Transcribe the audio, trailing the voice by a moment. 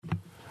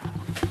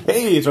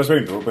Hey, it's Russ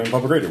Ranger. We're playing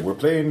Puppet Raider. We're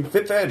playing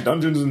Fit Fed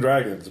Dungeons and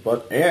Dragons,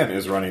 but Anne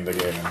is running the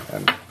game,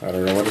 and I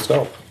don't know what it's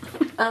called.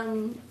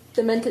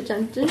 Demented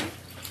Dungeon.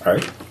 All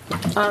right.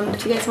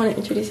 Do you guys want to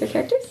introduce your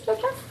characters?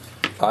 Okay.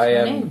 I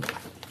am.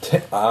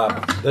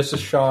 This is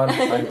Sean.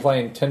 I'm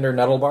playing Tinder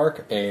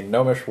Nettlebark, a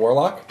gnomish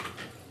warlock.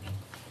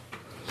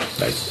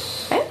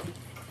 Nice. Okay.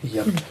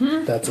 Yep,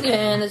 that's it.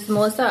 And this is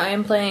Melissa. I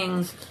am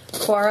playing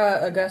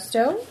Quara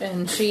Augusto,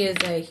 and she is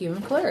a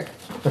human cleric.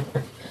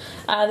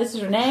 This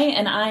is Renee,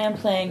 and I am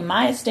playing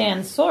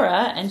Stan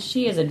Sora, and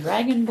she is a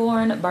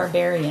dragonborn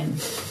barbarian.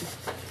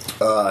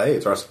 Hey,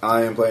 it's Russ.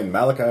 I am playing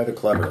Malachi the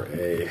Clever,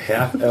 a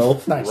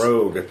half-elf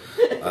rogue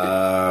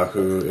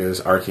who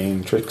is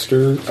arcane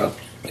trickster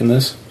in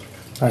this.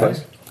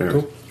 Nice. Very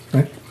Cool.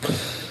 Right.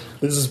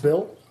 This is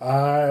Bill.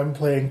 I'm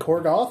playing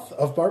Korgoth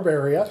of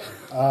Barbaria,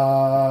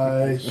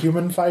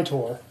 human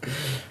fighter,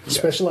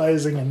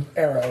 specializing in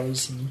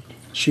arrows and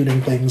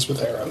shooting things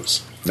with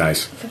arrows.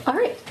 Nice. All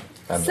right.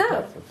 And So,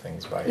 the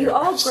things by you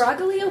all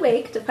groggily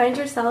awake to find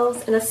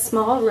yourselves in a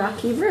small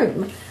rocky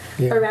room.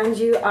 Yeah. Around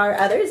you are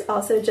others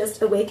also just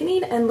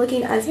awakening and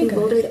looking as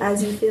bewildered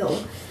as you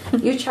feel.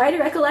 You try to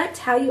recollect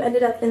how you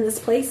ended up in this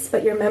place,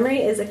 but your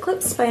memory is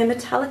eclipsed by a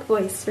metallic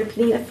voice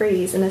repeating a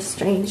phrase in a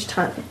strange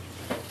tongue.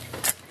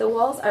 The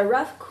walls are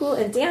rough, cool,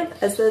 and damp,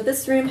 as though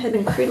this room had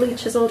been crudely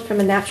chiseled from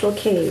a natural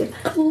cave.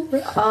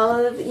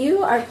 All of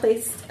you are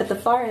placed at the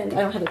far end.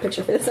 I don't have a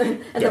picture for this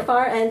one. At the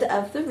far end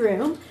of the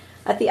room.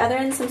 At the other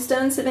end, some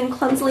stones have been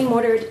clumsily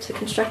mortared to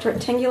construct a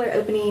rectangular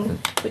opening,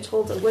 which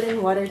holds a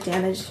wooden,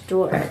 water-damaged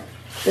door.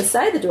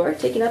 Beside the door,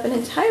 taking up an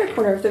entire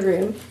corner of the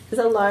room, is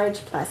a large,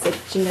 placid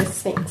Geno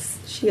Sphinx.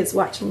 She is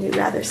watching you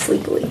rather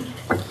sleepily.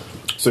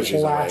 So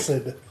she's awake.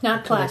 Placid.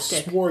 Not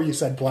plastic. I swore you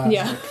said plastic.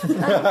 Yeah,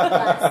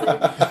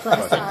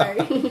 Sorry.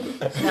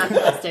 not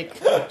plastic.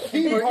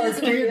 D&D.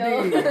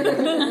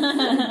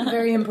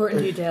 Very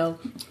important detail.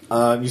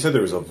 You said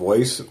there was a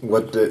voice.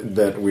 What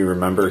that we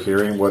remember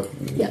hearing? What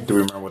Yes. do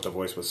we remember? What the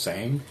voice was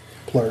saying?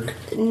 Plurg.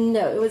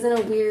 No, it was in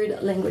a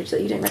weird language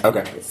that you didn't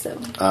recognize. Okay. So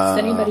Does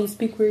anybody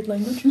speak weird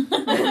language?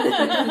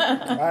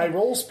 I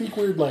roll speak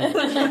weird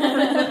language.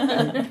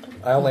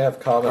 I only have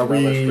common, Are we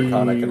Romish,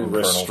 Draconic, and Infernal.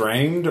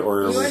 restrained,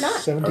 or You are not.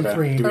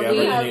 73. Do we Are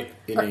we- have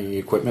any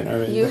equipment or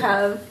anything? you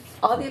have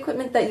all the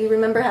equipment that you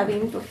remember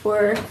having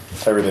before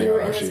Everything you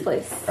were on in our this sheet.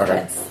 place. Okay.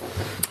 Yes.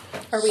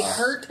 Are we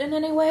hurt in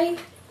any way?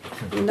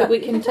 That we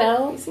can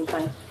tell? You seem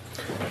fine.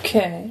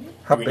 Okay.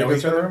 How Do we big know is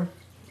each the other? room?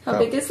 How Oh.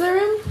 big is the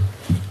room?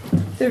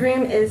 The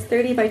room is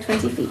 30 by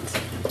 20 feet.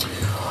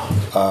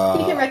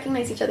 You can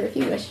recognize each other if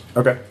you wish.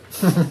 Okay.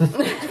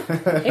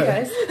 Hey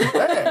guys.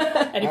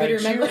 Anybody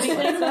remember anything?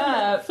 What's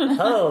up?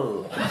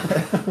 Oh!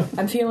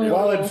 I'm feeling a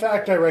While in little...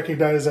 fact I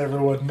recognize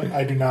everyone,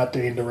 I do not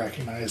deign to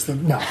recognize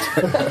them. No. I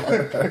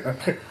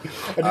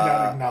do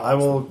not acknowledge I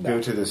will them.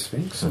 go to the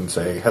Sphinx and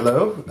say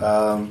hello.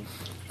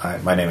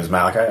 My name is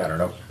Malachi. I don't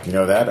know. Do you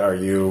know that? Are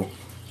you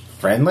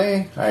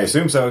friendly? I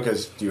assume so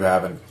because you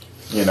haven't,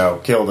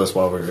 killed us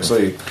while we were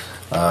asleep.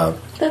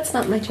 That's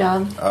not my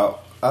job.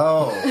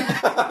 Oh.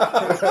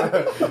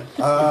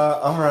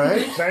 All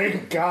right.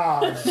 Thank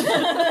God.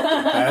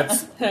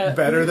 That's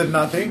better than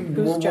nothing.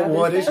 job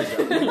What is is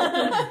your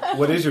job?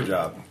 What is your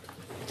job?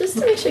 Just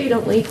to make sure you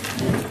don't leak.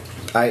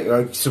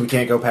 So we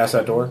can't go past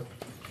that door?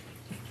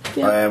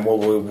 Yeah. And what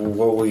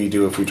will you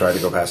do if we try to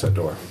go past that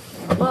door?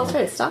 Well, I'll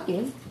try to stop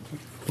you.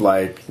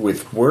 Like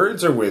with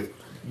words or with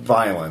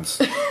violence?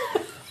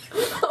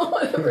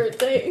 Whatever it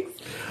takes.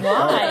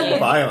 Why?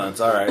 Violence,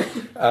 all right.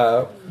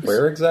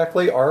 Where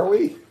exactly are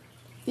we?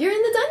 You're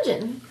in the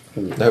dungeon.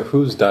 No,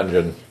 whose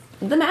dungeon?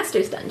 The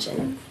Master's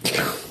dungeon.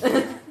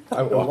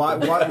 I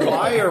walk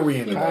Why are we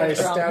in the I dungeon?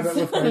 stab it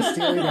with my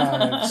steely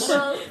knives.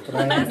 Well, But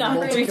I am Not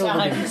able to three kill the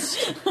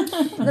times.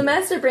 beast. the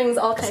Master brings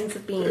all kinds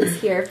of beings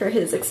here for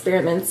his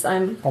experiments.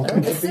 I'm All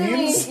kinds of assuming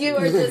beans? you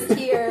are just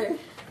here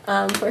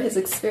for his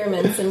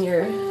experiments and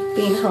you're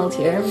being held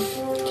here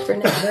for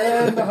now.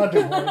 And the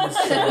hunting ones.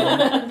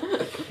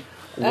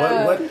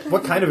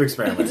 What kind of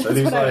experiments? Are That's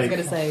these what I was like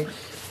going to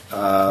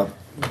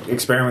say.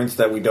 experiments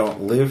that we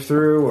don't live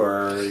through,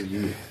 or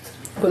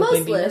Will we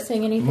Most be live.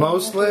 missing anything?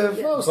 most live?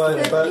 Yes. But-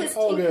 his but- his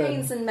Oh, good.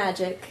 tinkerings and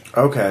magic.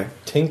 Okay.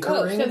 tinkering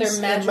Oh, so they're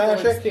and magical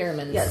magic?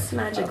 experiments. Yes,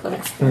 magical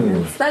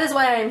experiments. That is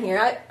why I'm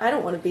here. I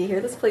don't want to be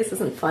here. This place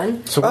isn't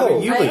fun. So why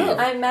don't you leave?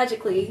 I'm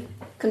magically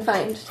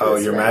confined to Oh,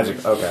 this you're room.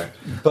 magic. Okay.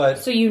 But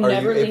So you are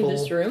never leave able-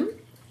 this room?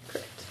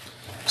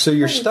 So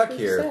you're Oh, stuck that's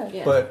here, sad.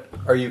 Yeah. but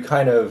are you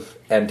kind of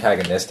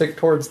antagonistic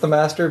towards the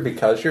master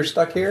because you're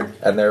stuck here,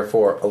 and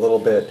therefore a little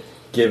bit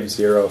give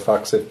zero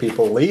fucks if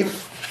people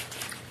leave?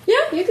 Yeah,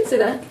 you can say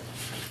that.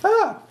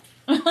 Ah,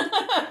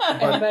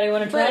 Anybody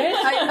want to try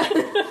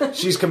But it?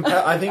 She's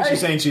compelled. I think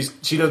she's saying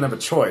she doesn't have a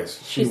choice.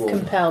 She She's will.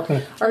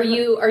 compelled. Are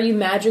you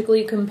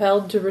magically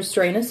compelled to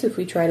restrain us if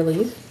we try to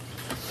leave?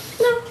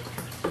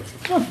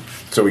 no,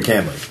 So we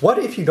can leave. what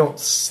if you don't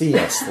see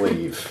us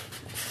leave?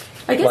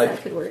 I guess Like-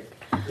 that could work.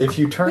 If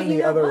you turn But you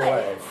the know other what?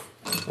 way,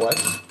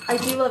 what? I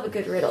do love a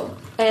good riddle,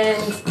 and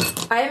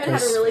I haven't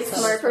had a really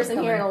smart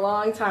person here in a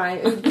long time.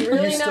 It would be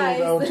really You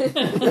still nice.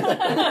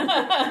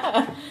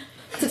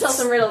 to tell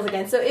some riddles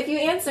again. So if you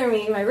answer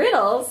me my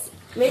riddles,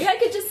 maybe I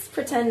could just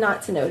pretend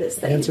not to notice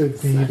that Answer you me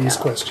snuck these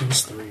out.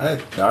 questions 3. All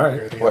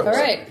right. What- All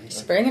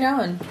right, bring it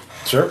on.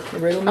 Sure.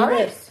 Riddle me All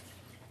right. this.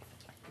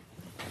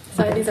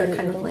 Sorry, these are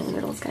kind of lame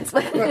riddles, guys.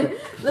 But the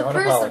Don't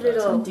first apologize.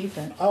 riddle.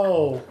 Defense.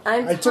 Oh,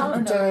 I'm I took the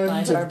tall-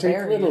 time to take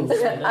barbarians.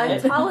 riddles.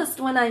 I'm tallest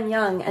when I'm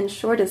young and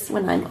shortest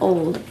when I'm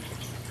old.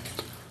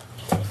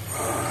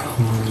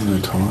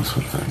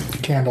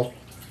 Candle.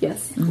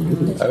 Yes.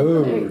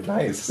 Oh,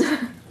 nice.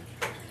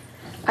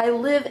 I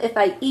live if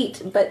I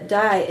eat, but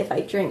die if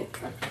I drink.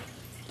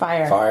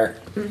 Fire. Fire.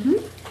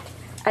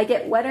 I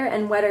get wetter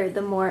and wetter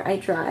the more I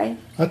dry.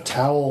 A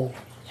towel.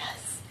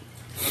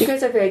 You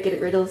guys are very good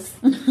at riddles.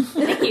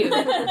 Thank you.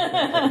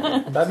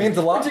 That means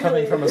a lot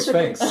coming from a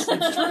Sphinx. It's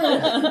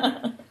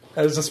true.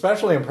 It was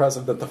especially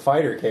impressive that the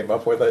fighter came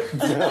up with it.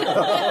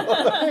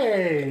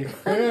 Hey.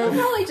 I'll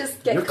probably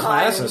just get You're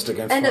caught and classist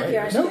against end up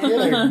here. fighters. No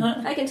kidding.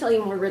 I can tell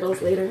you more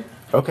riddles later.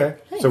 Okay.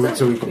 So we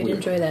We'd can.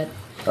 enjoy that.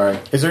 All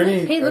right. Is there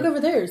any? Hey, look over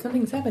there.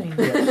 Something's happening.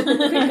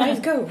 Okay, guys,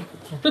 go.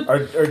 Are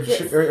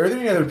there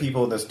any other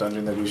people in this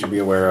dungeon that we should be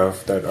aware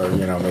of that are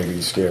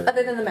maybe scared?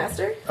 Other than the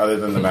master? Other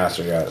than the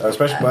master, yeah.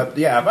 Especially, but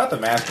yeah, about the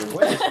master.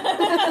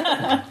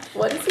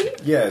 What is he?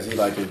 Yeah, is he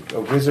like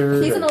a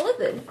wizard? He's an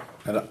Olithid.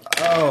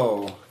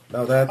 Oh,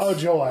 no, that's Oh,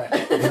 joy.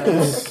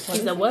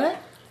 He's a what?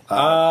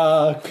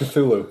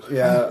 Cthulhu.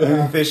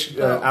 yeah. Fish,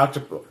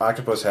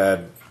 octopus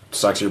head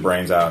sucks your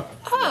brains out.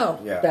 Oh,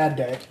 Yeah, Bad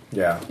day.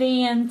 yeah.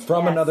 Fantastic.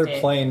 From another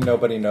plane,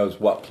 nobody knows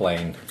what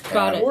plane.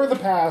 got it. Or the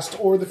past,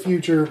 or the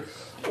future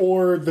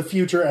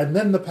and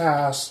then the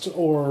past,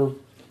 or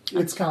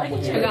it's I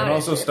complicated. got And it.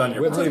 also stun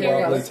your Wibbly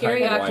brain. wobbly,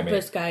 Scary tiny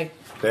octopus guy.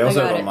 They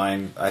also I got have a it.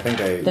 mind. I think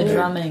they. The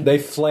drumming. They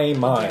flay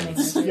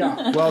mines.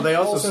 Yeah. Well, they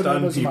also, Also stun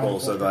known as people,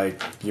 mind so flayer.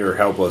 like you're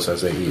helpless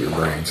as they eat your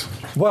brains.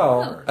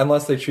 Well,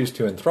 unless they choose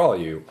to enthrall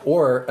you,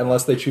 or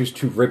unless they choose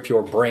to rip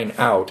your brain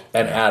out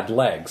and add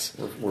legs.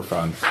 We're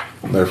fun.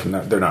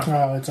 They're not.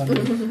 Oh, it's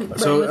under.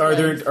 So, are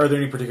there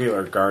any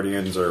particular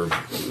guardians or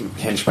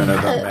henchmen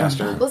of the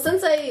master? Well,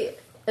 since I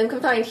am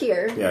confined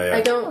here, Yeah.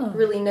 I don't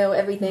really know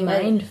everything.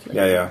 Mind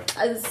Yeah.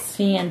 As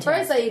Fantastic. far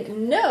as I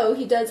know,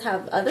 he does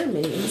have other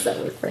minions that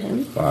work for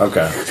him.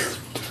 Okay.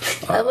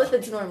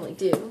 Olithids normally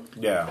do.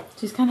 Yeah.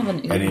 She's kind of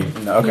an Any?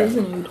 ood. No, okay. He is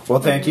an ood. Well,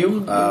 thank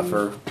you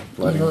for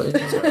letting.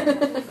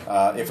 Evil.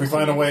 If we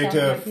find a way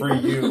to free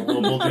you,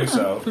 we'll do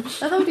so. Oh,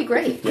 that would be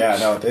great. Yeah.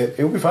 No, it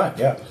will be fine.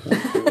 Yeah.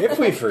 If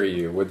we free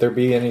you, would there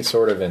be any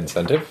sort of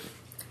incentive?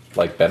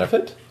 Like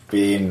benefit?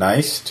 Be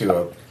nice to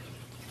a.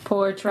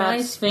 Poor trapped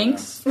Nice.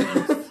 Sphinx.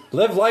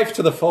 Live life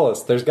to the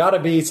fullest. There's got to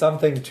be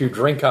something to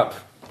drink up.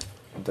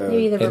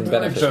 Maybe the The, In reward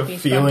benefit. should be The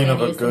feeling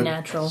of a spontaneous and good-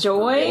 natural.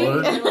 Joy.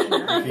 or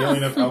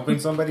feeling of helping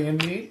somebody in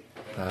need.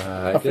 I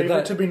A did favorite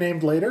that. to be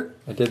named later?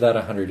 I did that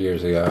 100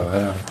 years ago. I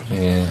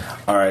don't. Yeah.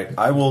 All right.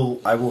 I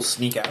will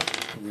sneak out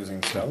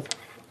using stealth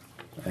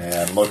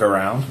and look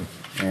around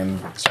and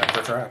set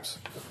for traps.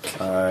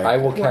 I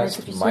will Why is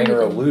cast it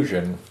minor so good?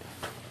 illusion.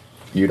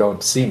 You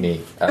don't see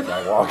me as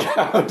I walk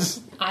out.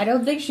 I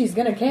don't think she's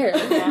gonna care.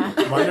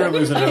 Minor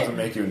illusion doesn't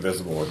make you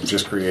invisible. It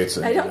just creates.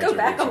 I don't go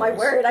back on my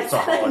word. I It's a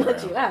said I'd let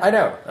hologram. you out. I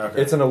know.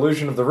 Okay. It's an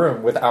illusion of the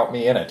room without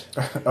me in it.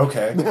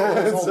 Okay.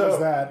 As old So- as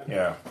that.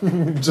 Yeah.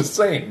 Just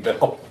saying,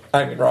 Bill.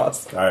 I mean,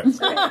 Ross. All right.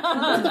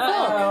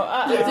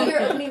 So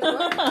you're opening the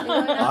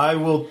door? I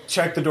will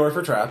check the door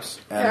for traps,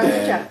 and Traps,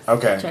 then traps.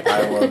 okay, Check.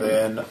 I will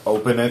then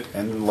open it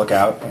and look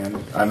out,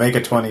 and I make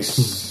a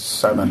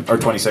 27 or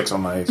 26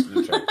 on my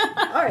sneak check.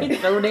 All right.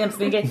 So damn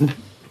sneaky.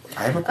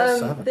 I have a plus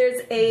 7.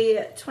 There's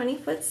a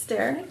 20-foot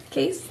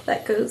staircase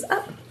that goes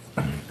up.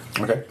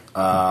 Okay.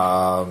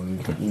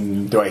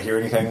 Do I hear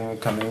anything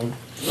coming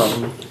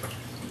from?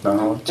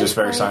 No, just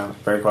very silent,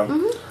 very quiet.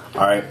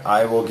 All right,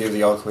 I will give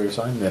the all clear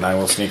sign, then I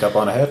will sneak up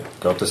on ahead,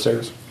 go up the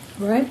stairs,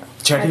 Right?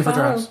 checking I for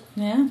follow. traps.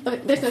 Yeah. Okay,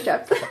 there's no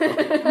traps.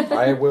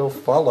 I will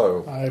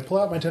follow. I pull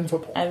out my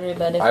 10-foot pole.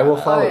 Everybody. I will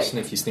follow Alright.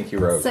 Sneaky Sneaky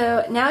Road.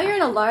 So now you're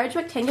in a large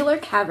rectangular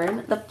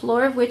cavern, the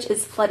floor of which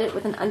is flooded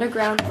with an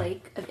underground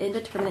lake of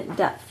indeterminate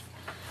depth.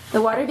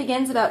 The water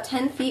begins about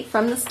 10 feet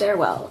from the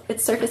stairwell.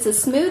 Its surface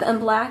is smooth and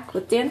black,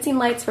 with dancing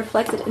lights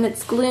reflected in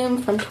its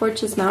gloom from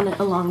torches mounted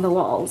along the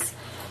walls.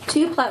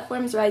 2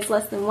 platforms rise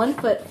less than 1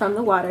 foot from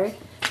the water.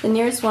 The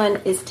nearest one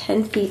is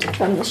 10 feet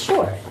from the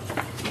shore.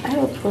 I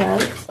will pull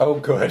out. Oh,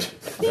 good.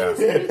 Yeah.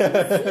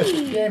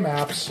 Yay,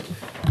 maps.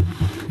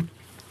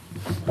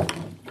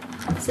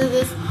 So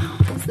this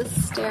is the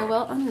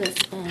stairwell on this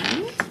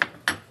end.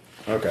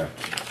 Okay.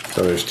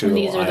 So there's 2. And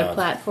these are little the ions.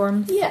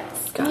 platforms.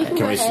 Yes. And you can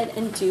Can go we ahead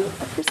and do a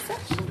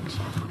perception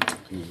check.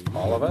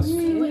 All of us?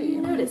 See what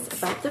you notice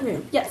about the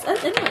room. Yes,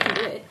 anyone can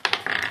do it.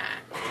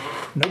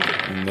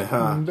 Nope.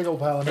 Nah. Big old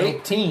pile of nope.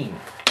 18.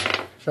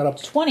 Shut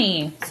up.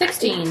 20.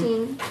 16.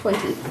 18, 20.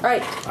 All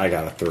right. I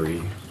got a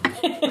 3.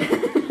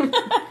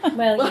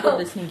 Well, you did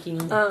the sneaking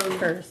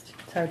first.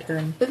 It's our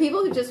turn. The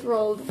people who just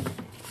rolled.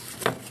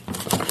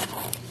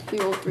 You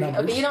rolled 3.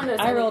 Numbers. Okay, you don't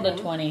notice I rolled a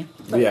anything. 20.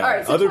 Yeah, All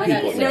right, so other 20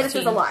 people.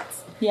 notices a lot.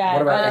 Yeah.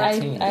 What about I,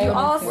 18? I You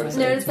only all scored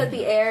notice that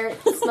the air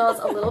smells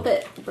a little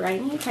bit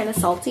briny, kind of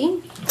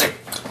salty.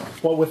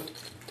 Well, with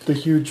the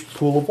huge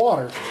pool of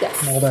water.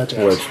 Yes. And all that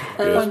jazz.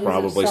 Which is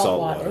probably salt salt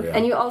water. water. Yeah.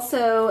 And you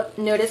also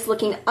notice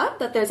looking up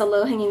that there's a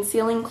low-hanging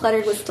ceiling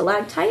cluttered with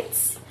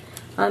stalactites.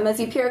 As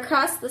you peer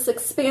across this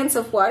expanse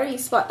of water, you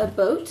spot a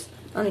boat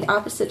on the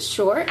opposite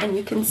shore, and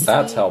you can see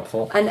That's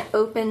helpful. an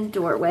open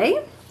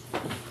doorway.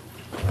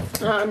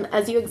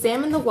 As you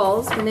examine the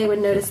walls, when they would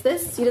notice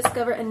this, you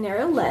discover a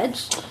narrow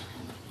ledge.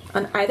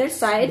 On either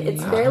side,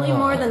 it's barely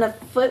more than a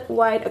foot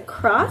wide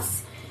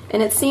across,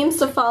 and it seems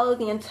to follow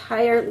the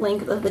entire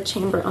length of the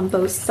chamber on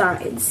both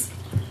sides.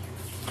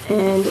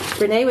 And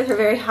Renee, with her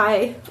very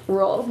high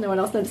roll, no one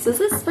else notices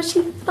this, but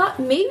she thought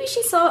maybe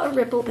she saw a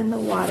ripple in the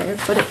water,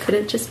 but it could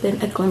have just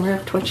been a glimmer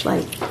of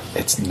torchlight.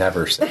 It's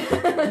never safe.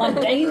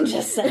 Mundane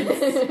just sense.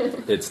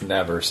 It's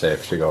never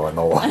safe to go in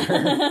the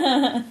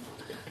water.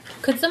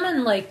 Could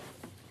someone, like...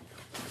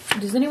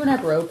 Does anyone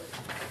have rope?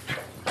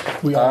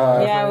 We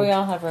all, Yeah, we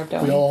all have rope,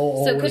 don't we we?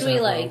 all So always could we,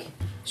 have like, rope.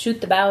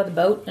 shoot the bow of the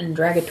boat and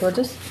drag it towards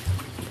us?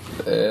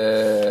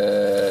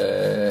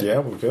 Yeah,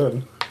 we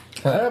could.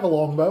 I have a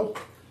longbow.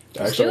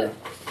 Let's do Actually, it.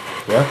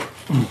 yeah.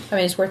 I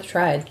mean, it's worth a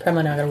try. It's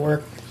probably not going to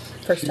work.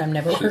 First time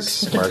never She's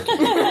works.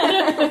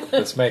 smirky.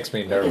 This makes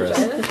me nervous.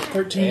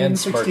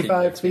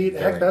 1365 feet.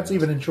 Heck, that's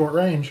even in short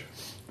range.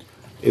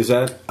 Is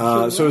that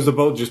so? Is the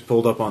boat just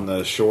pulled up on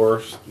the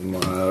shore?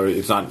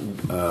 It's not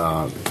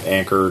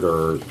anchored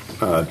or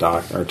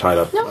docked or tied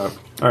up. No.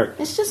 All right.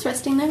 It's just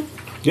resting there.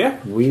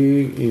 Yeah,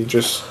 you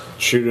just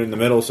shoot it in the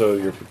middle, so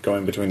you're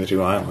going between the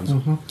two islands.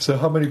 So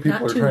how many people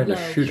Not are too trying low,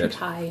 to shoot it?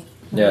 high.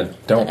 Yeah, The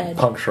don't edge.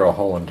 puncture a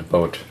hole in the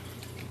boat.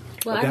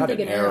 Well, I Without don't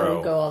think an an arrow arrow.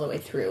 would go all the way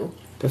through.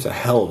 That's a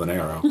hell of an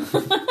arrow.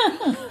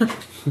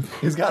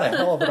 He's got a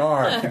hell of an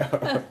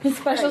arm. His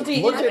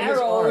specialty Look is at his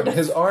arm. arrowed.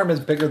 His arm is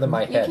bigger than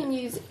my You head. can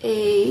use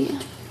a...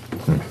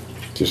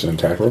 Just an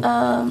attack rope.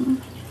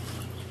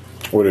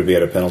 Would it be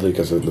at a penalty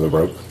because of the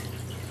rope?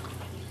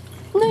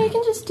 No, you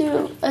can just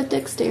do a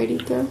dexterity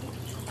throw.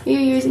 You're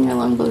using your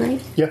longbow,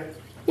 right? Yeah.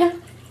 Yeah.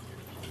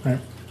 Right.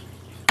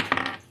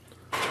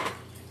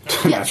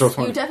 Yes, Natural you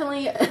 20.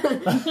 definitely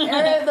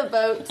arrow the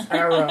boat,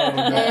 Arrow.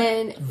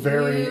 and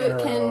Very you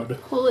can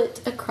arrowed. pull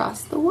it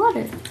across the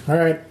water All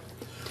right.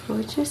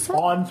 towards yourself.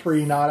 On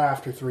 3, not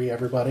after 3,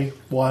 everybody.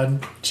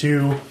 1,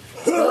 2.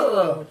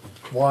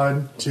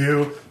 1,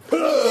 2.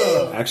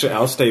 Actually,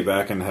 I'll stay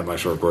back and have my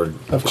short course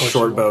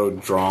you bow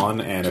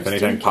drawn, and if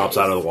anything pops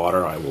out of the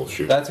water, I will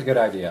shoot. That's a good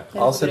idea.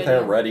 I'll a sit good there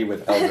idea. ready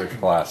with Eldritch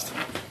Blast.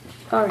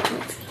 All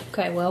right.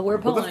 Okay, well, we're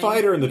Well, pulling. the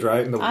fighter and the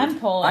dragon. I'm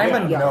pulling.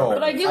 I'm a Yeah. gnome.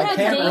 But I do have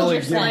can't really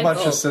danger give sense.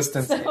 much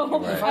assistance So anyway.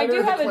 I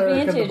do Fighter, have the cleric,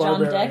 and the advantage on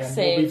barbarian deck will be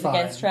saves fine.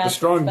 against the traps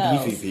strong, and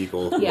spells. beefy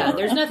people. Yeah,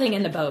 there's nothing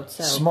in the boat,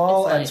 so...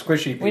 Small it's and like-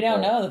 squishy people. We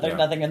don't know that there's Yeah.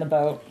 nothing in the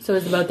boat. So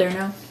is the boat there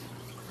now?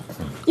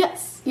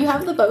 Yes, you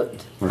have the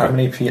boat. How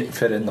many feet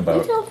fit in the You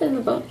boat? can all fit in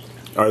the boat.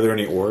 Are there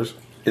any oars?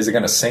 Is it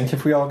going to sink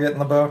if we all get in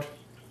the boat?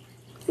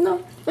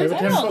 No. There's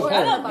Give it no 10 oar foot in the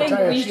I don't boat. think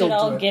Tie a we should shield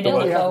all to it. get in Don't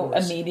the we have boat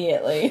oars?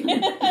 immediately.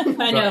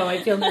 I know,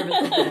 I feel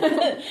nervous.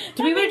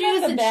 Do we want to do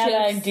this That's a in bad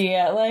shifts?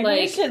 idea. Like, we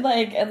Like- should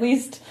at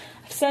least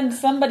send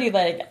somebody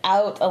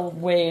out a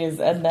ways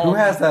and then. Who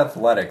has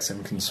athletics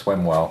and can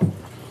swim well?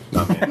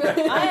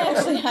 I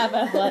actually have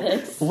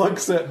athletics,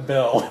 Looks at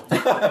Bill.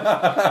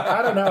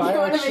 I don't know. You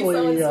wanna make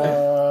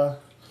someone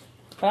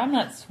but I'm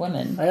not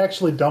swimming. I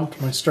actually dumped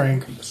my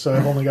strength, so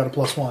I've only got a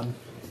 +1.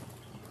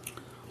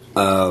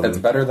 It's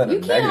better than a You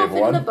can't all negative fit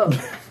in one. the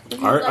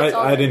boat.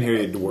 I didn't hear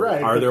you.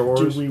 Right. Are there but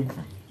oars? Do we,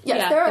 Yes,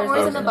 Yeah, there are there's oars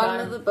oars in the in the bottom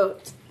bottom. of the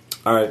boat.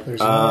 All right.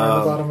 there's an oar at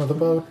the bottom of the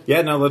boat.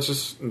 Yeah, no. Let's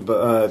just.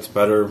 It's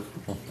better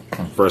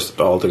for us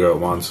all to go at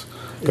once.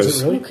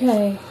 Is it really?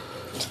 Okay.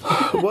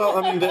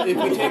 Well, I mean, if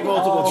we take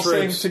multiple All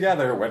sing trips,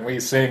 together when we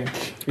sink.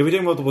 if we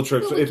take multiple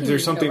trips, Well, we if can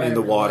there's go something in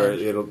the wherever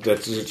we water,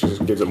 that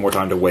just gives it more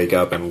time to wake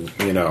up and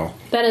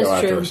That is go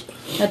after true. us.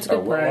 That's a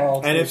good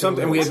point. And if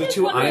something, we have the I'm just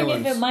two wondering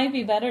islands. if it might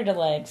be better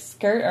to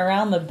skirt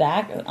around the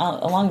back,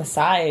 along the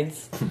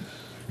sides.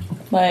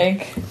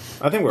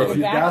 I think we're. If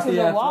you Back got to the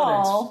the athletics,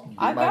 wall. be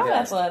I've my got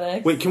guest.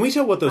 athletics. Wait, can we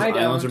tell what those I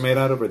islands don't. are made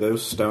out of? Are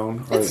those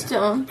stone? Or- It's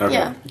stone. Okay.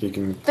 Yeah. You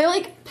can. They're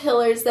like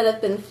pillars that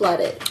have been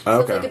flooded. So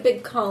Okay. it's like a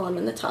big column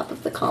in the top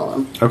of the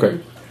column. Okay.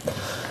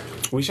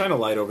 When we shine a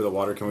light over the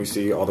water, can we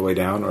see all the way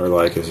down, or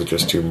is it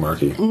just too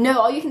murky? No,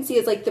 all you can see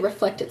is the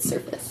reflected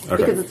surface. Okay.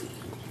 Because it's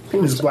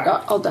pretty It's much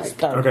black. all dark.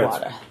 Dark Okay.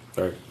 water.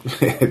 Sorry.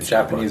 It's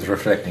Japanese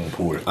reflecting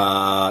pool.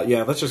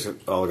 Yeah, let's just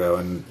all go.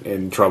 And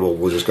in trouble,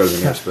 we'll just go to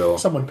the nearest bill.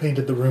 Someone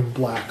painted the room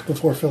black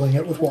before filling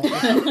it with water.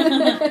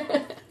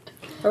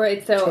 All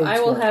right, so Toads I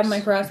will works. have my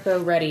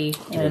crossbow ready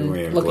and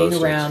we have looking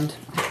glow around.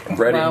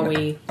 Ready While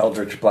we-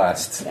 Eldritch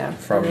Blast Yeah,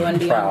 from everyone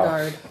be on Prowl.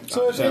 guard.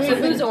 So if So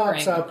anything who's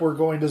pops oaring? up, we're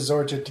going to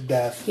Zorch it to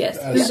death Yes,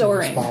 as who's soon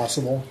oaring? as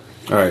possible.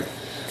 All right.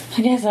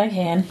 I guess I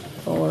can.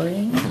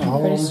 Boring.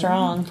 Pretty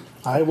strong.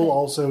 I will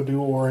also do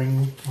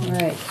oaring. All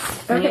right.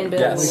 Okay. Me and Bill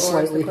Yes. will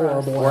oar Slightly the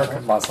cross. horrible.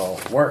 Work muscle.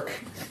 Work.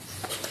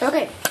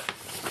 Okay.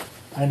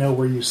 I know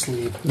where you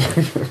sleep.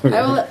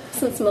 I will,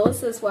 since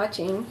Melissa's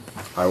watching,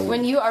 I will.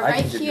 when you are I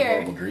right can give you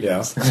here, horrible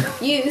Yeah.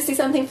 dreams. you see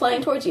something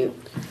flying towards you.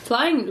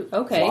 Flying.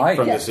 Okay. Fly.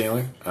 From Yes. the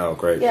ceiling? Oh,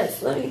 great.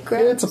 Yes, let me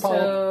grab It's a poem.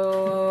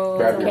 So So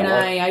Grab your can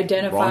luck. I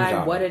identify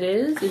Wrong what it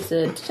is? Is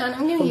it Sean,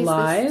 I'm gonna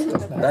alive? use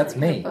this. That's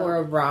me. Or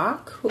a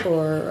rock?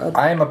 Or a...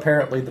 I am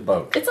apparently the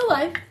boat. It's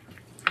alive,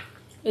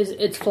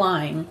 It's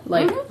flying,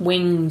 like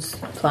wings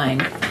flying.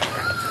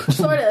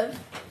 sort of.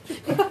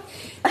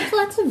 There's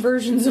lots of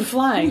versions of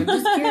flying. I'm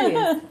just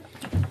curious.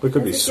 We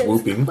could be As it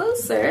gets swooping.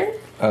 closer.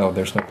 Oh,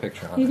 there's no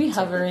picture on it. Maybe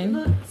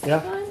hovering. Yeah.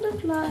 Kind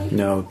of like.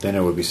 No, then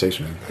it would be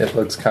stationary. It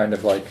looks kind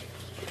of like.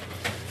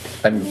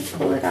 I'm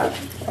Pull it out.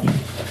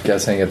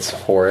 guessing it's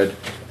horrid.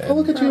 Oh,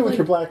 look at you with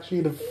your black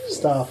sheet of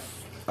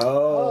stuff.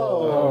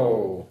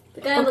 Oh.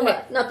 The guy on the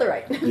left, not the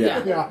right.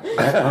 Yeah. Yeah.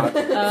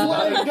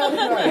 Flying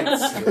gun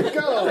rights.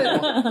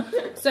 Go.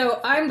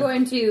 So I'm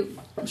going to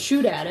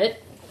shoot at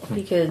it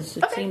because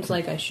it seems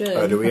like I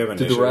should. Do we have an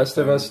Did the rest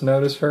of us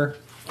notice her?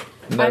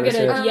 I'm Notice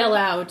gonna it? yell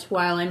out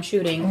while I'm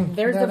shooting.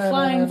 There's the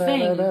flying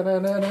thing.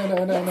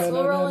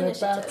 We'll roll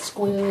initiative. Bat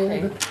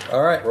squid.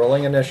 All right,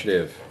 rolling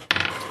initiative.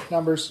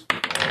 Numbers.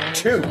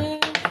 2.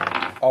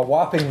 A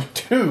whopping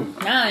 2.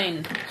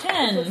 9.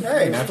 10.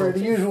 Hey, For natural. the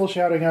usual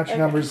shouting out your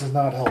numbers is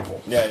not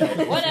helpful. Yeah,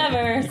 yeah.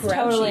 Whatever. It's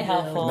totally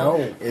helpful.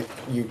 No,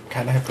 you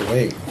kind of have to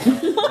wait.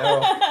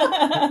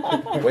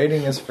 No.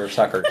 Waiting is for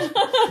suckers.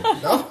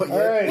 No, All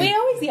right. We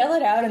always yell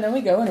it out and then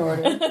we go in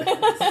order.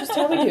 That's just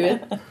how we do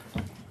it.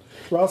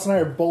 Ross and I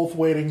are both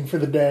waiting for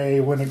the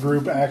day when a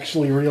group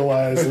actually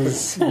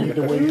realizes we need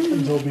to wait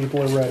until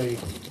people are ready.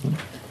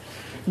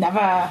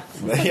 Never.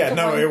 Yeah,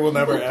 no, it will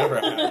never ever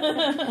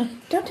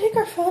happen. Don't take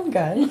our fun,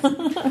 guys.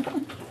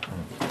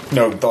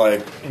 No,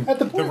 like At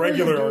the point the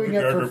regular where you're doing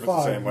it RPR for group is fun,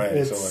 the same way.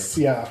 it's,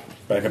 So yeah.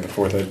 like back in the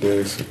 4th ed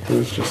days, it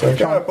was just like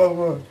blah, blah,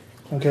 blah.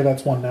 Okay,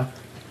 that's one now.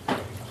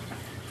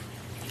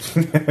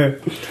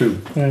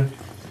 2. Yeah.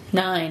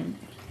 9.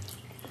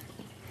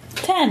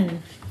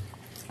 10.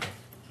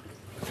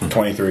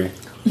 23.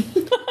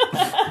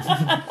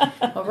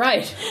 All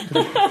right.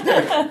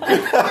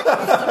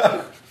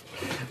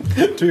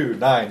 2,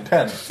 9,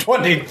 10,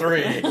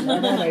 23. I'm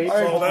on 8.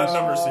 Oh, that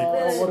number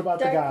sequence. What about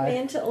the Dark guy?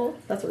 Mantle,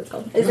 that's what it's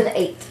called, is an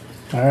 8.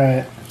 All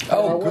right.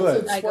 Oh,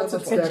 good. What's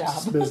its Good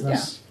dex job.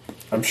 business?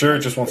 I'm sure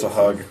it just wants a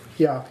hug.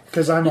 Yeah,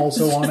 because I'm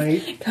also on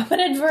 8. Coming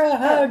in for a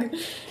hug.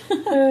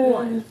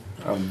 1.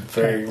 A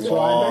very So I'm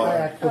long,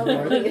 back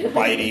with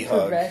bitey hug.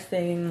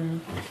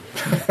 Progressing,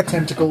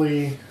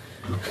 tentacly.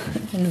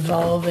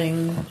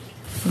 involving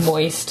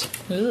Moist.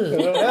 Ugh.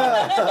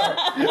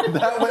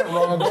 That went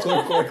wrong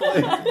so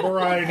quickly.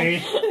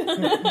 Briny.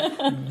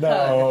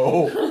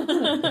 No.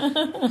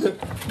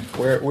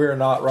 We're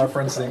not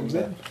referencing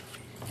that.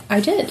 I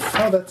did.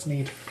 Oh, that's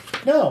neat.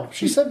 No,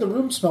 she said the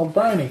room smelled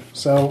briny,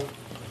 so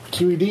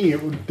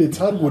QED, its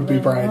HUD would be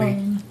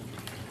briny.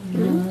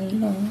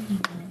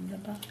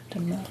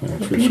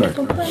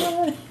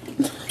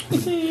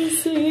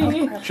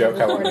 Joke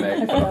I would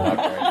make, but I'm not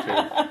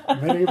going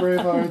to. Many brave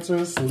hearts are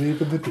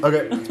asleep in the deep.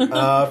 Okay,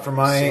 for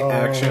my Son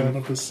action,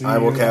 of the sea I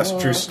will cast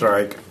and True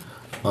Strike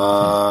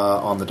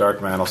on the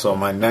Dark Mantle. So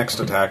my next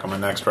attack on my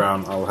next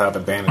round, I'll have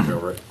advantage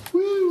over it.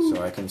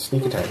 So I can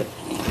sneak attack it.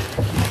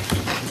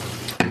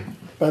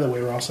 By the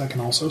way, Ross, I can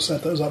also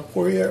set those up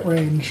for you at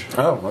range.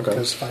 Oh, okay.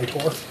 Because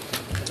Fightor.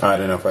 I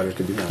didn't know if I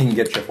could do He that. can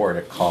get you for it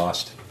at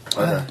cost.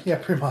 Okay. Yeah,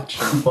 pretty much.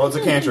 Well, it's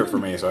a cantrip for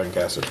me, so I can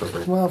cast it for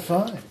free. Well,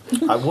 fine.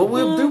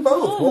 We'll do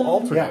both. We'll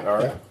alternate, Yeah,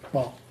 alright? yeah.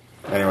 Well,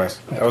 Anyways,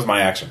 that was my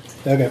action.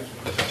 okay.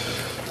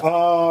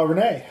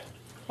 Renee.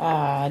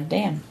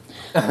 Damn.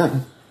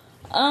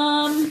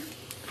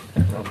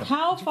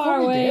 How far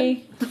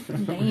away?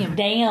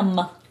 Damn.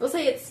 We'll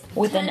say it's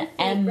With 10 an feet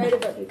M. right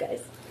above you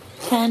guys.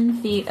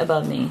 10 feet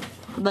above me.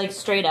 Like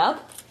straight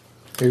up?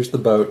 Here's the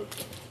boat.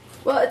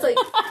 Well, it's like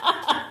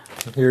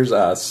Here's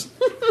us.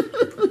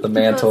 The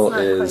mantle well,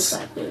 is it's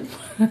not quite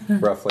that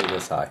big. roughly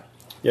this high.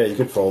 Yeah, you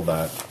could fold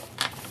that.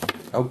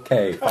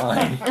 Okay,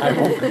 fine. I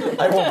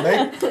will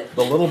make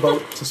the little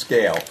boat to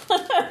scale.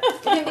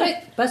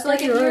 Bust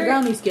like your your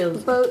origami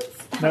skills. Boat's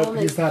Nope, helm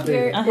he's is not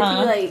here. big. It'd be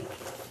like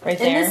Right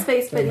in there. this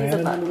space, but The he's man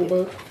in the above little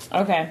you. boat.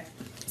 Okay.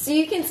 So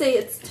you can say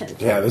it's 10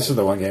 feet. Yeah, this is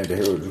the one game to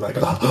hear would be like,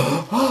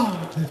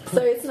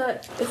 So it's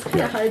not. It's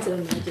kind of hard to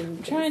imagine.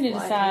 I'm trying to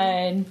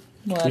flying. decide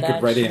what You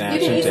could ready an You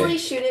action can easily take.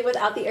 shoot it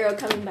without the arrow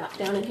coming back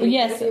down and hitting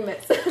Yes. you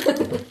if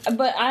you miss.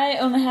 But I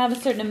only have a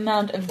certain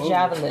amount of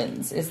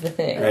javelins, is the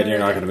thing. And you're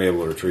not going to be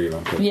able to retrieve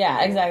them.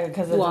 Yeah, exactly,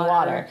 because of the Water.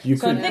 water. You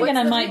So I'm could- thinking I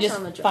What's the might reach just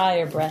on the javelin?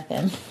 fire breath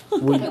him.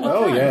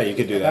 Oh, yeah, you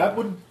could do That that.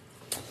 would.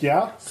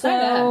 Yeah.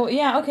 So,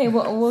 yeah, okay,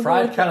 we'll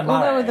Fried go with, we'll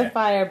go with the calamari.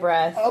 fire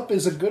breath. Up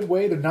is a good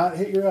way to not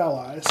hit your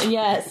allies.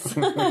 Yes.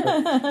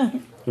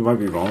 You might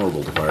be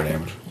vulnerable to fire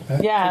damage.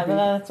 Yeah,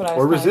 that's what I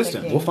was Or kinda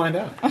resistant. thinking. We'll find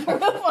out.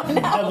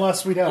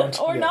 Unless we don't.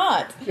 Or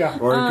not. Yeah.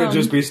 Or it could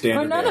just be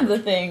standard Or none of damage.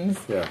 the things.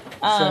 Yeah.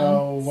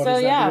 So, what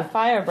does that yeah, do?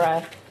 fire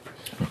breath.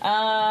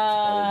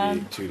 That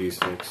would be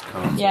 2d6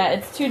 con. Yeah,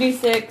 it's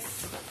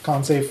 2d6,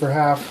 Con save for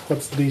half.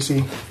 What's the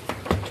DC?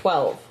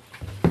 12.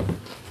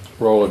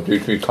 Roll a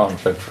D3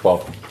 concept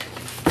 12.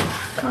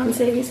 Con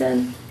save, you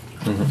said.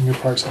 Your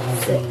parts on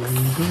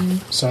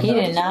So He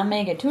no. did not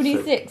make it.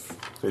 2d6.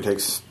 So he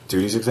takes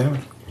 2d6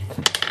 damage.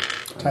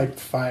 Type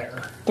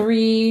fire.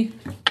 3,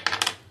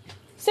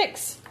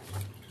 6.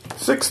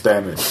 6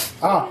 damage.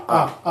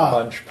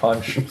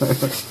 Punch.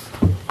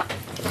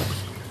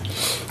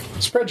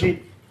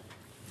 Spreadsheet.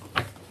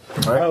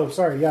 All right. Oh,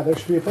 sorry. Yeah, there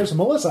should be a person.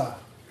 Melissa.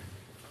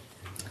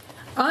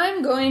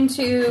 I'm going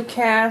to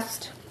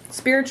cast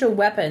Spiritual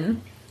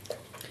Weapon,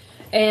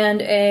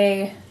 and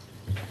a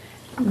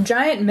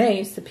giant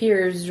mace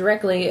appears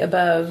directly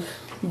above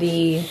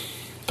the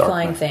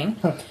flying Knight. thing.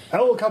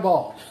 El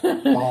Cabal.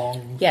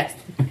 Bong. Yes.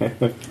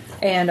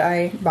 And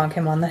I bonk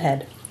him on the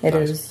head. It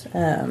is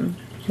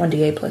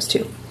 1d8 plus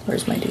 2.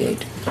 Where's my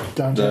d8?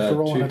 Don't you have to The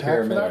roll an two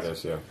attack for There that? it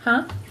is, yeah.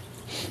 Huh?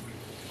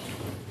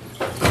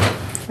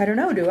 I don't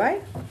know, do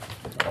I?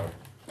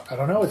 I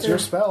don't know. It's your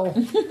spell.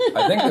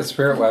 I think the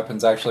spirit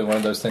weapon's actually one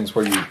of those things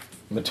where you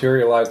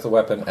materialize the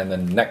weapon and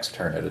then next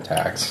turn it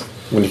attacks.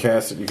 When you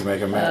cast it, you can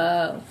make a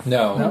melee.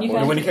 No. When you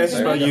When you cast a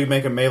There spell, you go. you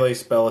make a melee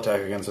spell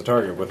attack against the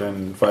target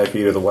within 5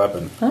 feet of the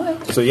weapon.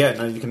 Okay. So yeah,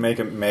 no, you can make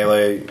a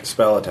melee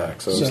spell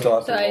attack. So You still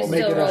have to So I roll. still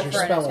Make it roll as your for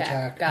an spell attack.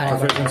 attack. Got not it.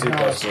 Proficiency not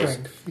plus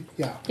strength.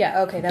 Yeah.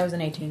 Yeah, okay, that was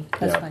an 18.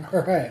 That's Yeah. fine.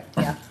 All right.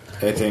 Yeah.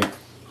 18,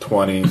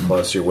 20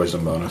 plus your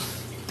wisdom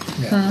bonus.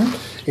 Yeah.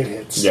 It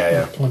hits.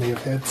 Yeah. Plenty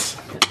of hits.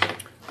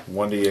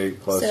 1d8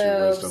 plus your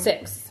So wisdom.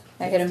 6.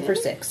 I hit him for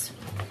 6.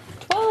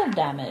 12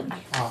 damage.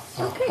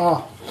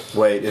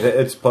 Wait,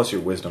 it's plus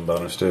your wisdom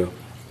bonus too.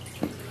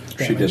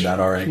 She did that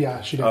already.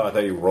 Yeah, she did. Oh, I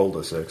thought you rolled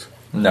a 6.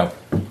 No.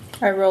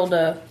 I rolled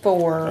a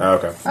 4. Oh,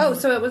 okay. Oh,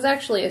 so it was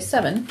actually a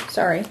 7.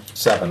 Sorry.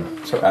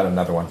 7. So add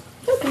another one.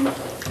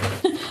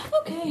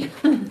 Okay.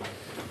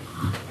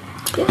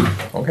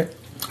 Okay.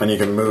 And you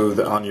can move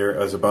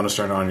as a bonus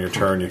turn on your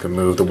turn. You can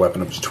move the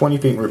weapon up to 20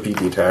 feet and repeat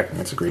the attack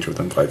against a creature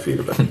within 5 feet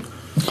of it.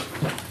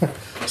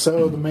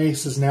 So the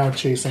mace is now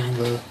chasing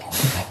the.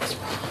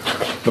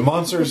 The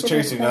monster is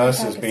chasing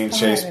us is being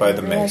chased by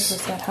the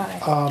mace.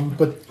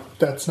 But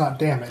that's not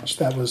damage.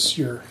 That was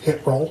your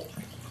hit roll.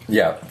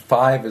 Yeah,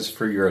 5 is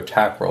for your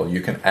attack roll.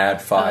 You can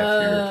add 5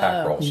 to your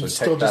attack roll. So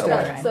Still take that just away.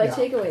 add. So I Yeah.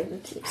 take away the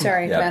 2.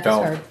 Sorry, Yeah, math don't.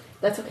 is hard.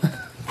 That's okay.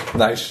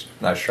 Nice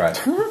try.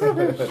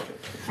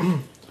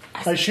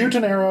 I shoot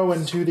an arrow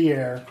into the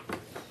air.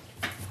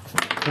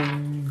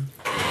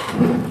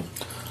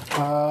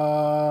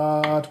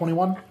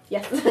 21.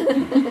 Yes.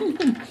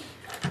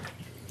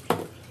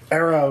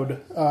 Arrowed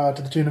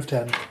to the tune of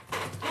 10.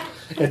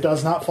 It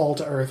does not fall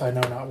to earth. I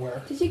know not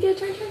where. Did you get a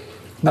turn? It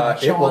will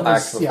Sean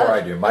act is- before yeah.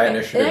 I do. My Okay,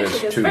 initiative it is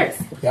actually 2. goes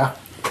first. Yeah.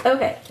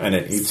 Okay. And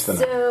it eats the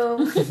knife. So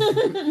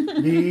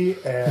The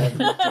end.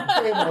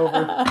 Game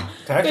over.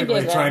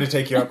 Tactically, game, trying man. to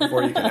take you out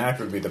before you can act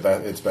would be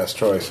its best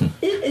choice.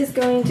 it is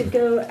going to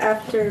go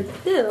after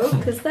Bill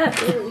because that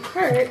really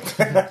hurt,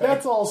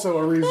 That's also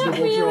a reasonable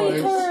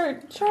choice.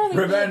 hurt. Charlie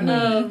Revenge.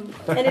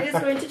 and it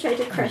is going to try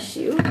to crush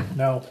you.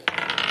 No.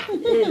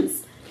 It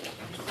is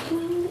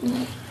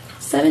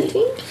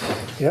 17.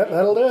 Yep,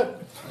 that'll do it.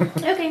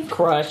 Okay.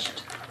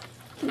 crushed.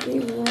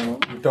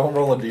 Reroll. Don't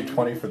roll a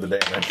d20 for the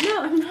damage.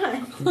 No, I'm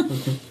not.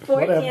 4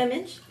 Whatever.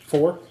 damage,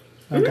 4.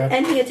 Okay.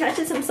 and he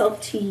attaches himself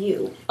to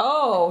you.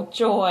 Oh,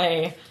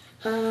 joy.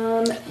 The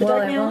Well,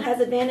 dark I male won't has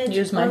advantage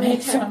use my on the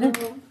mace attack on it.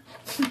 roll.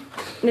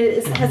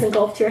 And has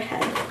engulfed your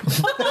head.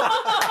 You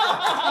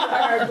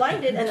are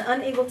blinded and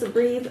unable to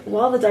breathe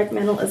while the dark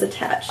mantle is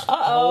attached.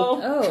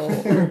 Uh-oh.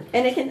 Oh.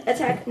 And it can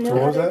attack no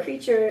What was other that?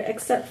 creature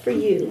except for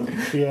you.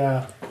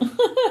 Yeah.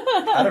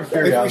 Out of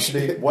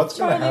curiosity, what's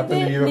going to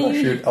happen to you if I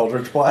shoot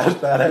Eldritch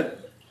Blast at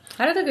it?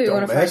 I don't think we Don't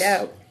want to find miss.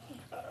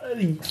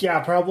 out. Yeah,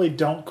 probably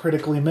don't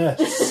critically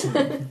miss.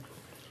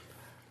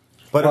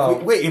 But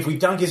Well- if we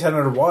dunk his head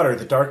underwater,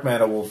 the dark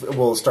mantle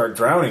will start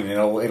drowning and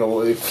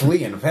it'll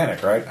flee in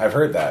panic, right? I've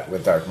heard that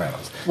with dark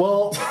mantles.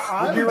 Well,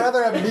 Would you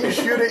rather have me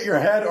shoot at your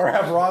head or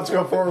have Rods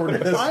go forward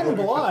with his? I'm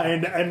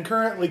blind and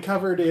currently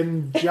covered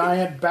in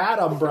giant bat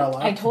umbrella.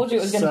 I told you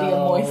it was going to be a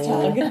moist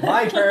hug.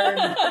 My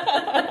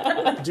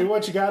turn. Do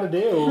what you gotta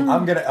do.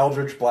 I'm going to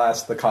Eldritch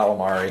Blast the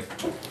calamari.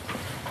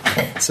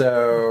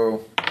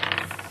 So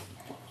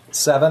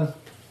 7.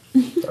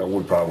 I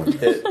would probably.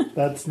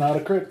 That's not a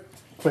crit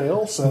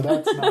fail, so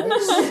that's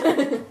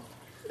nice.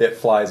 It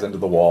flies into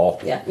the wall.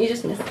 Yeah, you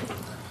just missed.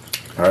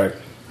 All right.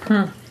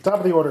 Top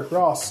of the order.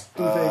 Ross,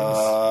 do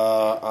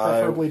things.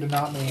 Preferably to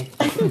not me.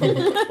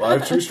 Well, I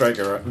have 2 strike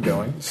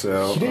going,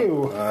 so You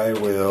do. I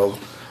will.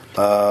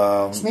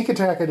 Sneak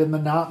attack it in the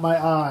not my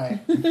eye.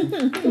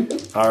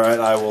 All right,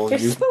 I will.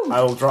 so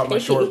I will drop my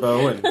short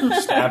bow and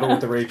stab it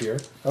with the rapier.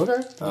 Okay.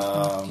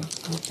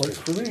 Works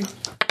for me.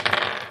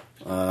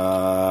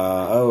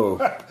 Oh,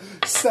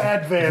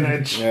 Sad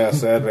vantage.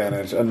 yes,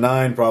 advantage. A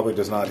 9 probably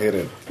does not hit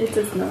it. It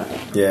does not.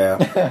 Yeah.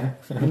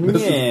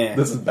 Yeah.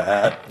 This is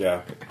bad.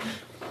 Yeah.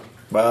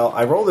 Well,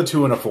 I rolled a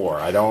 2 and a 4.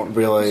 I don't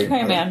really.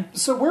 Hey, man.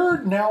 So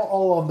we're now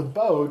all on the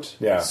boat.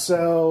 Yeah.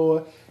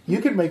 So you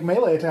can make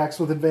melee attacks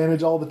with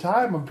advantage all the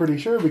time, I'm pretty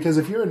sure, because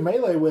if you're in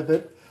melee with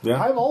it,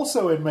 Yeah. I'm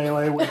also in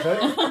melee with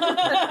it.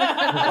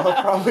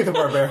 Well, probably the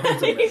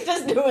barbarians. He's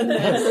just doing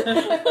this.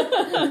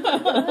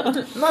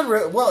 Not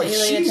really. Well,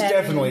 she's attack.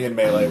 definitely in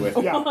melee with.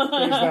 Yeah,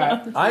 there's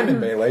that. I'm in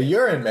melee.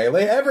 You're in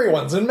melee.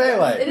 Everyone's in It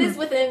melee. is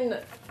within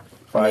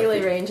 5 melee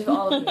feet. range of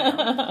all of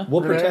you.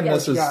 We'll pretend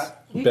Yes, this is got-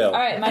 Bill. All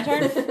right, my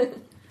turn.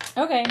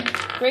 Okay,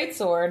 great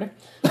sword.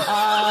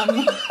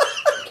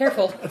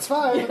 Careful. It's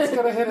fine. It's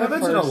gonna hit him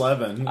That's an first.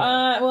 11.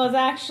 Well, it's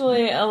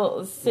actually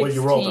a 16. Well,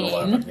 you rolled an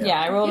 11,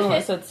 yeah. I rolled an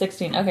 11, so it's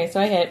 16. Okay, so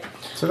I hit.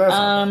 So that's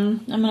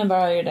I'm gonna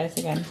borrow your dice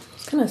again.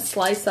 It's gonna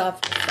slice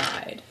off the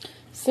side.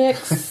 6,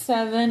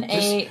 7,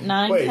 8,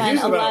 9, wait, 10,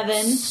 he's about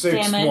 11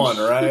 6'1", damage.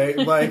 right?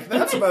 Like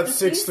that's about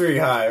 6'3"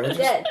 high. Which is,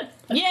 Dead.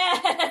 Yay!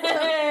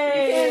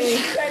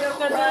 Kind of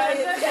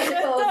cry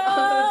tentacles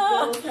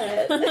off of Bill's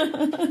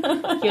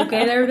head. You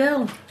okay there,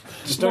 Bill?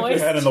 just dunk your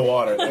Moist. head in the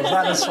water. Was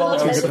that a small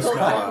That was piece of good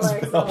Tentacles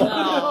smell. marks Oh,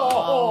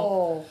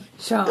 all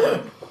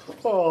Sean.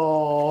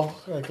 oh,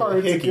 Like a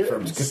Cards hickey again.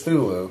 from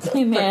Cthulhu.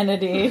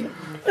 Humanity.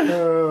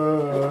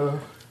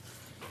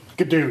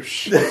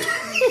 Gadoosh.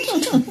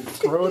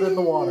 Throw it in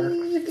the water.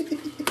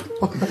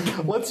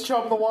 Let's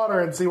chum the water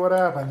and see what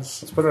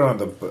happens. Let's put it on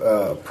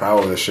the prow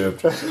of the ship.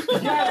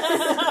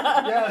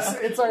 Yes,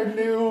 it's our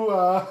new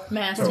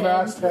Masthead.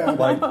 masthead.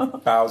 Like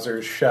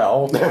Bowser's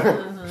shell.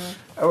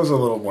 That was a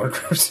little more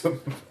gruesome.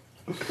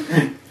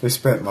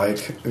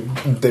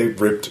 They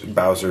ripped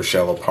Bowser's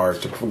shell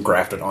apart to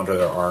graft it onto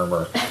their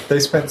armor. They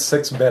spent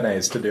 6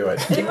 bennies to do it.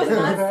 It was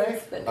not Okay.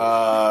 6 minutes.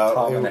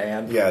 Tom and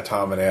Ann. Yeah,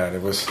 Tom and Ann.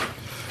 It was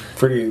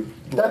pretty.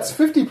 That's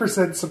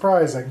 50%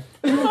 surprising.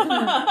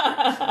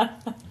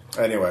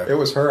 Anyway, It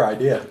was her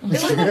idea.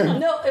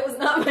 No, it was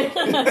not my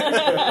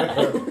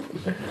idea.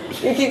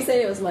 You keep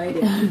saying it was my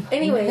idea.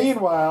 Anyway,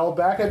 Meanwhile,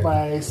 back at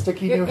my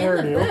sticky you're new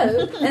in the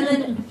hairdo. boat, and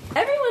then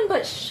everyone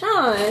but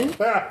Sean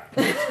Ah,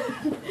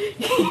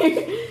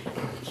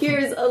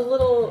 hears a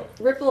little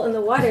ripple in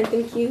the water and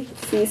think you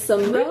see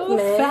some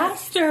movement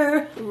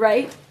faster.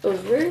 right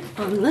over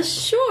on the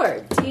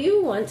shore. Do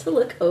you want to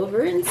look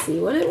over and see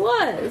what it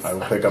was? I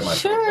will pick up my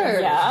Sure.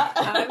 Yeah.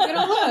 I'm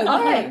gonna look.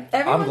 All right,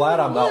 everyone I'm glad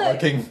I'm not look.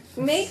 looking.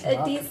 Make a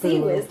not DC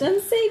Cthulhu. Wisdom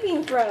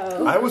saving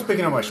throw. I was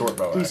picking up my short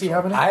bow. DC, actually.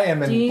 how many? I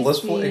am in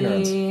blissful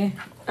ignorance.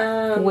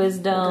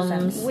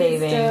 Wisdom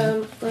saving.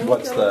 Wisdom. Let me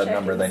What's double the check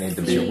number and they need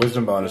to see. be?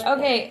 Wisdom bonus.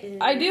 Okay,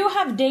 I do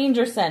have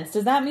danger sense.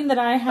 Does that mean that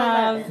I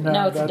have? No,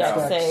 No, it's a that's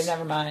dex dex. save.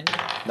 Never mind.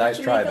 Nice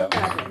try, though.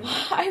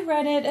 I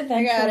read it got it.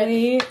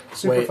 eventually.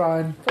 Super Wait.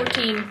 fine.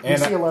 14.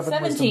 And DC 11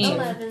 17. wisdom.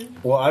 11.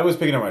 well, I was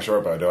picking up my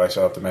short bow. Do I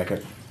still have to make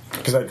it?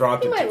 Because I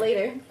dropped You it. might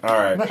later. All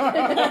right.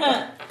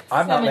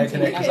 I'm not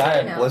making it because I Okay,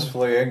 am now.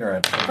 blissfully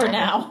ignorant. For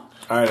now.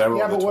 All right. I rolled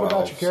Yeah, a but 12. what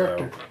about your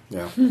character?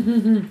 So,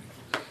 yeah.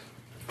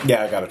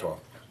 Yeah, I got a 12.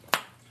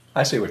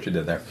 I see what you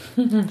did there.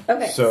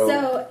 Okay, So-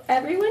 so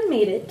everyone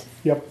made it.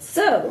 Yep.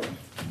 So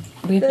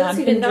We've those not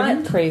who been did not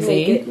driven make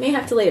crazy. it may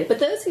have to later. But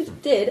those who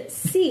did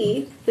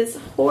see this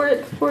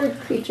horrid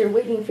creature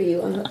waiting for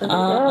you on the other end.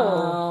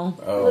 Oh.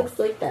 Oh. Looks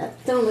like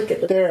that. Don't look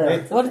at the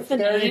There. What's the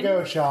There name? you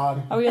go,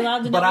 Sean. Are we allowed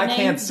to know But the I name?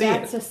 can't see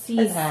That's it. a sea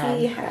sea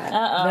hag. hat.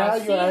 Uh-oh. Now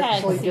you Sea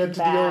actually hags get to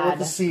seem deal with bad.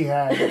 the sea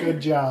hag.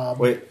 Good job.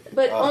 Wait.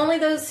 But only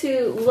those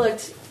who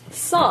looked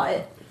saw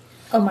it.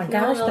 Oh my No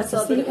gosh, one that's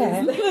else a saw that sea it was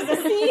hag. there. It was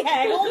a sea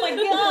hag. Oh my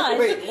god.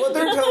 Wait. Well,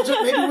 they're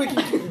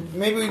intelligent.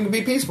 Maybe we can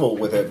be peaceful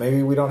with it.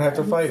 Maybe we don't have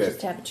to fight Just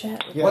it. have a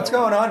chat. Yeah. What's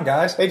going on,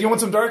 guys? Hey, do you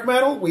want some dark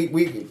metal? We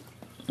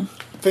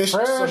fished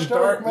Fresh some dark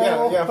dark.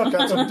 metal. Yeah,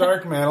 got some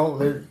dark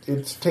metal.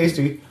 It's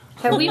tasty.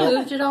 Have we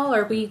moved at all?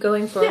 Are we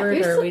going Yeah, forward?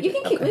 you're or are still, we you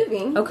can keep okay.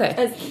 moving. Okay.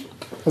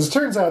 As it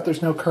turns out,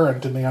 there's no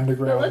current in the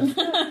underground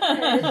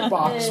Let's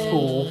box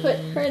pool. put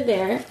her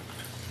there.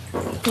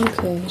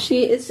 Okay.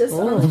 She is just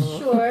on the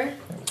shore.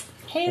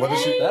 Hey, What is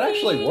she- lady. That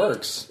actually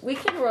works. We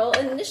can roll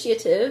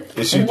initiative.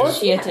 Is she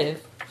just?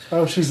 Initiative.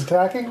 Oh, she's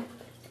attacking?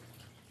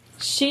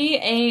 She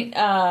ain't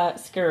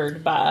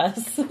scared by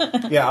us.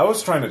 Yeah, I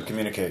was trying to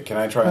communicate. Can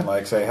I try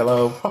and say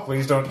hello?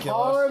 Please don't kill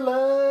us.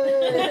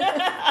 Parlay!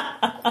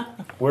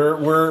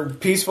 We're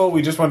peaceful.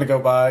 We just want to go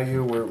by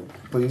you. We're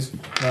please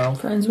no.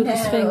 Friends with the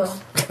No. Sphinx.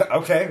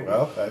 Okay,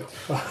 well,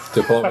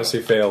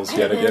 Diplomacy fails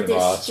yet again,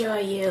 boss. destroy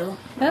you.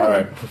 Oh, all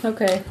right.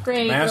 okay.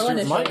 Great. Master,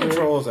 initiative. mind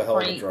control is a hell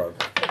of a Great. drug.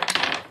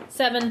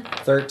 7.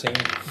 13.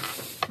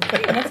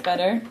 That's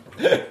better.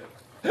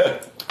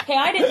 Hey,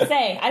 I didn't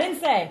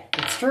say.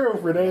 It's true,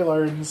 Renee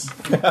learns.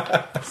 I'm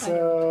just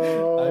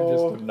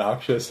So,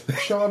 obnoxious.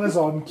 Sean is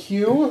on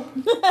Q.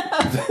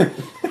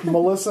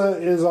 Melissa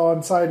is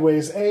on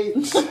Sideways 8.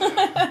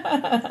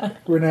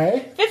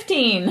 Renee?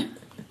 15.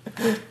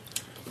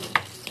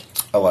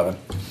 11.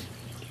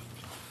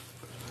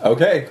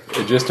 Okay,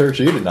 it just hurts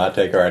you to not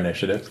take our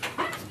initiative.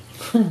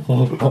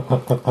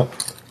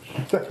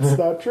 That's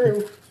not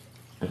true.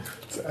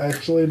 It's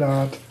actually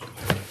not.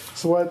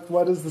 So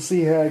what is the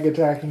sea hag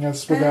attacking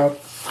us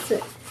without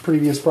 6.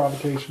 previous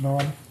provocation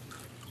on?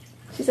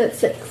 She's at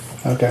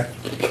 6. Okay.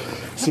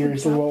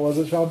 Seriously, what was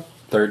it, Sean?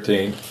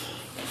 13.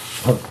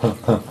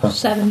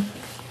 7.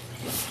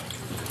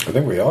 I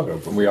think we all go.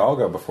 We all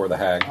go before the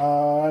hag.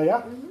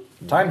 Yeah.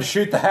 Time to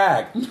shoot the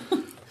hag.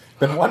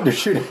 Been wanting to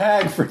shoot a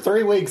hag for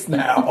 3 weeks All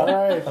now.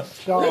 right,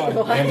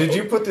 Sean. And did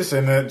you put this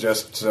in it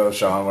just so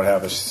Sean would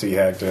have a sea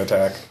hag to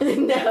attack? No,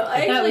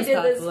 I That actually was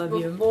did this thoughtful of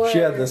you. before. She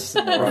had this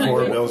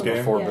Before Bill's game?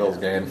 Before Yeah. Bill's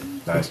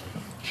game. Nice.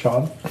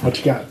 Sean, what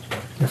you got?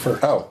 You're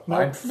first. Oh, No.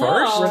 I'm first?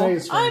 No,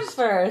 Renee's first. I'm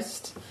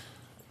first.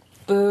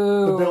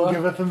 Boo. The bill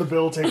giveth and the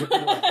bill taketh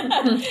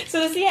away.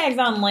 So the sea hag's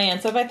on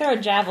land, so if I throw a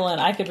javelin,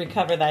 I could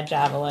recover that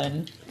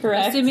javelin.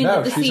 Correct? Assuming No,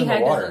 that the she's sea in the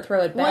hag water. doesn't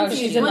throw it back. Once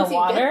she's in the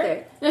water? Get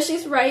there. No,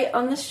 she's right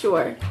on the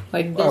shore.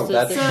 Like this Oh, is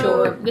that's the So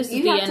shore. This is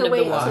you the have end to of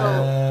wait the water.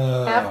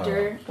 till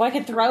after. Well, I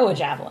could throw a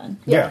javelin.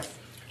 Yeah.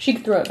 She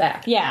could throw it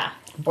back. Yeah.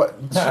 But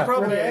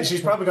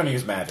she's probably going to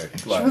use magic.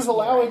 She was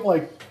allowing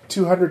like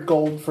 200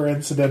 gold for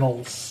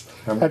incidentals.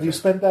 Have you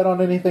spent that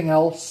on anything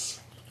else?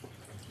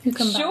 You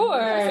come back.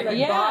 Sure. Buy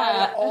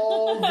Yeah.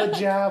 all the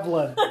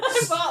javelins.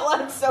 I bought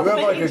like so We have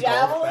like many a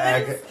golf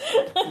javelins.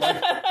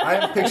 bag.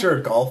 I picture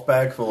a golf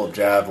bag full of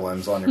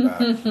javelins on your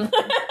back.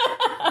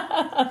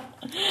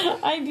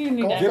 I do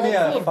need Give Give me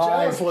that. a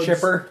 5 Javelins.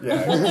 chipper. Yeah,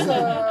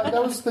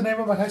 That was the name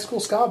of my high school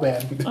ska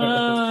band.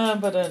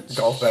 But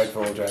golf bag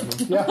full of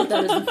javelins. Yeah.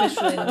 That is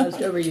officially the most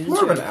overused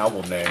More of an term.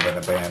 album name than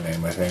a band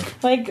name, I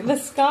think. like the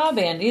ska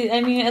band.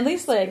 I mean, at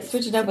least like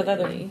switch it up with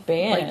other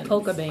bands. Like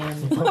polka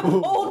band.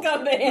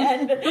 Polka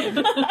band.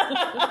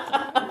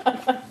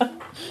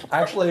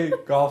 Actually,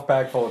 golf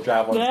bag full of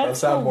javelins does That's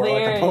sound more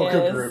like a polka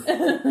hilarious.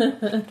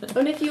 group.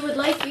 And if you would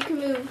like, you can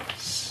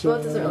move. Well,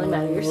 it doesn't really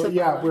matter. You're so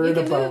Yeah, far we're along. in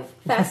You a can boat. move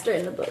faster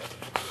in the boat.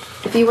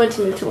 If you want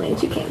to move to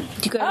land, you can. Do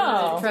you guys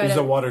Oh. try Is to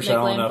the water make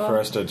shallow enough landfall? for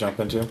us to jump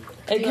into?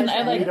 Can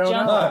I like You don't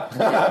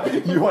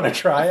jump? You want to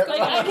try it?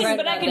 Like I can, Right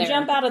but I about can there.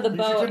 jump out of the should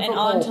boat jump and from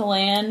onto hole.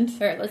 land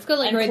All right, let's go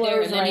like and right there,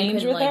 close and then you range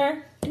can with like.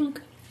 her.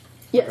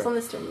 Yes, on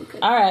this turn you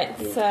could. All right,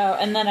 so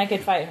and then I could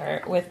fight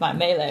her with my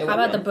melee. How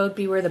about the weapon. boat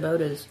be where the boat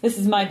is? This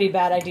might be a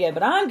bad idea,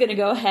 but I'm gonna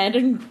go ahead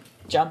and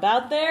jump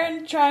out there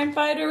and try and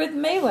fight her with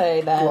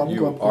melee. Then Glum.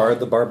 You are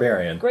the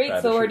barbarian. great That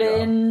is sword your job.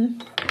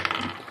 in.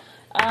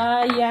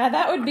 Yeah,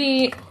 that would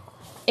be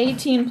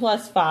 18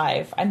 plus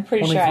 5. I'm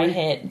pretty sure I 23?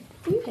 hit.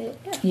 You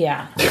hit,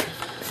 yeah.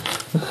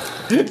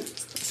 Yeah.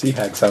 Sea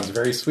hag sounds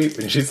very sweet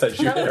when she says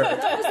you hit her.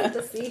 That wasn't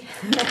to see.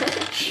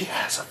 She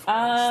has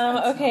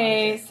a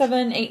Okay,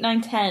 7, 8,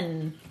 9,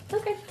 10.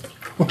 Okay.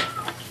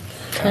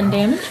 10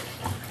 damage?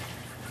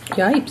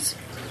 Yipes.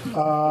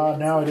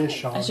 now it is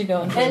Sean. I should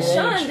go into And rage.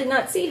 Sean did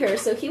not see her,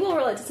 so he will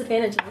roll at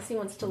disadvantage unless he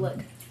wants to look.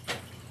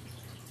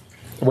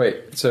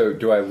 Wait, so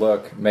do I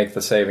look, make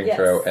the saving Yes.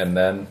 throw, and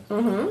then?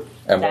 Mm-hmm.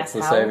 And That's what's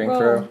the how it saving rolls.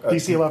 throw?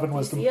 DC 11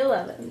 wisdom.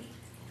 D11.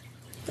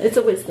 It's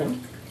a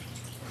wisdom.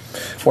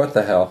 What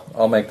the hell?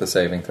 I'll make the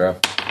saving throw.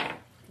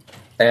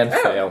 And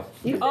fail.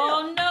 You fail.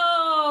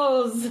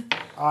 Oh noes!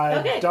 I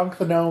Okay. dunk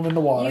the gnome in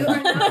the You water.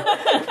 are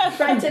now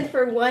frightened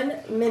for 1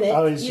 minute.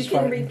 Oh, he's You just can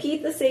frightened.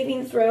 repeat the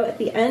saving throw at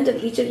the end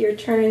of each of your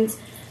turns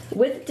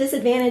with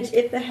disadvantage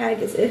if the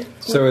hag is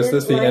So is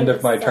this the within end line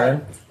of my sight.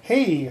 turn?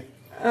 Hey,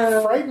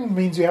 frightened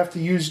means you have to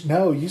use.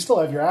 No, you still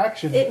have your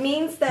action. It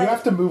means that you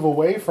have to move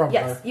away from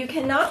yes, her. you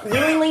cannot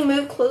willingly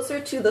move closer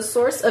to the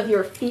source of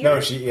your fear. No,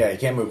 you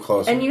can't move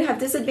closer. and you have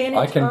disadvantage.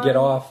 I can on get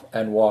off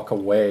and walk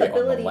away on the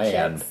ability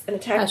land. checks and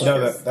attack That's no,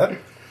 rolls. that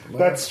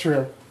That's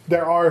true.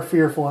 There are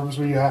fear forms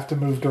where you have to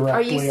move directly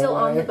Are you still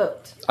away. on the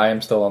boat? I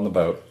am still on the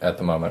boat at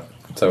the moment.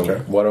 So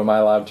Okay. what am I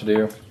allowed to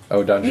do?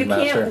 Oh, Dungeon You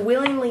Master. can't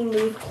willingly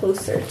move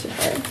closer to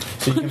her.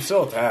 so you can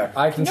still attack.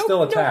 I can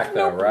still attack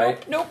though,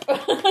 right? Nope.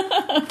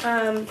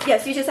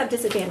 Yes, you just have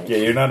disadvantage. Yeah,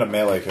 you're not a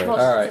melee character. Well,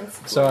 All right.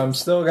 Since- So I'm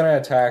still going to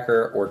attack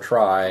her or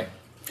try.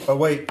 Oh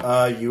wait,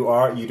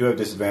 you do have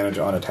disadvantage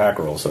on attack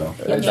rolls, though.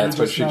 That's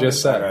what she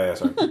just said. Okay, yeah,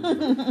 sorry.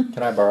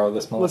 Can I borrow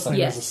this, Melissa? Listening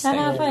Yes. is a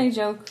Haha, skill. funny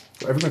joke.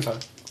 Everything's fine.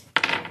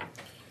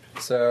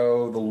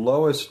 So the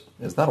lowest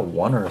is that a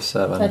 1 or a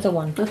 7? That's a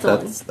 1. That's all.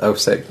 That's oh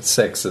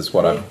 6 is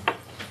what I'm.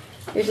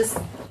 You're just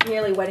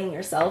nearly wetting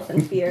yourself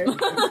in fear.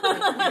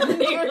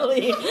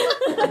 Nearly.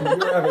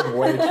 You're having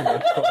way too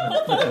much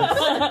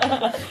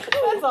fun.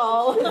 That's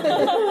all.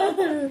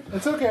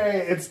 It's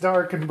okay. It's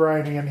dark and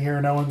briny in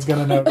here. No one's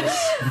gonna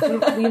notice.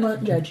 We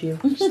won't judge you.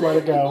 Just let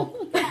it go.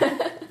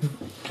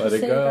 Let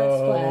it Save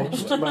go.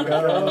 us, Flash. Let it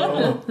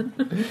go.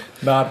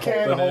 Not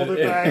Can't holding hold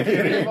it back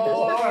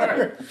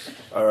anymore.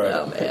 All right.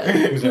 Oh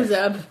man. Who's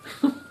up?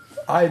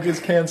 I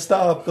just can't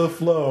stop the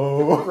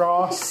flow.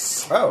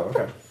 Ross. Oh,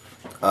 okay.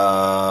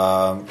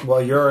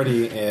 Well, you're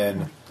already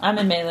in. I'm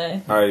in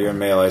melee. All right, you're in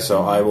melee,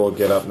 so I will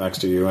get up next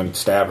to you and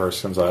stab her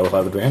since I will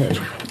have advantage.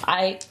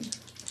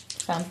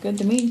 Sounds good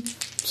to me.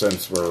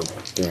 Since we're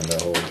doing the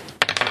whole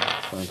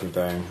flanking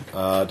thing,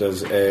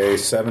 does a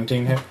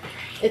 17 hit?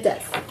 It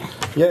does.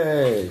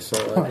 Yay! So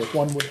I get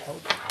One would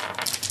help.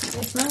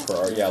 for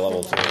our,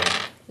 level 2.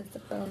 It's a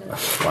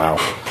bonus.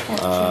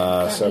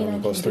 Wow.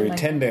 7 plus 3,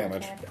 10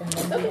 damage. And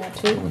then we add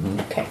 2.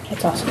 Okay,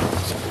 that's awesome.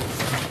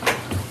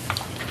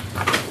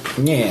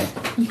 Yeah.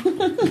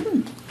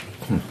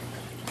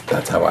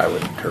 That's how I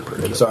would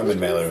interpret it. So I'm in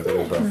melee with it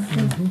as well.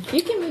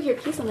 You can move your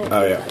piece on there.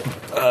 Oh yeah.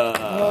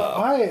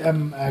 I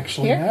am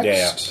actually Here? next.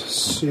 Yeah.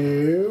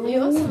 So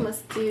You also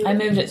must do. I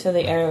moved it so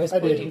the arrow is I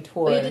did.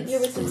 pointing Oh, you towards. did your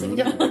wisdom saving.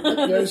 yeah,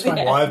 it's fine.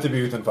 Well, I have to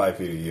be within 5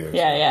 feet of you.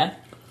 Yeah, yeah.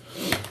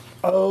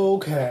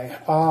 Okay.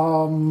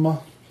 Boop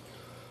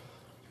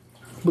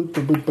boop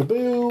boop boop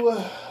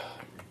boo.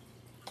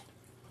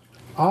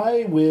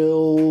 I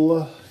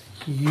will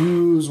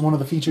use one of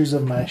the features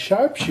of my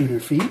sharpshooter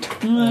feat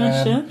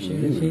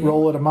and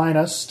roll at a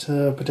minus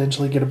to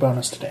potentially get a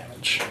bonus to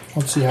damage.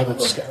 Let's see how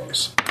this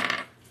goes.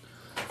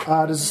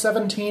 Does a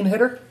 17 hit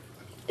her?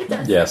 It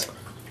does. Yes.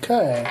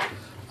 Okay.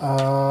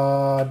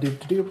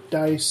 Doop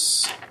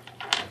dice.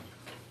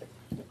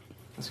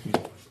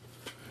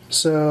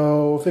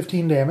 So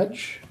 15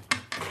 damage.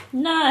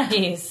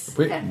 Nice.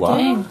 Wait, what?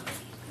 Dang.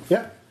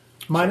 Yeah.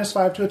 Minus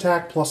 5 to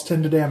attack, plus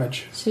 10 to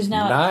damage. She's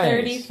now Nice. at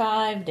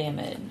 35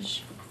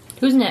 damage.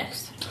 Who's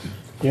next?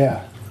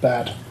 Yeah,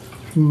 that.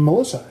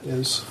 Melissa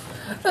is.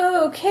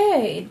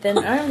 Okay, then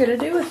I'm gonna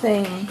do a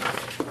thing.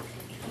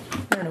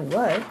 I don't know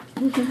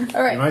what.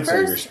 All right, You might say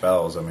your first,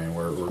 spells. I mean,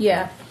 we're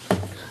yeah,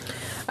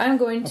 I'm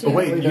going to. But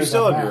wait, you There's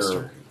still a have master.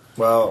 your.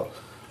 Well,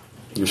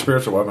 your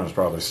spiritual weapon is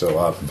probably still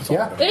up.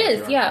 Yeah. It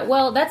is, yeah.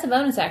 Well, that's a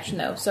bonus action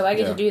though, so I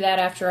get Yeah. to do that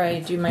after I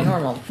do my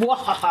normal. Of course,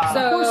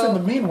 in the So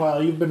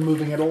meanwhile, you've been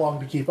moving it along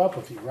to keep up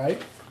with you,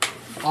 right?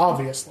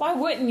 Obviously. Why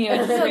wouldn't you? So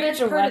It's a that's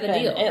spiritual part of the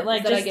weapon. deal, It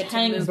like that I just get to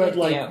hangs move But, with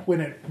like, you.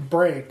 when it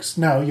breaks,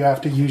 no, you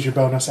have to use your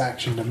bonus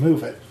action to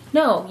move it.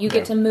 no, you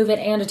get to move it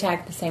and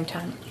attack at the same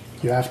time.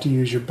 You have to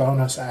use your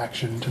bonus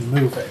action to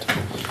move it.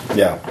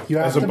 Yeah. You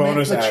have As a to make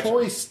bonus the action.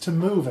 choice to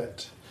move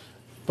it.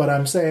 But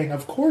I'm saying,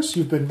 of course,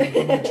 you've been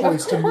making the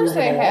choice to course move it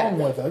I have.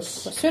 along with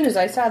us. As soon as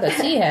I saw the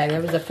sea hag,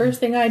 that was the first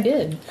thing I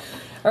did.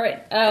 All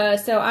right,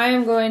 so I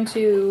am going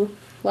to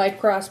light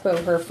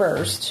crossbow her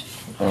first.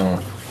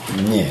 Yeah.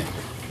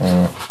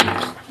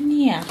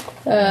 Yeah.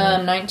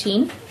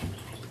 19.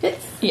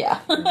 Hits. Yeah.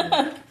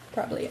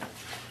 Probably, yeah.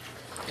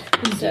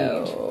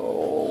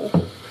 So,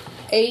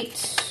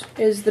 8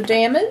 is the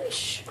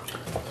damage.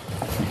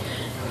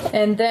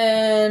 And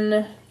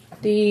then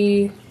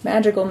the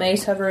magical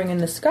mace hovering in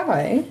the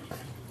sky.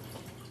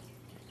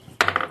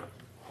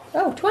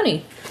 Oh,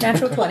 20.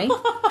 Natural 20.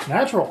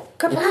 Natural.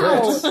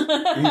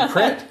 Kapow! You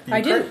crit? You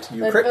I do. crit?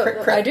 You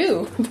crit. I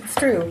do. It's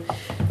true.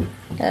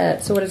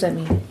 So what does that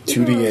mean?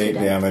 2d8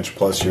 damage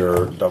plus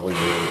your double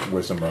your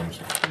wisdom bonus.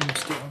 I'm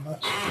still on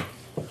that.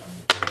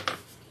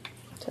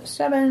 So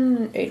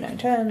 7, 8, 9,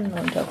 10,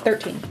 11, 12,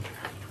 13.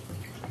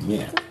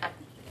 Yeah.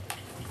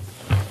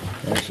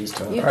 Yeah, she's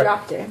tough. You Alright.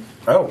 dropped her.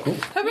 Oh, cool.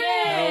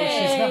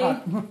 She's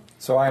not.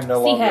 So I am no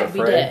Sea longer hag be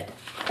afraid.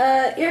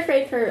 dead. You're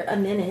afraid for a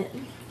minute.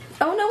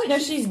 Oh no, wait, No,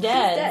 she's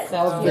dead, so-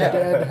 Of the Yeah.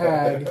 dead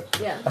hag.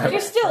 Yeah.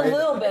 You're still a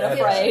little bit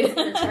afraid.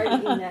 We're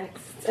targeting you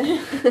next.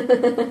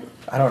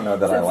 I don't know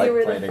that I Since like you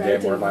were playing the a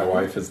game where my frightened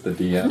one. wife is the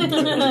DM. It's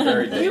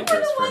very You were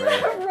dangerous the for one me.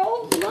 that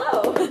rolled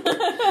low.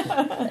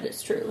 That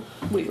is true.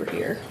 We were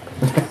here.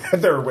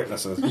 There are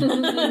witnesses.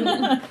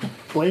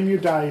 Blame your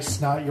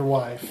dice, not your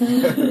wife.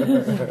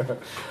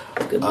 Good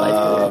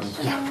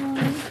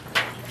life.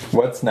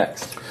 What's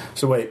next?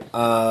 So wait,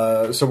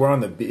 so we're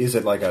on the. Is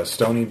it like a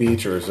stony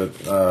beach or is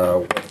it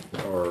or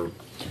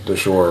the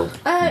shore?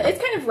 It's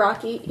kind of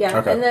rocky, yeah.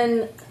 Okay. And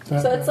then,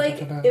 so it's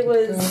like it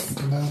was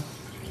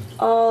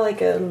all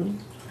like I don't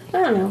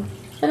know,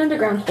 an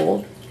underground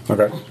hole,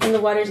 Okay. and the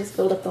water just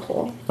filled up the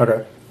hole,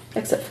 Okay.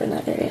 except for in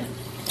that area.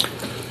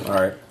 All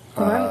right.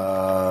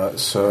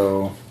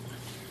 So,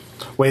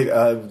 wait.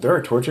 There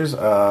are torches.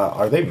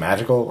 Are they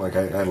magical? Like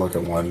I look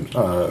at one.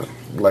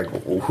 Like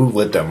who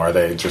lit them? Are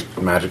they just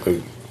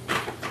magically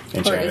Or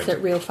enchanted? is it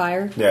real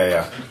fire?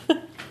 Yeah.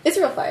 It's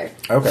real fire,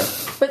 Okay.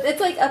 but it's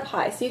like up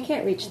high, so you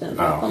can't reach them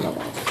Oh. on the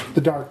walls.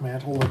 The Dark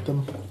Mantle lit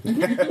them.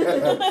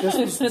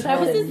 This was That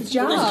was his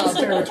job.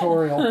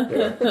 territorial.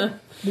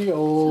 The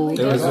old.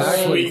 It was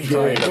actually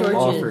trying to Torches.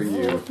 offer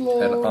you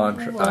an an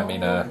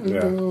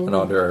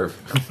hors d'oeuvre.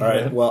 All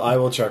right. Well, I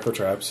will check for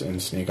traps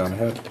and sneak on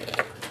ahead.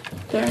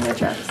 There are no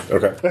traps.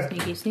 Okay.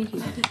 Sneaky, sneaky.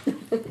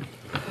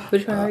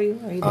 Which one are you?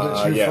 Are you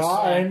the You Yes.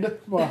 find.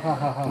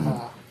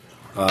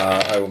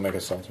 I will make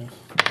a stealth check.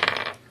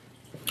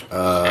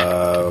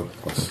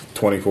 What's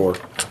 24?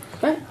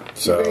 Right.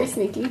 So- You're very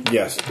sneaky.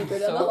 Yes. You go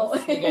down the hallway.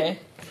 Okay.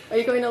 Are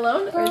you going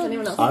alone, or is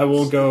anyone else? I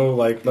will go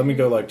like. Let me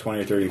go like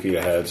 20 or 30 feet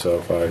ahead. So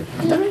if I.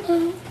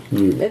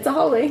 It's a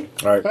hallway.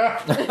 All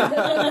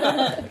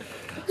right.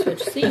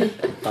 switch seat?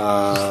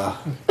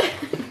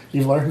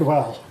 You learned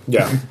well.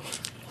 Yeah.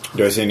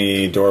 Do I see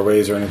any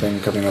doorways or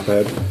anything coming up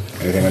ahead?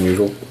 Anything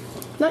unusual?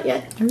 Not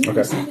yet.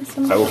 Okay.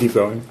 I will keep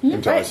going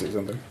until I Right. see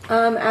something.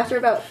 After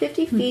about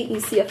 50 feet, you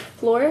see a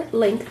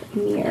floor-length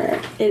mirror.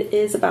 It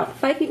is about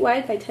 5 feet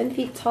wide by 10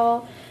 feet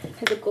tall.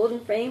 Has a golden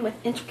frame with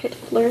intricate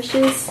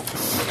flourishes.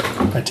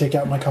 I take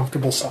out my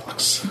comfortable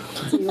socks.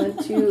 So you want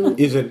to...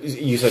 Is it?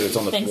 You said it's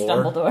on the Thanks,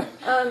 floor. Dumbledore.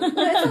 No,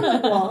 it's on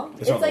the wall.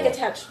 It's It's, on the like wall.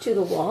 attached to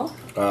the wall.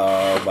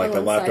 Like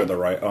the one left or side. the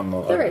right? On the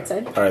right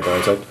side. All right, the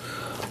right side.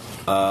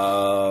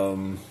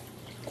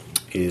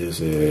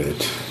 Is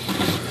it?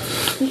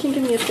 You can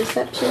give me a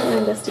perception or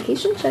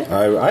investigation check.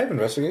 I have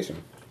investigation.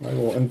 I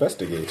will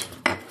investigate.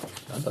 That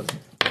doesn't.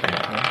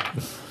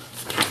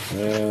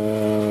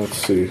 Let's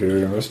see here.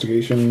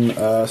 Investigation.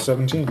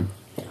 17.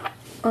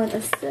 On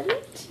a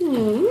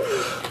 17,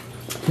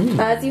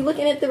 as you look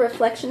in it, the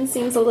reflection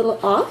seems a little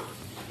off,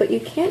 but you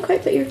can't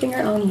quite put your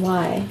finger on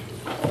why.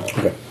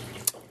 Okay.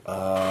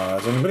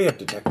 Does anybody have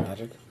detect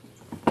magic?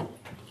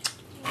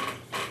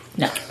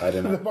 No. I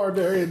The didn't.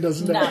 barbarian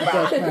doesn't know Not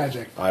detect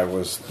magic. I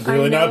was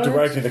really know not it.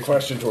 directing the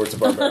question towards the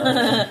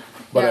barbarian,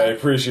 but I Yeah.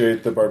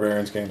 appreciate the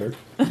barbarian's candor.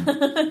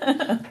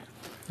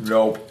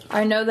 Nope.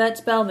 I know that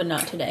spell, but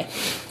not today.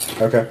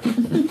 Okay.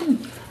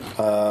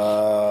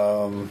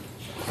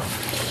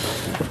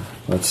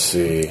 Let's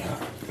see.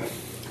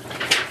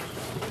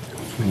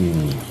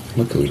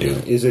 What do we do?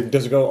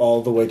 Does it go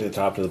all the way to the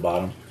top to the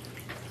bottom?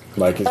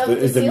 Like Of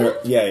the ceiling?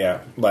 yeah.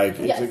 Like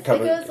Yes, is it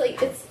covered? goes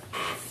like it's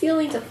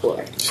ceiling to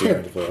floor.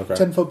 Ceiling to floor, okay.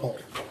 10-foot pole.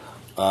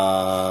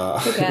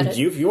 Look at it.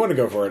 If you want to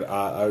go for it,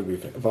 I would be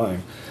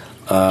fine.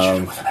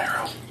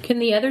 Can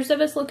the others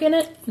of us look in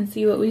it and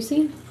see what we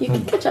see? You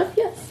can catch up,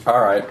 yes. All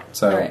right.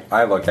 So All right.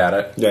 I look at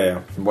it. Yeah.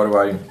 What do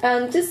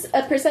I? Just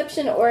a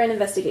perception or an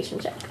investigation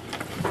check.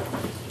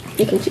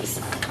 You can choose.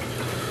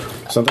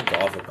 Something's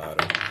off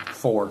about it.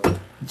 4.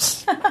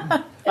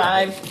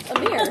 5. A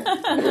mirror.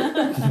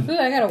 Ooh,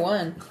 I got a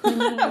 1.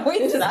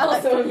 Wait, It's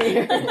also a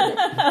mirror.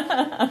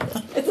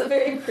 It's a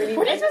very pretty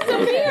mirror. It's just a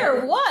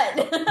mirror.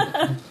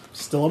 What?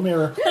 Still a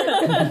mirror.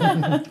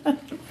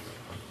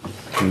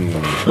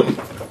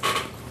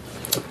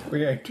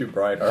 We ain't too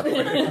bright, are we?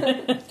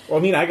 Well, I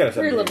mean, I got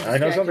We're a little something. I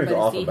know distracted something's by the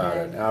off seed about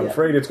head. it. I'm Yeah.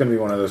 afraid it's going to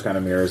be one of those kind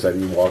of mirrors that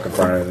you walk in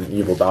front of and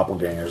evil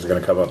doppelgangers are going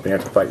to come up and you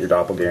have to fight your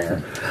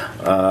doppelganger.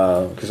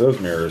 Because those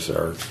mirrors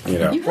are, You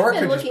Or have it been could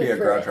just looking be a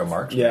for Groucho it.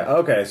 Marx. Yeah.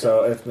 Okay.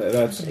 So if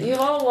that's You've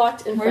all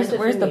walked in front of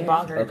Where's the mirror.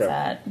 boggarts Okay.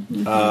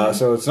 at?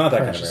 so it's not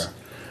that Precious. kind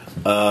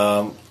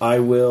of mirror. I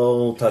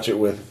will touch it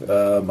with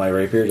my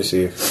rapier to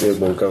see if it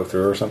will go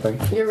through or something.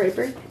 Your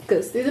rapier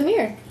goes through the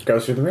mirror.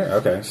 Goes through the mirror.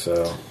 Okay.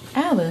 So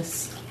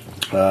Alice.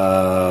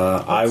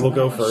 I will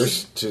go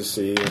first to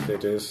see if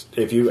it is.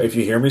 If you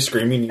hear me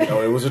screaming, you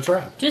know it was a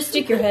trap. Just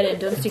stick your head in.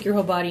 Don't stick your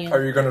whole body in.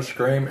 Are you going to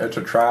scream? It's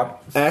a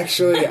trap.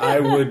 Actually, I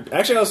would.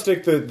 Actually, I'll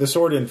stick the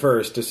sword in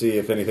first to see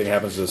if anything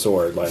happens to the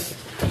sword. Like,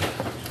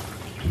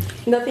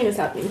 Nothing is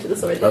happening to the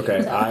sword. that you okay,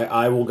 can tell.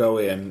 I will go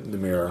in the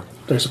mirror.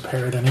 There's a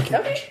parrot in a cage.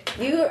 Okay,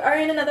 you are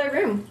in another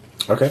room.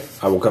 Okay,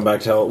 I will come back.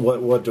 Tell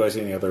what do I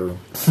see in the other room?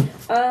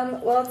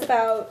 Well, it's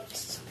about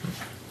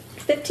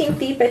 15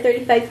 feet by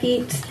 35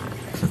 feet.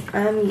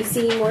 You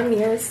see more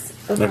mirrors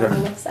over Okay. on the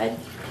left side.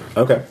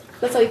 Okay,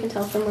 That's all you can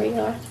tell from where you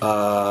are.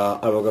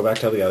 I will go back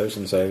tell the others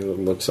and say it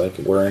looks like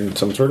we're in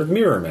some sort of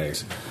mirror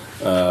maze.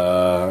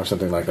 Or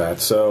something like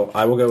that. So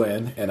I will go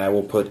in and I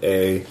will put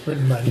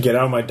Written by- get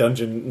out my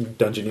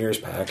Dungeoneer's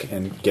pack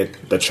and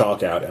get the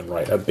chalk out and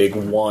write a big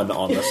 1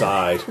 on the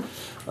side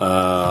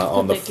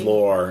on the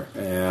floor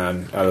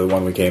and out of the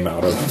one we came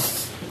out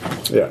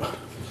of. Yeah.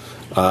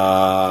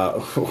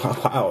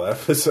 Wow,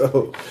 that was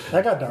so.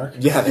 That got dark.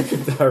 Yeah, they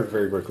get dark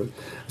very quickly.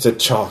 It's a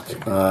chalk.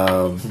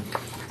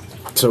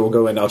 So we'll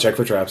go in. I'll check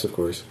for traps, of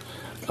course.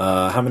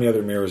 How many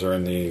other mirrors are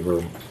in the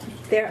room?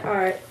 There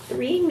are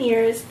 3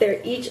 mirrors.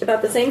 They're each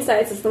about the same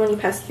size as the one you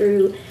passed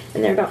through,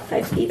 and they're about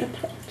 5 feet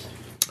apart.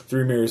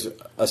 3 mirrors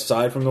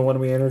aside from the one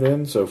we entered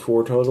in, so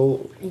 4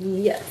 total.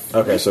 Yes.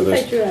 Okay, so I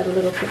there's. drew out a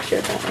little picture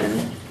of that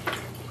one.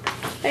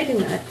 I do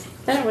not.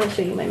 I don't want to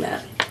show you my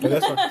map. Yeah,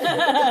 that's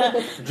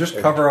fine. Just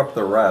cover up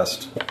the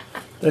rest.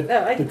 Oh,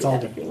 I can It's do all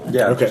that if you want.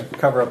 Yeah, Okay. just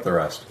cover up the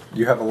rest.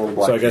 You have a little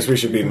black So I guess sheet. we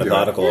should be You can do it.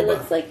 methodical It about.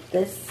 looks like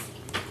this.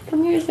 The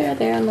mirrors are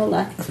there on the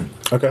left.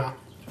 Okay.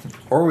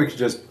 Or we could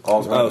just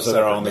all Oh, so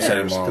they're all on the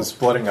same wall. Because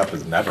splitting up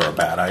is never a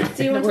bad Do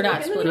idea. you want We're to not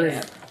look in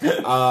splitting the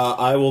it.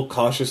 I will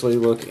cautiously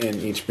look in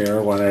each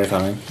mirror one at a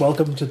time.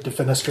 Welcome to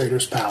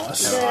Defenestrator's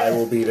Palace. I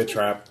will be the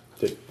trap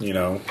that,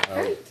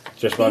 Alright.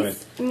 just above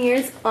it. These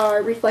mirrors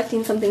are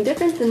reflecting something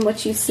different than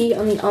what you see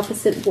on the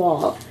opposite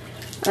wall.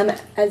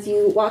 As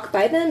you walk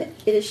by them,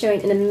 it is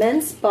showing an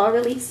immense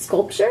bas-relief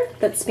sculpture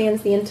that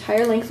spans the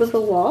entire length of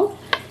the wall.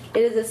 It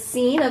is a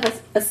scene of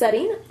a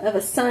setting of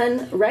a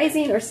sun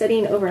rising or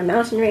setting over a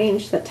mountain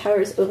range that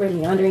towers over a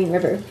meandering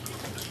river.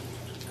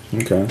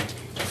 Okay.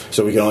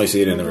 So we can only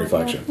see it in the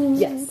reflection.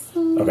 Yes.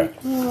 Okay.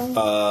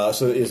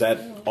 So is that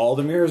all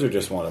the mirrors or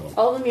just one of them?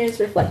 All the mirrors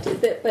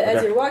reflected, but as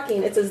Okay. you're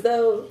walking, it's as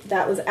though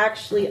that was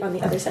actually on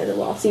the other side of the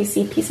wall, so you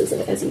see pieces of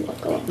it as you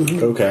walk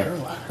along. Okay.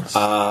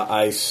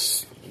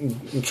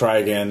 Try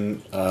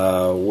again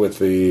with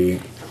the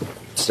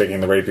sticking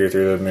the rapier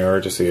through the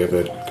mirror to see if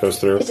it goes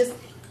through. It just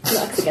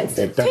knocks against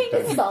it. Dun,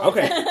 dun. It's solid.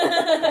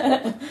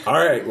 Okay. All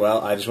right.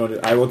 Well,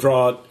 I will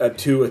draw a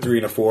 2, a 3,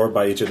 and a 4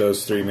 by each of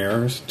those 3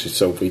 mirrors, just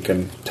so we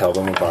can tell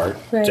them apart,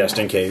 Right. just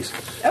in case.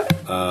 Okay.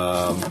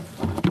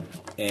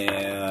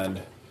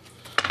 And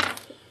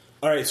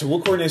all right, so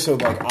we'll coordinate. So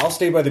like, I'll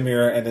stay by the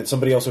mirror, and then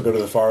somebody else will go to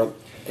the far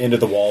end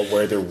of the wall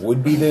where there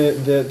would be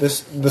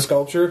the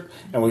sculpture,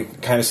 and we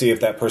kind of see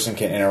if that person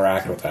can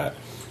interact with that.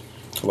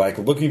 Like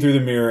looking through the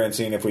mirror and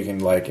seeing if we can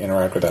like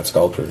interact with that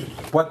sculpture.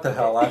 What the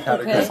hell? I've had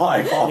a Okay. good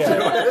life. I'll do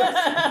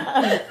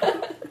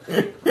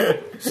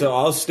it. So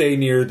I'll stay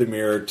near the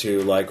mirror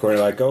to like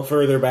go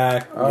further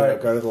back, right.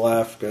 go to the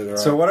left, go to the right.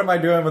 So what am I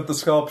doing with the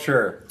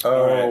sculpture?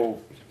 Oh,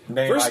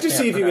 name First I to can't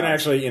see if you can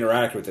pronounce. actually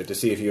interact with it, to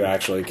see if you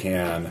actually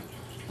can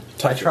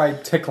I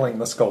tried tickling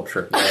the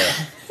sculpture.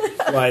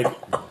 like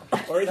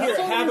Or here,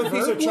 have a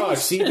piece of chalk.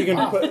 See if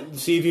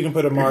you can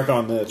put a mark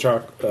on the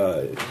chalk.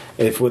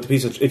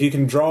 If you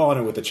can draw on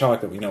it with the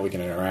chalk, then we know we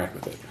can interact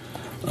with it.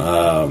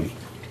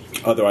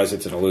 Otherwise,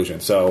 it's an illusion.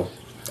 So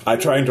I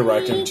try and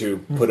direct him to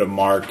put a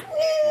mark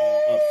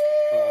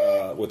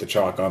with the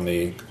chalk on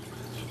the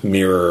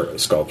mirror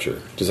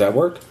sculpture. Does that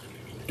work?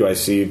 Do I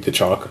see the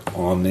chalk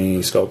on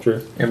the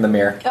sculpture? In the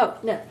mirror. Oh,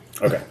 no.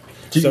 Okay.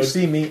 Do you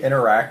see me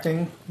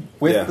interacting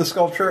with the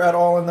sculpture at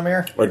all in the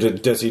mirror? Or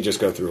does he just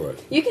go through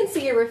it? You can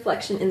see your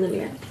reflection in the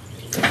mirror.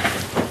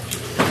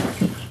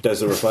 Does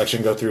the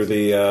reflection go through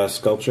the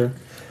sculpture?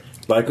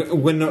 Like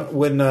when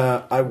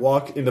I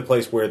walk in the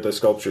place where the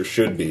sculpture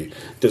should be,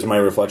 does my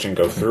reflection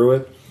go through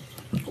it,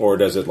 or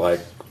does it like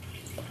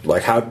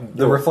how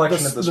the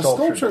reflection of the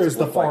sculpture is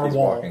the far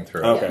wall. Walking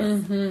through. Okay,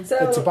 Mm-hmm. So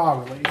It's a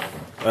bas relief.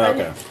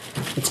 okay,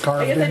 It's I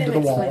carved guess I into didn't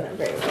the explain wall. that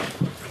very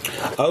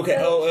well. okay.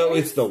 Oh,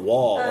 it's the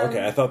wall.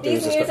 Okay, I thought there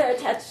These was a mirrors are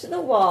attached to the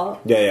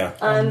wall. yeah.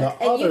 On the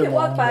And you other can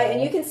walk long by wall.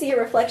 and you can see your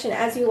reflection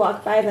as you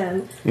walk by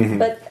them. Mm-hmm.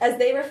 But as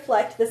they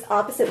reflect this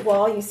opposite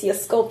wall, you see a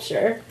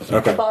sculpture,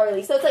 Okay. a bas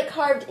relief. So it's like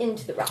carved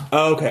into the rock.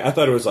 Oh, okay. I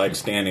thought it was like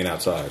standing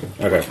outside.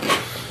 Okay.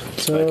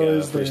 So Like,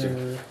 is priesting.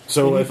 there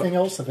So if- anything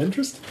else of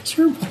interest in this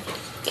room?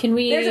 Can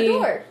we? There's a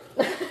door.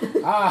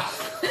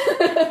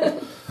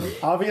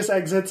 Obvious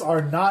exits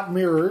are not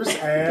mirrors,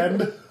 and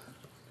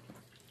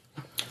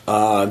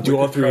do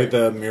all three of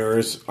the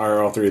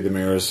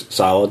mirrors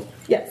solid?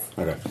 Yes.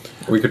 Okay.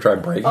 We could try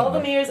breaking All the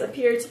them. mirrors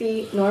appear to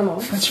be normal.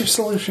 that's your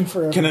solution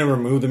for Can I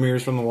remove the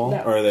mirrors from the wall,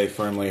 No. or are they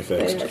firmly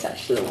fixed? They're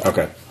attached to the wall.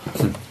 Okay.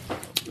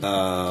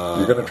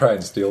 You're going to try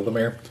and steal the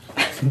mirror?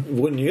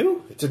 Wouldn't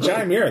you? It's a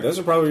giant mirror. Those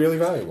are probably really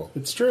valuable.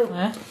 It's true.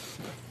 Huh?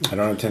 I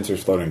don't have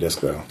Tensor's floating disc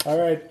though. All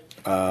right,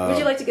 Would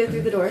you like to go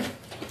through the door?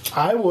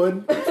 I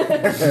would.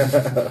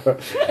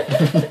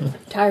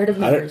 Tired of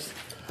mirrors.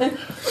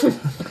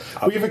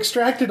 We've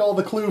extracted all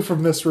the clue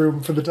from this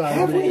room for the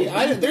time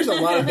being. There's a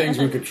lot of things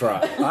we could try.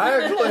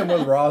 I actually am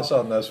with Ross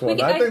on this one.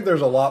 I think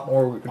there's a lot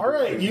more we could All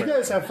right, you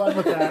guys have fun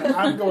with that.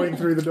 I'm going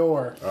through the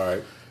door. All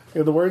right.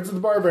 In the words of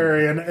the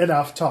barbarian,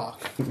 enough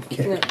talk.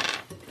 No.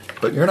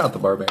 But you're not the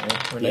barbarian.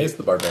 Renee's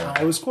the barbarian.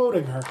 I was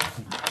quoting her.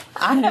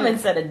 I haven't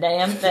said a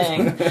damn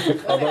thing.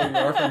 Although you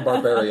are from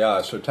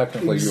Barbaria, so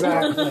technically you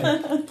are.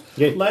 Exactly.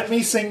 Yeah. Let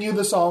me sing you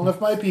the song of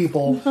my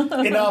people.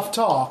 Enough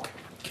talk.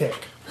 Kick.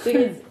 So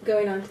you guys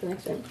going on to the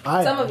next room?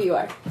 I Some am. of you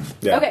are.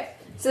 Yeah. Okay,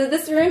 so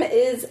this room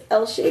is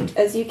L-shaped,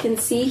 as you can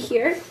see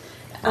here.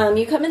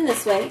 You come in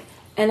this way,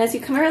 and as you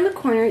come around the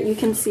corner, you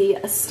can see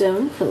a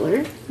stone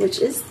pillar, which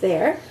is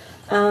there.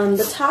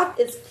 The top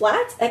is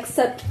flat,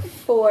 except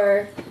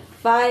for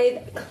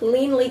 5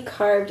 cleanly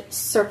carved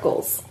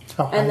circles.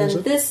 How high and then is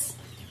it? this...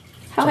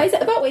 How high is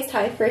it? About waist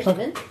high for a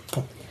human.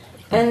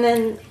 And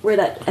then where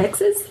that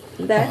X is,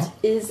 that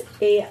is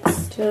a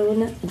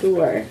stone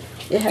door.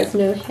 It has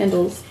no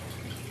handles.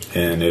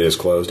 And it is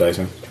closed, I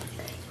assume.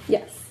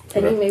 Yes.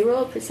 And Okay. you may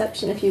roll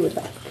perception if you would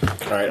like.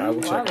 All right, I will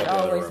I check would out the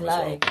other always room as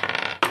well.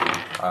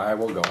 like I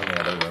will go in the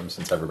other room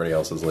since everybody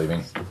else is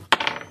leaving.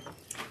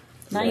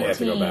 We have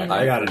to go 19. back.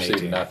 I got an perceive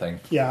 18. nothing.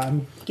 Yeah,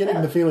 I'm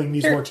getting the feeling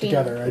these work 13.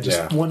 together. I just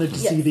Yeah. wanted to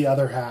see the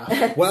other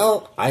half.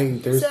 Well,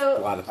 there's So, a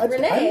lot of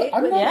Renee,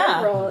 I'm with not- your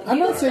Yeah. roll, I'm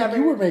you not saying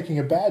you were discover, making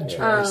a bad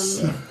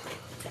choice.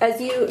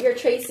 as you're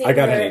tracing I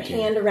got your an 18.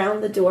 hand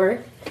around the door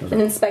and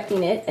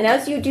inspecting it, and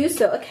as you do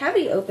so, a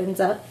cavity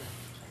opens up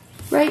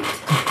right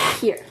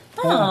here.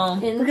 Oh.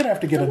 In We're gonna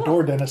have to get the a wall.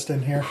 door dentist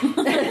in here.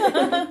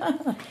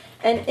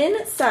 And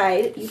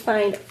inside, you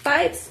find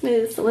 5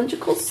 smooth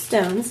cylindrical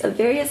stones of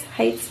various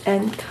heights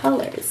and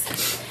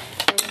colors.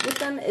 And with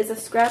them is a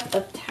scrap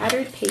of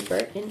tattered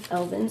paper in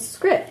Elven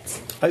script.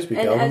 I speak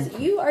And Elven. as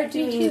you are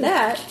doing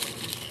that,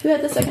 who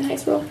had the second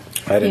highest roll?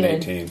 I had an You did.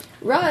 18.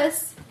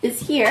 Russ is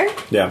here.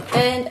 Yeah.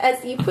 And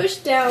as you push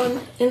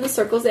down in the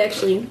circles, they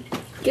actually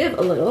give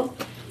a little,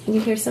 and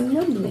you hear some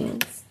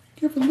rumblings.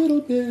 Give a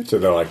little bit. So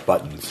they're like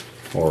buttons.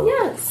 Or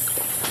Yes,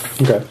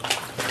 Okay.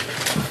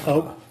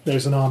 Oh,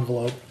 there's an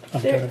envelope.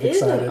 I'm there kind of is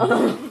excited.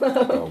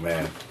 Oh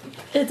man.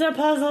 It's a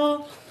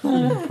puzzle.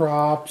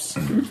 Props.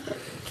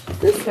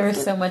 There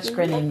was so much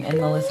grinning in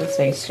Melissa's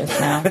face just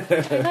now.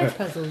 I like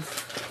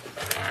puzzles.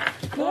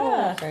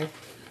 Yeah.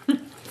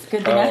 It's a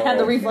good thing I had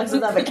the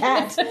reflexes of a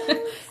cat.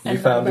 You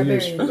found a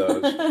use for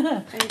those.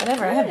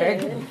 Whatever, I have very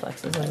good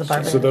reflexes as a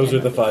barbarian. So those are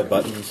the 5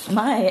 buttons.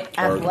 My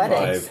Or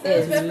athletics five.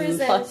 those is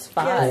represent plus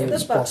 5.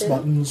 Yes, the Plus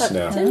button. buttons.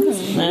 Yeah. Buttons.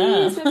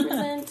 These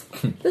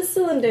represent the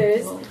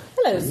cylinders.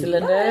 Hello,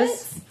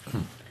 cylinders.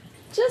 But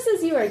just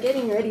as you are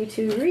getting ready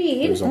to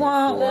read There's the only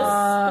Wah,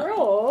 wah.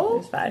 scroll,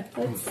 It's 5.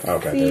 let's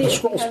Okay, see. there's- The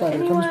scroll Have spider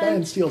comes by anyone-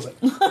 and steals it.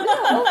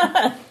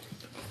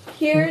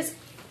 Here's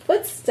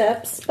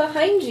footsteps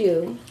behind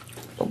you.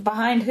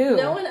 Behind who?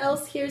 No one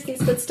else hears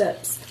these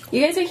footsteps.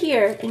 You guys are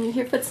here, and you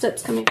hear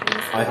footsteps coming from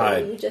this I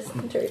hide. You just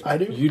entered. I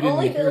do. You didn't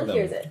Only hear Bill them.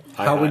 hears it.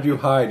 How would you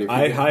hide? If you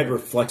I didn't hide hear-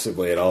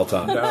 reflexively at all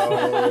times.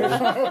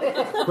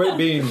 No. Quit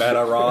being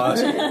meta, Ross.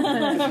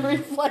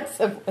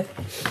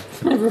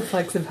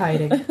 Reflexive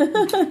hiding.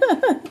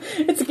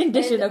 It's a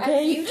condition, And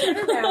okay? as you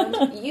turn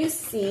around, you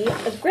see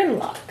a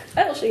Grimlock.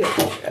 I will show you a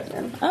picture of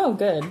them. Oh,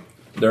 good.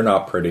 They're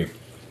not pretty.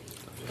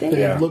 They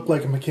Yeah. look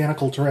like a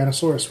mechanical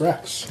Tyrannosaurus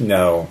Rex.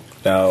 No,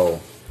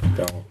 don't,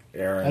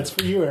 Aaron. That's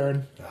for you,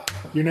 Aaron.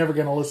 You're never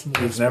going to listen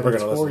to this. he's never but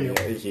going to it's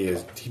for listen.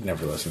 you. He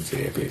never listens to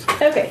the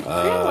APs Okay,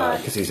 Grimlock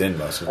because he's in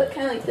most of look it.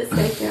 kind of like this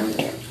guy here on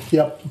there.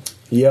 Yep.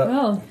 Yep.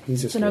 Oh,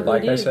 he's just it's an ugly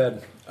Like I dude.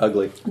 said,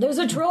 ugly. There's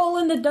a troll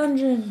in the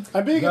dungeon.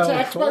 I'm being No,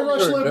 attacked by trolls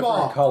Rush are a different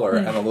Limbaugh. color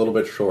and a little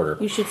bit shorter.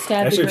 You should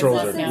stab Actually, the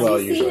trolls So are- since well,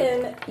 you see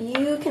usually.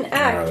 him, you can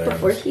act they're-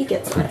 before he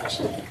gets an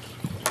action.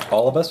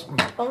 All of us?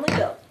 Only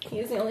Bill.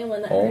 He's the only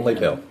one that Only heard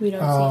Bill. him. We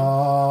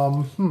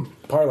don't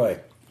Parlay.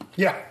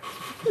 Yeah.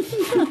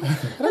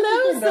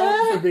 Hello,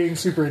 known for being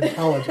super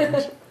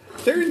intelligent.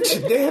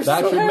 They have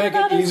That should make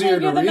it easier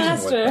to You're the reason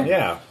master. with.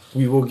 yeah,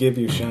 we will give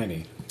you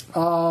shiny.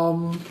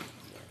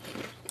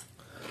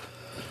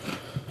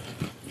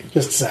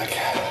 Just a sec.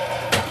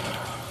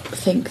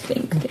 Think.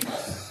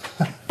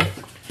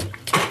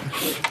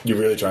 You're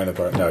really trying to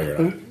part? No, you're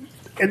not.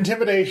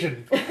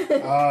 Intimidation.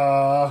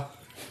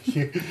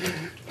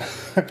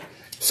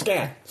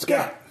 Scat.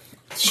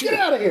 Get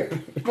out of here.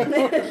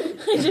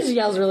 He just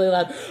yells really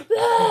loud.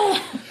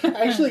 Ah!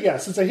 Actually, yeah,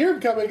 since I hear him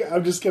coming,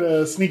 I'm just going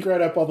to sneak right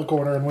up on the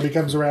corner, and when he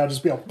comes around,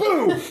 just be like,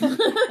 boom! Should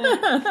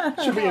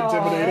be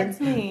intimidating.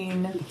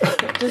 Mean.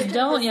 Just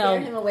don't Scare yell.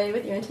 him away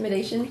with your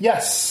intimidation.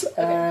 Yes,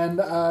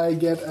 and I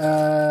get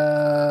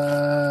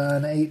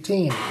an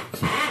 18.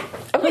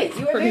 Okay,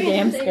 you are Pretty very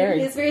damn intimidated. scary.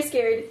 He is very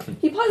scared.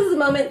 He pauses a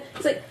moment.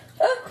 He's like,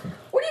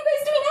 what are you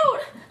guys doing out?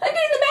 I'm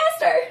getting the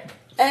master!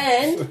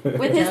 And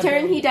with his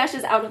turn, he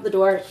dashes out of the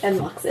door and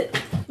locks it.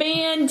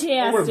 We're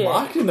Fantastic.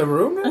 locked in the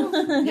room now?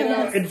 You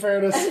know, in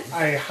fairness,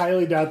 I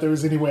highly doubt there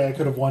was any way I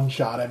could have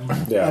one-shot him.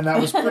 Yeah. And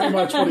that was pretty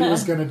much what he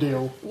was going to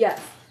do.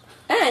 Yes.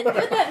 And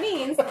what that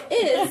means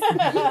is,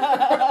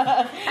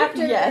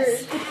 after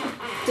Yes.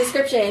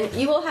 description,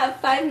 you will have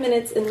 5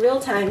 minutes in real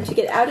time to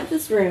get out of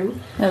this room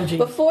Oh, geez.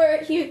 before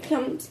he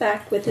comes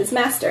back with his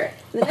master.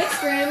 In the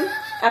next room,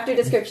 after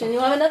description,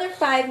 you'll have another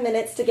 5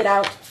 minutes to get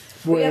out.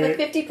 We have a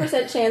Wait.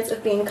 50% chance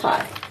of being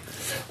caught.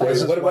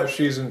 This is why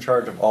she's in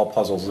charge of all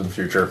puzzles in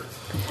future.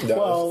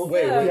 Well,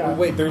 Wait,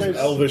 there's there's-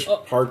 Elvish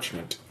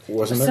parchment,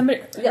 wasn't there?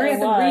 Somebody, hurry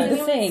up and read the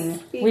was. thing.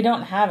 We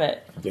don't have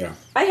it. Yeah.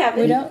 I have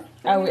it. We don't.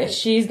 Oh,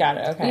 she's got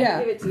it. Okay. Yeah.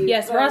 Give it to you.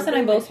 Yes, Well, Ross and I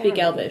bring my both speak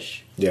camera.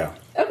 Elvish. Yeah.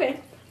 Okay.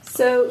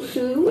 So,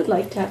 who would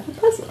like to have a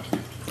puzzle?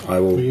 I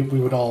will we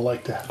would all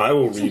like to.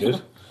 read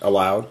it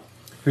aloud.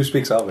 Who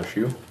speaks Elvish?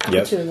 You?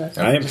 Yes. two of us.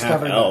 And I am Just half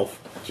covered elf.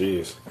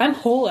 Jeez. I'm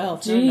whole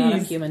elf. No, I'm not. I'm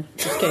Jeez. human.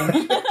 Just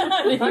kidding.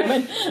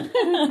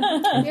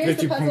 Here's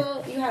the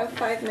puzzle. You have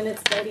 5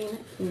 minutes starting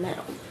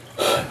now.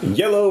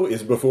 Yellow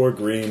is before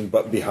green,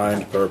 but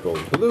behind purple.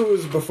 Blue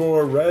is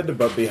before red,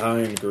 but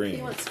behind You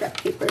green. want scrap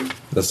paper.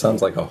 This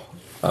sounds like a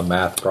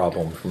math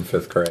problem from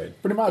 5th grade.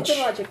 Pretty much. It's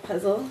a logic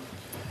puzzle.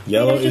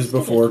 Yellow Peter is just did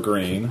before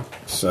green,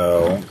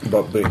 so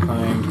but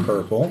behind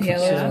purple.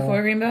 Yellow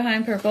before green,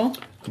 behind purple.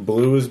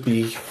 Blue is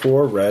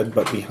before red,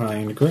 but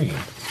behind green.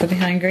 But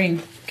behind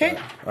green. Okay.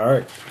 All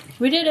right.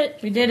 We did it.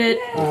 We did it.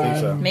 I think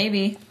so.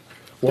 Maybe.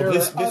 Well, There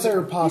this are other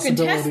You can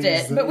possibilities. test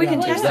it, that- but we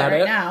can yeah. test it that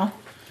right it? now.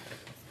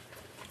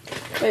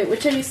 Wait,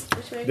 which are you?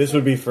 Which way? this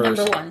would be first.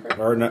 Number one.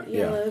 Or not? Yeah.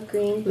 Yellow,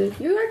 green, blue.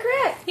 You are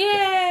correct.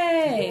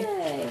 Yay!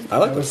 Yay. I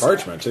like the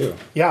parchment too.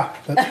 Yeah,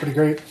 that's pretty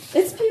great.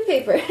 It's poo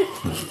paper.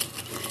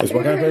 Is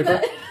what kind of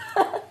paper?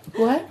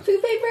 What? Poo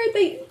paper.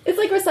 It's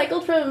like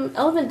recycled from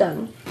elephant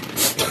dung.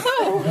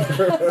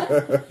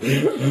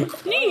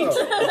 Neat.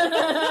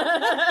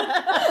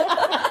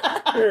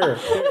 Here.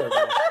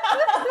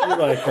 You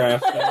like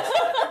craft.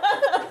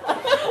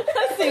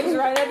 That seems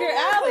right up your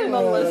alley,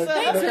 Melissa.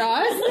 Thanks,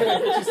 Ross. Can I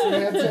get you some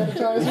hand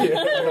sanitizer?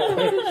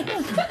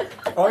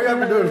 All you have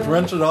to do is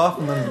rinse it off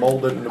and then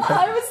mold it into paper.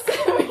 I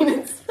mean,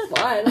 it's fun.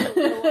 I don't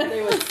know why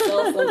they would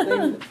sell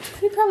something.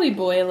 They probably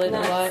boil it a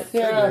lot.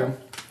 Yeah,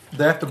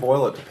 They have to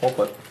boil it to pulp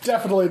it.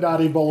 definitely not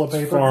Ebola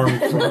paper. Farm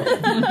from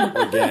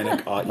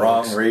organic hot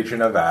Wrong yolks.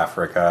 region of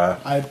Africa.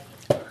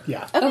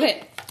 Yeah.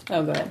 Okay.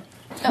 Oh, go ahead.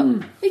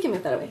 Oh, we can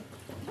move that away.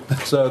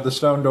 So the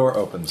stone door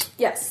opens.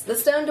 Yes, the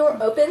stone door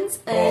opens,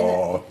 and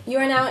Oh. you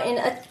are now in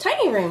a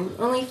tiny room,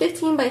 only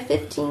 15 by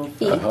 15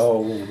 feet.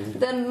 Oh.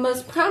 The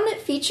most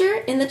prominent feature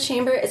in the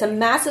chamber is a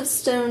massive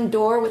stone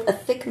door with a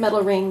thick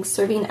metal ring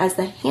serving as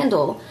the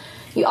handle.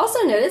 You also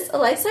notice a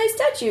life-size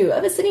statue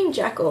of a sitting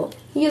jackal.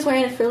 He is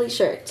wearing a frilly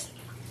shirt.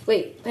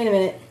 Wait a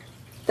minute.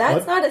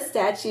 That's What? not a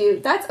statue.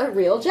 That's a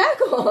real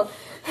jackal.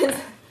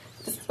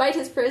 Despite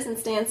his frozen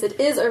stance, it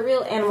is a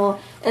real animal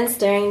and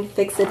staring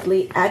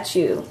fixedly at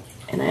you.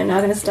 And I am now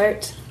going to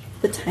start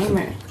the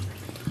timer.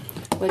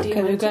 What do you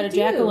Okay, want we've got to a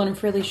jackal do? in a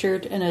frilly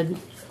shirt and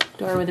a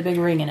door with a big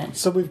ring in it.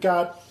 So we've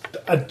got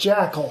a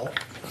jackal.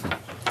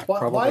 Why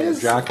Probably is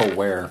a jackal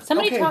wear.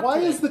 Somebody okay? talk Why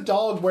to is the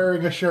dog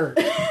wearing a shirt?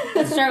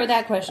 Because Let's start with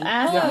that question.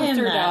 Ask him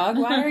Mr. that. Dog,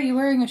 why are you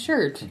wearing a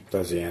shirt?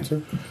 Does he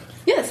answer?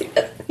 Yes, you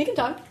can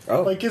talk.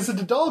 Oh, Like, is it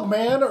a dog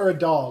man or a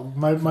dog?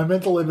 My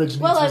mental image needs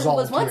Well, I resolved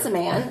was once here. a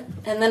man,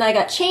 and then I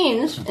got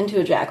changed into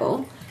a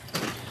jackal.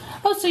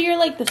 Oh, so you're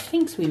like the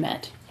Sphinx we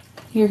met.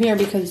 You're here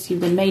because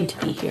you've been made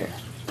to be here.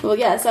 Well,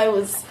 yes, I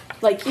was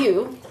like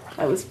you.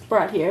 I was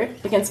brought here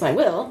against my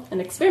will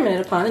and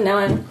experimented upon, and now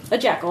I'm a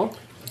jackal.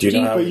 do you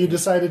know how? But you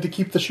decided to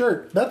keep the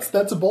shirt.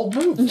 That's a bold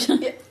move.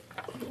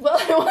 Well,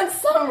 I want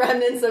some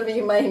remnants of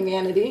my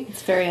humanity.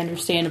 It's very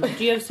understandable.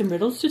 Do you have some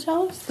riddles to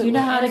tell us? Do you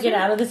know how to get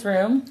out of this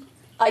room?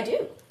 I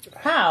do.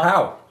 How?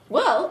 How?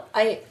 Well,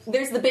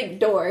 there's the big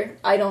door.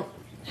 I don't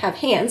have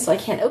hands, so I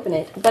can't open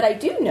it. But I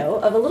do know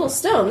of a little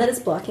stone that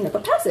is blocking up a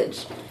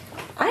passage.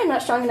 I am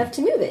not strong enough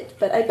to move it,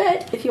 but I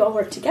bet if you all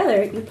work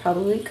together, you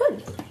probably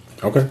could.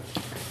 Okay.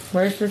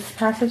 Where's this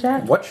passage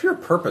at? What's your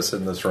purpose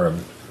in this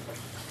room?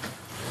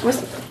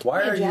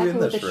 Why are you in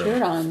with this a shirt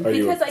room? on? Are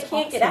you? Because I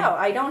can't get out.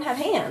 I don't have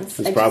hands. I It's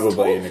just probably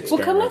told an you. experiment. Well,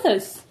 come with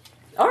us.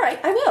 All right,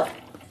 I will.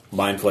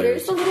 Mind There's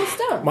flayers. the little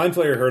stone. Mind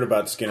flayer heard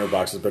about Skinner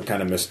boxes, but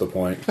kind of missed the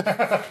point.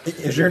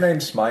 Is your name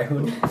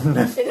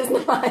Smyhoon? It is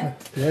not.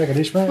 Yeah,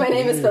 Ganesh man. My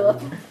name is Philip.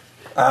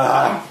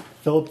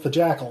 Philip the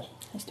Jackal.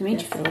 Nice to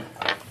meet you, Philip.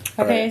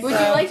 Okay, Would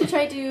so you like to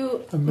try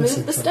to I'm move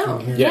missing the something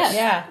stone? here. Yes.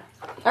 yeah.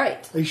 All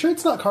right. Are you sure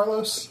it's not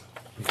Carlos?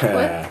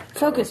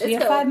 Focus. We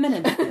It's have 5 go.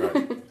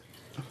 minutes.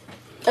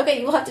 Okay,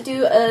 you will have to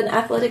do an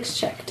athletics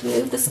check to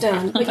move the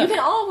stone, but you can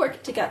all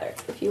work together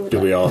if you would Do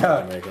like. we all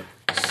have to make it?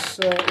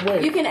 So,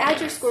 wait. You can add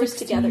your scores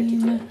together to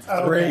do it.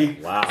 Three.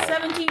 Wow.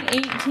 17,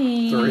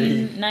 18,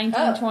 Three.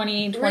 19,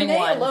 20, Renee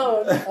 21.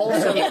 alone.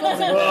 Also, yeah.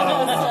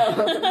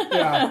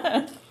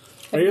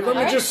 Hey, let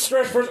me just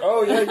stretch for.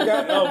 Oh yeah, you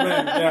got. Oh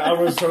man, yeah, I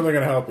was totally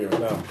gonna help you.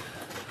 No,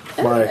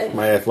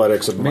 my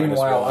athletics of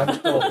Meanwhile, -1. I'm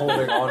still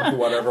holding on to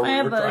whatever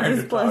I we were have trying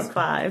a to plus talk.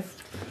 5.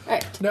 All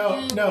right.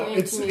 No,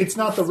 it's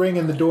not the ring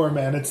in the door,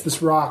 man. It's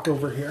this rock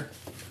over here.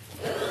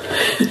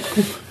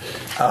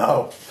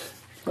 Oh,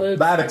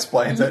 that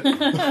explains it.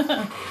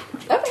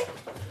 Okay.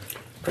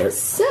 Right.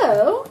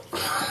 So,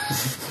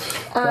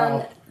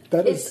 Wow.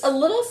 That it's is. a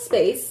little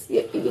space.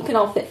 You can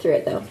all fit through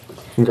it, though.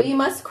 But you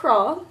must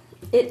crawl.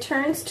 It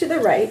turns to the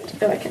right.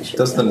 Oh, I can show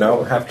Does you. the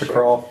gnome have to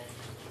crawl?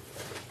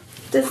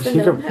 Does the You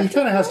gnome can- He have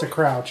kind of to has to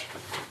crouch.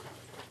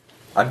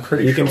 I'm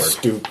pretty You sure. can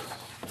stoop.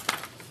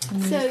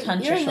 So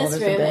hunch you're your in this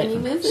shoulders a room bit. and you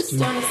move the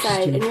stone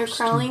aside and you're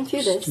crawling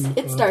through this.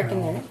 It's dark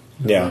in there.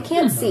 Yeah. You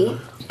can't see.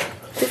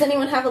 Does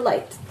anyone have a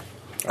light?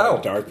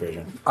 Oh. Dark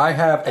vision. I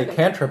have a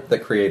cantrip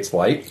that creates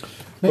light.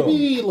 Boom.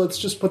 Maybe let's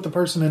just put the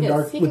person in Yes,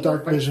 dark he with can go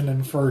dark first. vision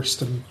in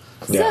first, and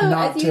Yeah. So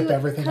Not as you tip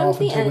everything come off to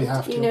the until we end,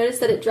 have you to. notice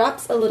that it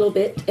drops a little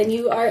bit and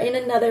you are in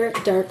another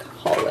dark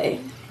hallway.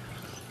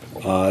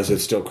 Is it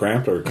still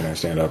cramped, or can I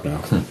stand up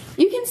now?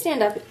 You can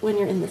stand up when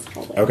you're in this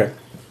hallway. Okay.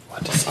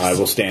 I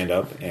will stand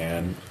up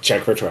and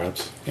check for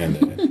traps, and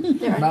then,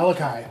 There are.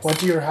 Malachi, what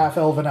do your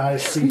half-elven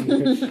eyes see?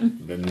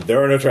 then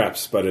there are no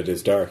traps, but it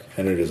is dark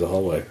and it is a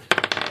hallway,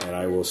 and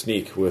I will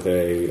sneak with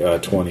a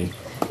 20.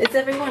 Is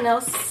everyone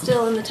else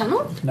still in the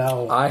tunnel?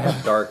 No. I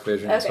have dark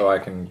vision, so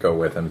Okay. I can go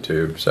with him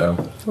too.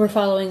 So We're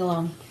following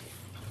along.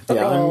 Yeah,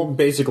 Well, I'm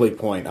basically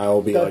point. I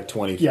will be that- like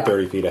 20, yeah.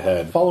 30 feet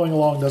ahead. Following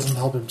along doesn't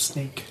help him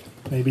sneak.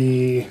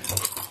 Maybe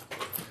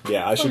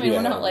Yeah, I should I mean, be we're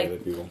ahead not, of like- other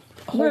people.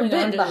 We're a Holding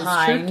on bit to his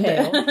behind.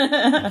 shirt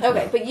tail.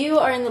 Okay, but you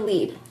are in the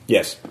lead.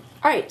 Yes,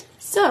 All right,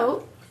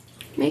 so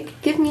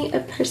give me a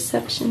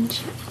perception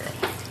check.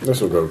 this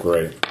will go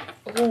great.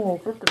 Oh,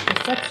 for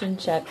perception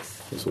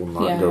checks. This will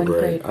not Yeah, go went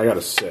great. great. I got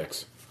a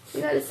 6.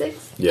 You got a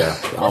 6? Yeah,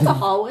 That's a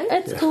hallway.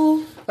 That's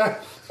cool.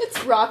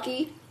 It's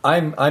rocky.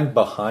 I'm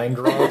behind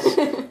Ross,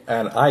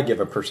 and I give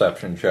a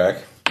perception check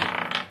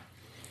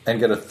and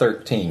get a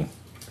 13.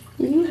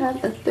 You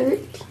have a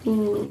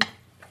 13.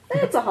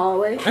 That's a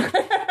hallway.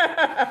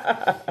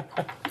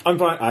 I'm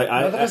fine.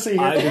 Nothing to see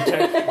here. I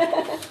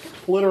detect.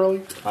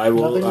 literally. I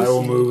will. Nothing to I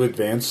will see. move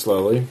advance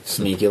slowly,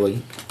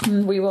 sneakily.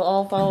 We will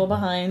all follow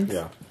behind.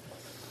 Yeah.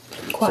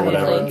 So Quietly.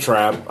 whatever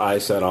trap I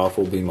set off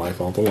will be my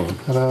fault alone.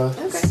 At a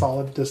Okay.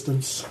 solid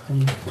distance.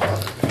 I'm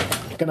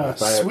gonna I had-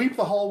 sweep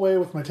the hallway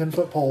with my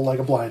 10-foot pole like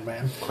a blind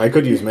man. I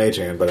could use Mage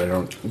Hand, but I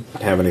don't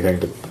have anything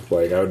to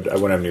like. I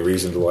wouldn't have any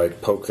reason to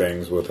like poke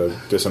things with a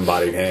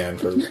disembodied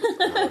hand. For,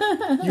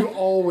 You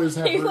always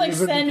have You a like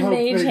reason to send poke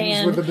mage things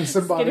hand with a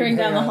disembodied skittering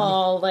down the hand.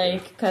 hall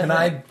like. Can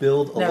I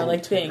build a No, little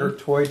like thing. tinker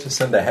toy to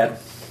send ahead?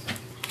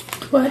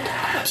 What?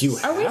 do you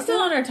Are we have still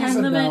on our He's time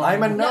a limit? no.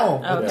 I'm a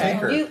gnome, a Okay.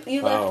 tinker.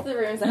 You left Oh. the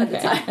rooms ahead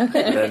of time. I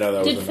didn't know that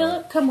was Did a no.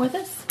 Philip come with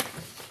us?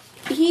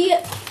 He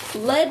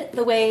led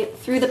the way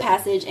through the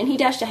passage and he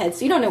dashed ahead,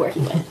 so you don't know where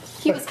he went.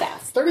 He was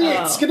fast.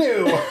 38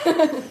 skidoo!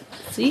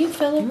 See,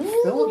 Philip?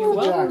 Philip You're the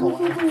welcome.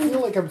 Jackal. I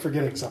feel like I'm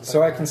forgetting something.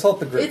 So I consult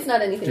the group. It's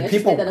not anything. Do I just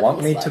people made that up want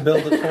on me the to spot.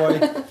 build a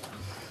toy?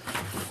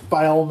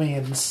 By all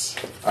means.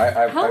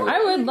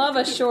 I would love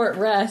a short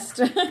rest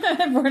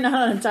if we're not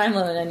on a time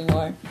limit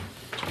anymore.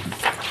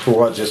 For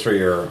what? Just for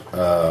your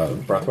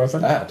breath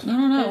weapon? that. I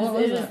don't know. What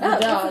was it? Oh,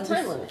 that's the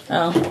time limit.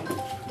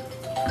 Oh.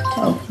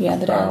 Oh, yeah,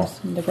 the dogs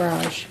in the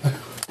garage.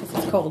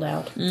 It's cold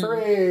out.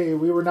 Hooray!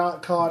 We were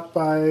not caught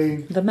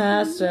by. The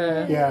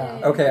master.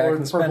 Yeah. Okay, I or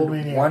can purple spend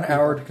maniac 1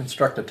 hour to people.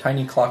 construct a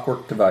tiny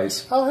clockwork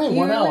device. Oh, hey, You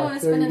 1 really hour. want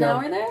to There spend you an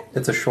go. hour there?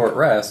 It's a short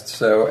rest,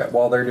 so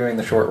while they're doing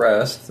the short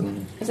rest,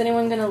 and Is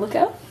anyone going to look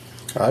out?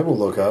 I will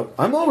look up.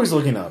 I'm always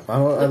looking up. I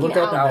look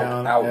up and Out,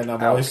 down, out, and I'm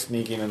out. always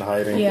sneaking and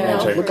hiding. Yeah.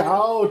 And checking. Look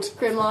out!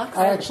 Grimlock?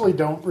 I actually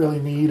don't really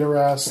need a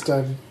rest.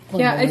 I'm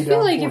Yeah, I only feel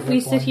down like 4 if we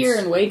hit sit points. here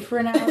and wait for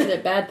an hour,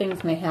 that bad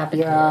things may happen.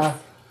 to Yeah. us.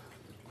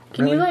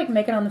 Can you Really? like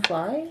make it on the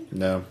fly?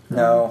 No.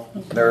 no,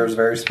 there's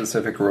very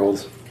specific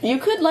rules. You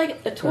could light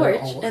a torch,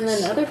 always. and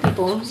then other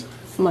people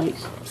might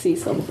see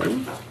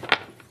something.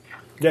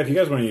 Yeah, if you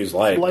guys want to use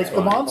light, Like it's the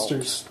fine.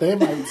 monsters. They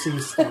might see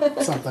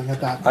something at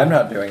that point. I'm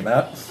not doing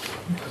that.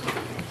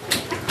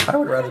 I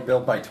would rather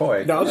build my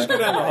toy. No, I'll just go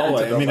down the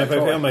hallway. I build mean, my if I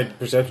toy. fail my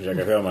perception check,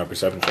 I fail my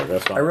perception check.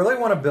 That's fine. I really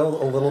want to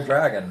build a little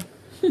dragon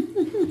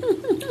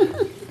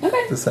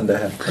Okay. to send to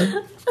him.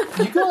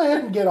 You go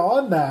ahead and get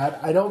on that.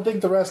 I don't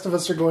think the rest of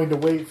us are going to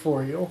wait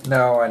for you.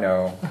 No, I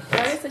know. I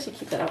guess I should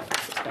keep that out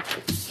for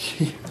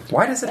perspective.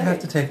 Why does it have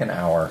to take an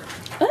hour?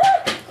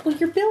 Well,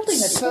 you're building a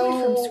So-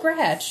 toy from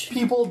scratch.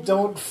 People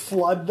don't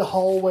flood the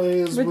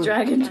hallways With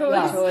dragon toys.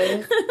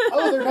 Yeah.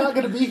 Oh, they're not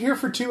going to be here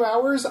for 2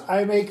 hours?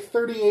 I make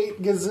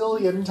 38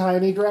 gazillion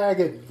tiny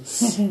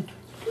dragons.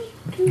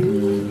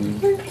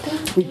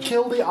 We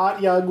kill the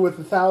Otyug with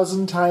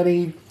 1,000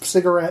 tiny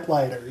cigarette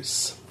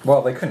lighters.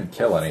 Well, they couldn't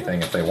kill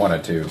anything if they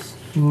wanted to.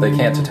 They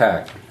can't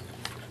attack.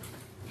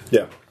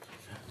 Yeah.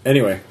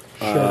 Anyway,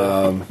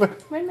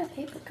 Where'd my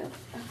paper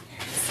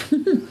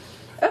go?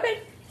 Okay,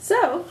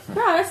 so,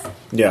 Ross,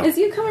 Yeah. as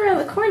you come around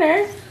the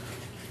corner,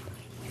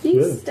 you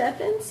Good. step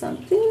in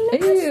something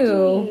nasty.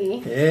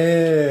 Ew.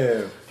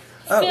 Ew.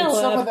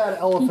 Oh, Some of that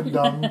elephant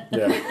dung.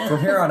 yeah. from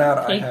here on out,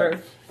 I Paper.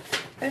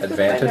 have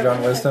advantage I never on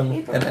had wisdom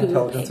paper. and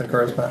intelligence and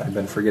charisma. I've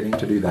been forgetting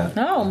to do that.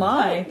 Oh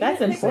my,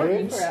 that's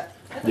important.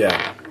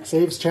 Yeah.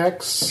 Saves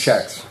checks.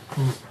 Checks.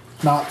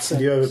 Not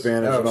saves. You have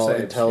advantage Oh, on all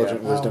saves,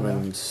 intelligent yeah. wisdom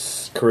and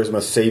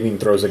charisma saving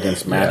throws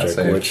against magic,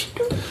 saves. which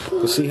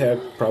the Sea Hag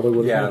probably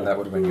would have Yeah, that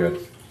would have been good.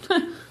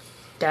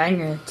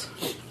 Dang it.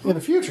 In the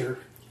future.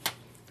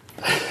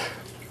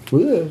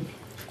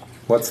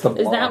 What's the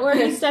Is block? that where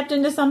he stepped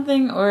into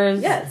something, or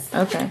is... Yes.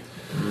 Okay.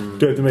 Do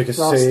I have to make a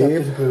Ross stepped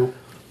in save? poo.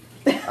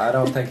 I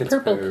don't think it's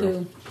Purple poo.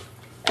 poo.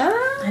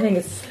 I think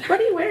it's... What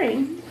are you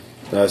wearing?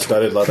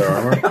 Studded leather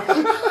armor.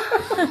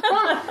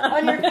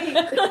 On your feet.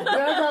 That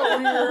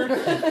got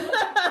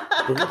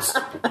weird. Boots?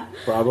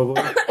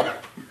 Probably.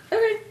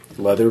 Okay.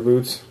 Leather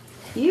boots?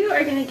 You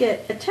are going to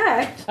get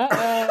attacked.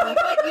 Uh-oh.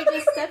 But you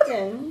just stepped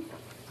in.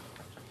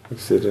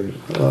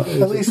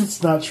 At least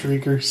it's not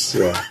shriekers.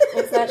 Yeah.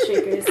 It's not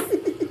shakers.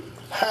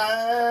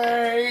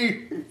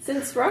 Hey!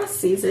 Since Ross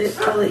sees it,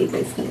 I'll let you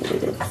guys know what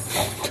it is.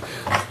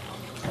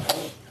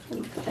 Let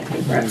me put that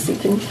paper up so you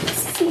can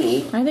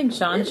see. I think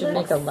Sean should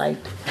make a light.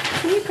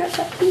 Can you grab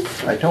that,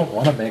 please? I don't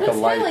want to make a Looks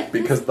kinda light like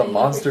this because the thing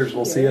monsters over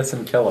will here. see us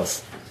and kill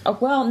us. Oh,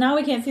 well, now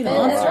we can't see the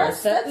And monster. Ross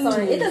steps on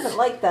it. It doesn't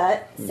like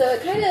that. So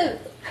it kind of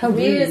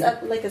rears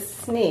up like a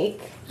snake.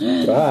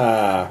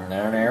 Ah.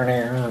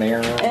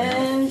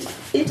 And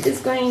it is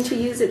going to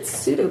use its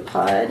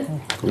pseudopod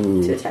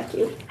to attack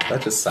you.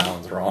 That just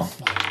sounds wrong.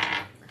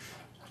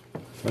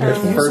 It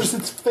uses First,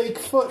 its fake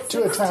foot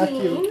to attack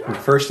you. 16.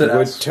 first it It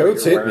would asks what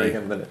totes you're hit me. wearing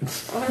and then it-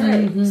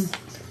 Alright.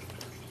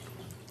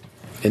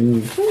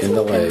 In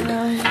the leg.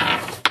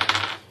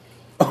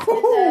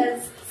 It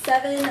does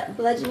 7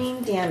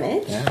 bludgeoning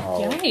damage.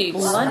 Yikes.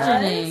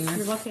 Bludgeoning.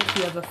 You're lucky if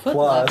you have a foot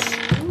Plus,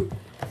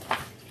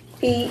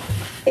 left. 8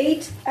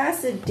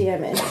 acid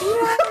damage.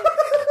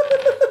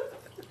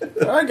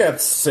 I got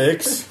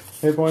 6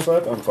 hit points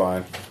left. I'm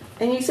fine.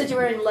 And you said you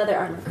were in leather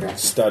armor, correct?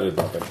 Studded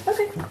leather.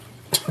 Okay.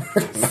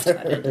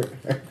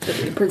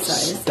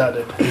 Precise.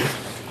 Studded.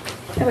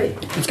 Oh, wait.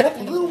 It's got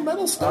little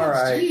metal studs. All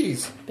right.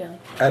 Jeez. Bill,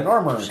 And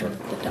armor. the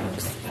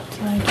dogs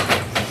outside.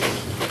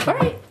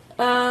 Alright.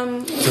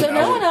 So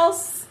no one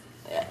else.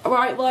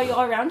 While you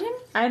all around him?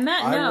 I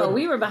meant, I no, would-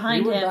 we were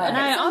behind we were him, back. and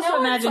I So also no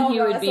one imagine saw he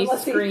would Ross be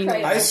unless he screaming.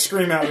 cried. I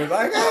scream out and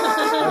like,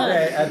 ah!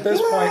 okay, at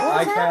this point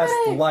I cast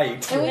happening?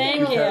 light. And we Thank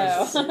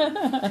because-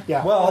 you.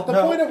 Yeah. Well, at the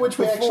no, point at which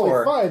we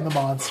before. actually find the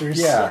monsters.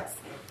 Yeah.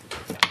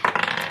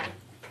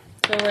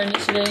 So we're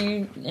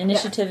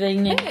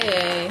initiativing.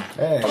 Hey,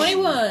 Hey.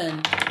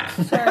 21.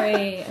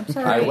 Sorry, I'm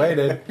sorry. I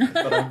waited,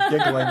 but I'm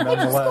giggling I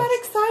just nonetheless. got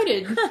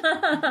excited.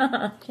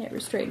 Can't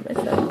restrain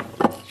myself.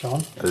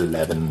 Sean,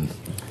 11.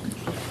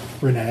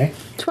 Renee,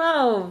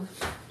 12.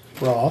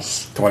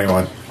 Ross.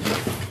 21.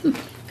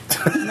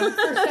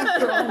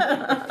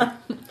 I'm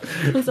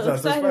so That's so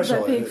excited special.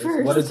 about being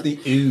first. What does the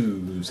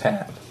ooze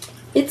have?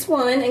 It's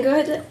 1, and go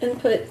ahead and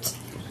put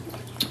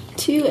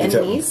 2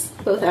 enemies,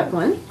 both at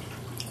 1.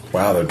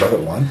 Wow, they're both at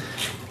 1.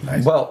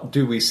 Nice. Well,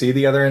 do we see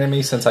the other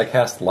enemy since I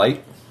cast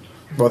light?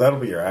 Well, that'll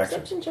be your action.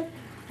 Perception check.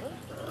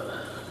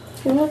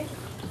 You know?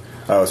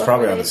 Oh, it's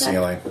probably What on the attack?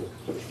 ceiling.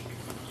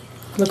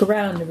 Look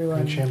around,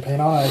 everyone. And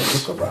champagne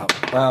eyes.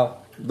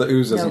 Well, The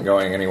ooze isn't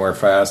going anywhere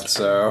fast,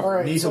 so... All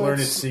right, Need to so learn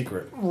it's its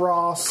secret.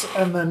 Ross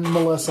and then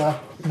Melissa.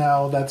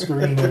 Now that's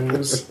green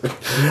ooze.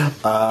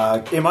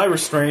 Am I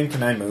restrained?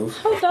 Can I move?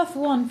 How doth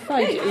one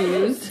fight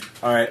ooze?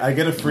 All right, I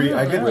get a free.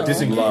 I get no.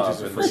 disengage Love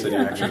as a in the free city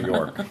of New action.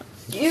 York.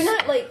 You're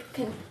not like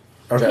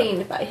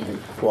contained by him.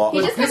 Well,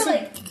 He just kind of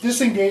like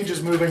Disengage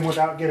is moving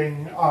without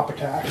getting op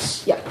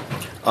attacks. yeah.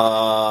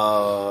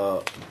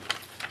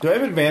 do I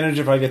have advantage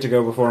if I get to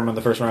go before him in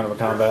the first round of a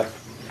combat?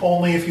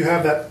 Only if you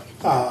have that.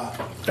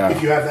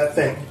 If you have that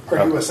thing.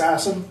 Are you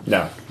assassin?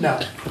 No. No.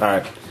 All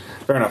right,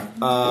 fair enough.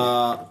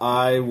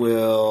 I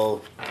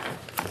will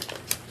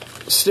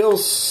still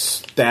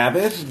stab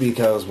it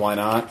because why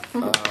not?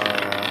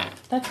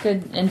 That's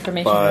good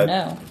information But- to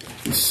know.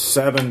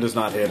 7 does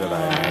not hit it,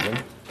 I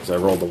imagine, because I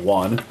rolled a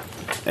 1.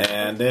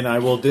 And then I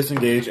will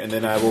disengage, and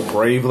then I will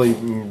bravely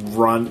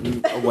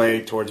run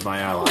away towards my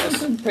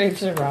allies. Brave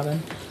Sir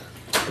Robin.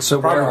 So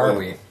where are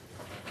we?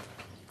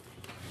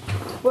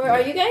 Where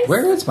are you guys?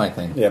 Where is my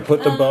thing? Yeah,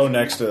 put the bow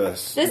next to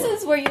this. This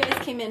is where you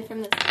guys came in from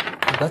this.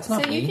 That's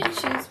not So me. you can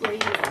choose where you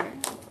are.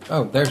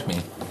 Oh, there's me.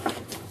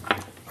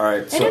 All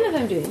right, I so don't know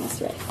if I'm doing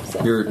this right.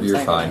 So You're I'm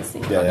sorry fine. for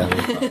listening.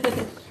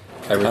 yeah.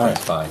 Everything's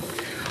fine.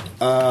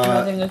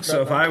 Nothing is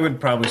So if I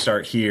would probably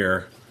start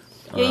here.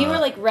 Yeah, you were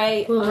like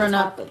right We'll on run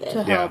top up of it. to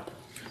Yeah. help.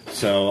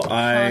 So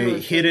I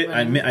Converse hit it. I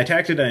running.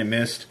 attacked it. I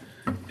missed,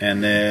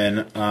 and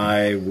then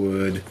I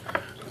would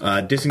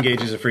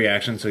disengage as a free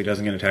action, so he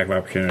doesn't get an attack of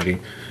opportunity,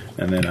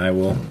 and then I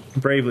will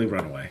bravely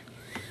run away,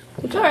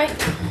 It's all right.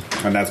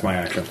 and that's my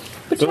action.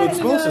 So it's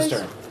Melissa's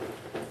turn.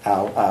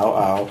 Ow!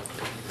 Ow!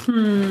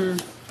 Ow!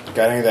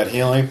 Got any of that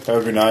healing? That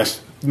would be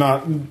nice.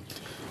 Not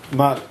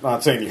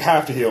saying you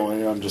have to heal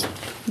me. I'm just.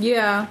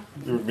 Yeah.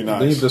 It would be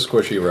nice. Leave the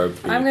squishy rope.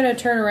 I'm going to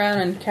turn around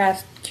and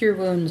cast Cure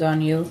Wounds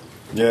on you.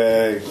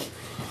 Yay!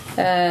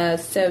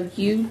 So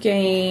you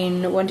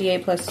gain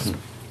 1d8 plus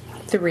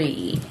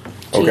 3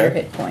 to Okay. your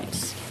hit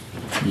points.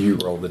 You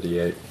roll the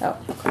d8, Oh,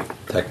 okay.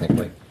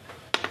 technically.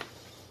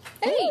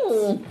 8!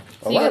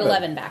 So you 11. get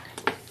 11 back.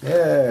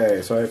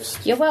 Yay! So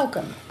You're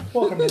welcome.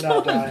 Welcome to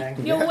not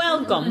dying. You're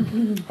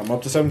welcome. I'm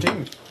up to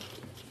 17.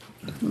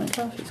 My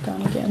coffee's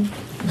gone again.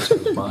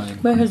 Mine.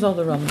 Where's all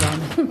the rum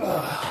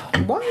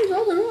gone? Why is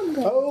all the room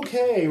gone?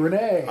 Okay,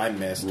 Renee. I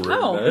missed.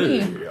 Oh,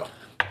 me.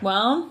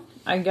 Well,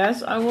 I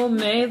guess I will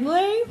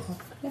melee.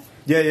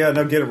 Yeah.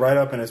 No, get it right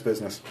up in his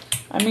business.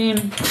 I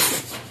mean,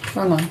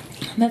 Wrong one.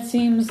 that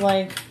seems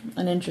like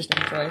an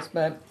interesting choice,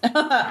 but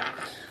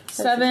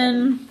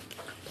 7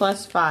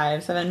 plus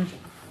 5, 7.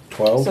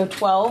 12. So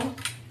 12.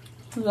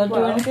 Does that do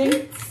 12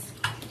 anything?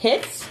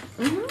 Hits?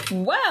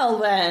 Well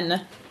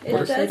then. It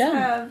What if they does don't?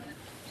 have.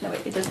 No,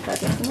 wait, it doesn't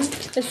have anything.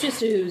 It's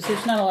just ooze.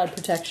 There's not a lot of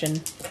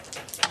protection.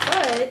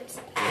 But.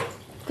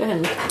 Go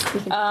ahead.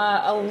 You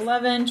can-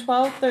 11,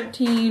 12,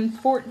 13,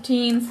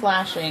 14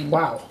 slashing.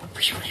 Wow.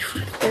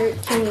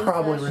 13.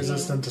 Probably slashing.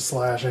 resistant to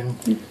slashing.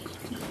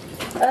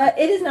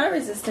 It is not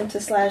resistant to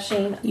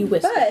slashing. You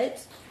whisper.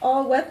 But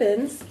all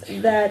weapons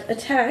that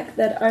attack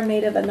that are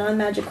made of a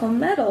non-magical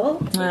metal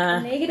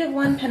take a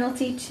 -1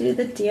 penalty to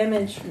the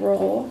damage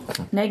roll.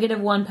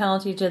 -1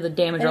 penalty to the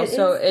damage And roll. it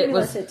So is it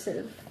was.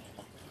 cumulative.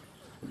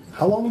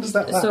 How long does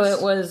that last? So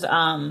it was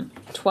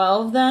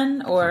 12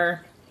 then,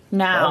 or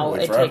now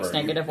Probably it forever. takes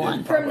 -1. It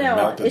From probably now on,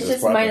 melted it's this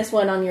just weapon.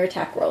 -1 on your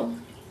attack roll.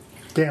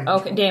 Damn.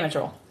 Okay, damage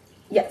roll.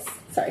 Yes,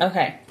 sorry.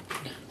 Okay,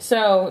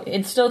 so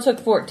it still took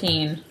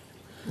 14.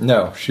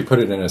 No, she put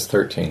it in as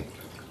 13.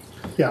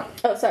 Yeah.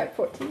 Oh, sorry,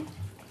 14.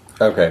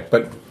 Okay,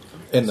 but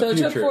in the So it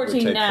future took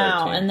 14 it would take now,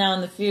 13. and now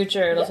in the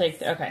future it'll Yes.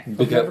 take. Okay.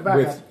 Because Never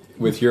back up.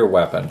 with your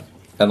weapon,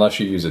 unless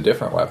you use a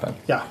different weapon,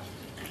 Yeah.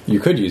 you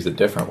could use a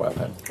different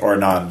weapon. Or a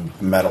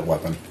non-metal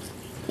weapon.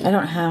 I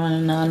don't have a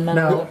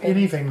non-metal. No,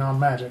 anything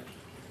non-magic.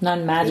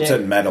 Non-magic. It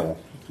said metal.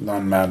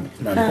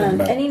 Non-magical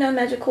metal. Any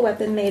non-magical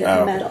weapon made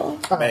of Oh. metal.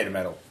 Made of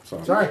metal. So.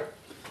 Sorry.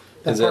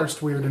 That Is parsed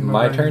it weird in my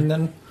my brain. turn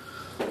then?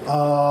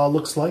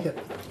 Looks like it.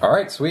 All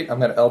right, sweet. I'm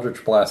going to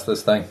Eldritch Blast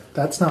this thing.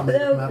 That's not made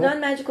Though of metal.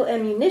 non-magical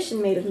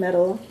ammunition made of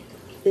metal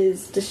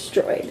is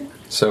destroyed.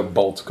 So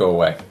bolts go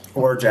away.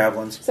 Or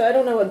javelins. So I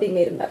don't know what being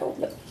made of metal,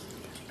 but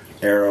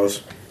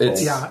Arrows.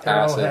 It's Yeah, acid.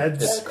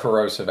 arrowheads. It's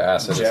corrosive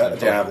acid. essentially.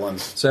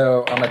 Javelins.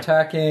 So I'm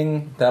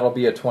attacking. That'll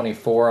be a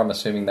 24. I'm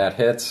assuming that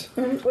hits.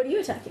 what are you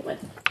attacking with?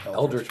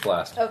 Eldritch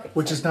Blast. Okay.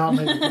 Which is not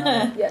made of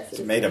metal. Yes. it It's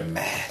is. made of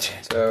magic.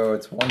 So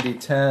it's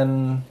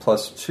 1d10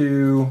 plus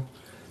 2.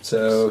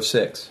 So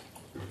 6.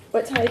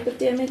 What type of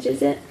damage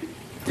is it?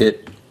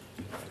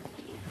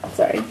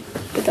 Sorry,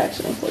 it's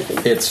actually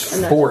important. It's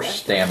I'm not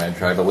force sure.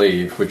 damage, I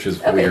believe, which is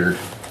Okay. weird.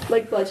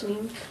 Like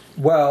bludgeoning.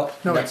 Well,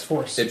 No, it's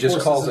force. It just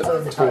Force calls is it its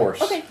own type.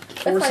 force. Okay.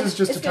 That's Force fine. is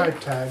just It's a good. type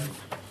tag.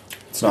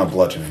 It's not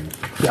bludgeoning.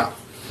 Yeah.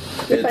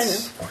 You're fine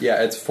It's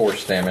it's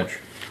force damage.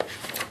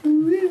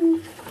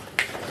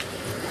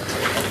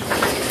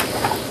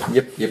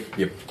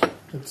 Yep.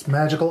 It's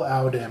magical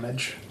ow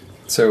damage.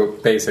 So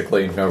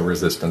basically, no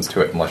resistance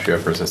to it unless you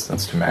have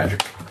resistance to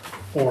magic,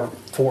 Or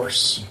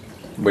force.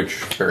 which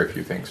very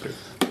few things do.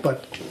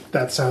 But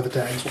that's how the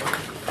tags work.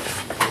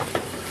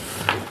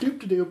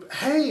 Doop do.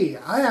 Hey,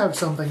 I have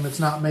something that's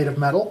not made of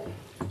metal.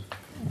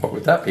 What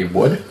would that be?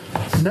 Wood?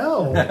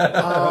 No.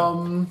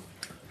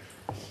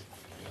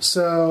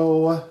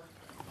 So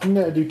I'm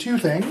going to do two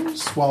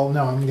things. Well,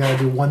 no, I'm going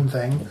to do one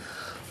thing.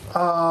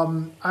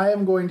 I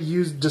am going to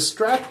use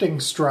Distracting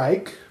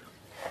Strike,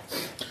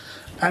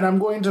 and I'm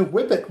going to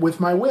whip it with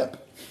my whip,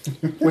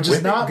 which is Whip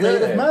it not made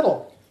good. of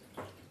metal.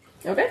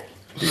 Okay.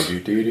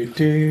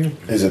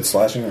 Is it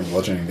slashing or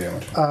bludgeoning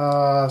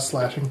damage?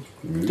 Slashing.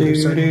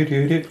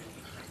 Do.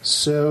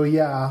 So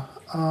yeah,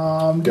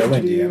 Go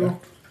in, Deanna.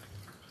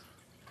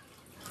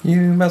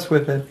 You must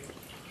whip it.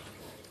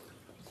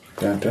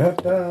 Da, da,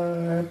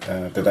 da,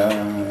 da, da,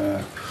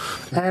 da.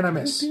 and I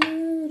miss.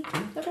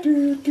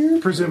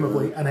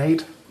 Presumably an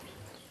 8.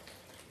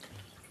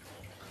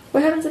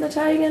 What happens in a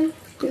tie again?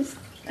 Just-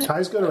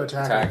 Ties go to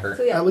attacker. Attacker.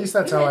 So, yeah. At least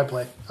that's how I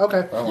play.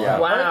 Okay. Yeah.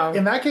 Wow.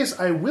 In that case,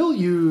 I will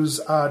use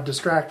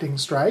Distracting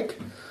Strike.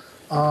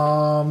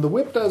 The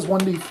whip does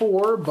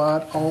 1d4,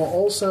 but I'll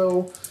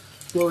also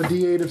blow a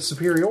d8 of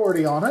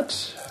superiority on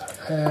it.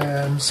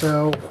 And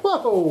so,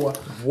 whoa!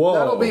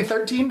 That'll be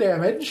 13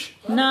 damage.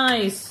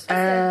 Nice.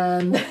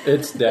 And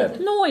It's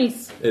dead.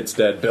 Noise. It's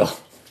dead, Bill.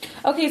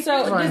 Okay,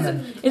 so Fine,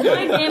 is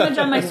my damage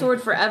on my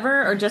sword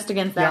forever or just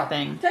against that Yeah.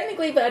 thing?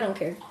 Technically, but I don't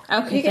care.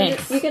 Okay, You can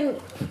thanks. you can.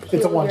 it's a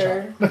heal one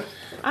your- shot.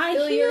 I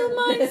Fill heal your-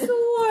 my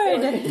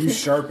sword. You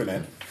sharpen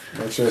it.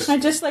 It's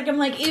just. I'm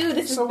like, ew,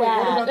 this So is wait,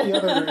 what bad. about the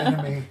other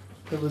enemy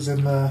that was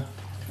in the...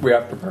 We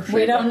have to pursue.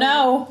 We don't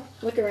know.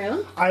 Look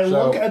around. I So-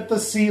 look at the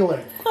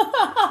ceiling.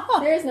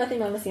 There is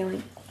nothing on the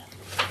ceiling.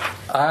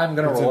 I'm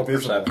going to It's roll a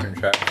invisible.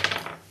 perception check.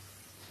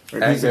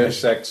 Wait, And get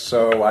 6,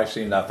 so I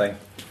see nothing.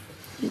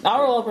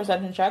 I'll roll a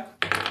perception check.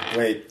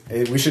 wait,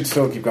 we should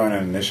still keep going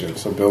on initiative.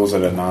 So Bill's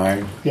at a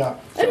 9. Yeah.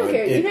 I don't So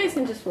care. it- you guys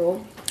can just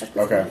roll. at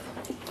this Okay.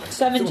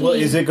 17. Well,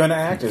 is it going to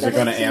act? Is it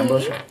going to 17.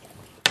 ambush?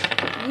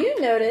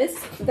 You notice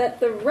that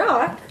the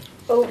rock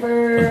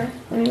over.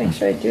 Let me make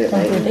sure I do it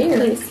right there.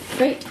 place.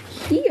 Right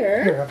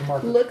Here, here have a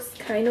marker. looks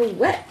kind of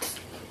wet,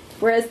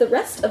 whereas the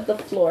rest of the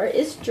floor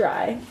is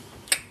dry.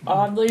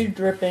 Oddly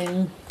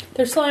dripping.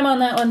 There's slime on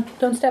that one.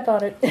 Don't step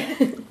on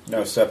it.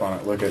 No, step on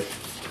it. Look it.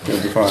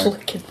 It'll be fine.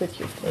 Lick it with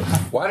your face.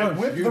 Why I don't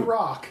whip you the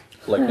rock.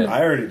 lick it?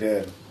 I already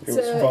did. It was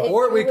So fun. if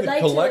Or we you would could like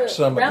collect to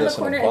some of round this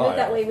the in a corner and look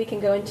that vial. way we can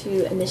go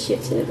into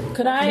initiative.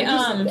 Could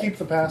I Keep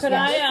the pass. could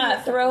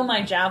I throw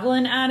my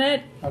javelin at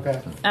it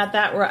Okay. at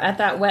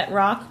that wet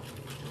rock?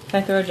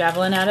 Can I throw a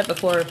javelin at it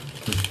before?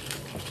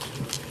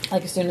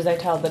 Like as soon as I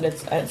tell that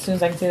as soon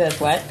as I can see that it's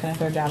wet, can I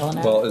throw a javelin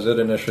at it? Well, is it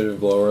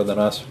initiative lower than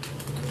us?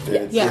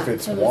 Yeah. If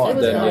it's It was- one, it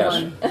was Then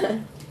one. yes.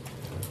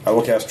 I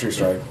will cast True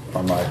Strike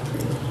on my.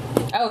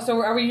 Oh,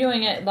 so are we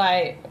doing it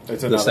by?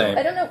 It's The another. same.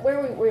 I don't know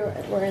where we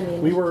were in the.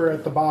 We were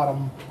at the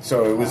bottom.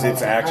 So it was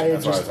its action. I had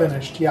That's why just I thought.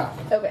 finished. Yeah.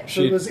 Okay,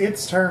 So it was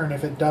its turn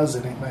if it does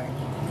anything.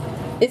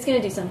 it's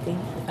gonna do something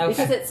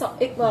Okay. because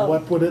well.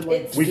 What would it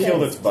like? it's We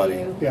killed its against buddy.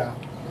 you. Yeah.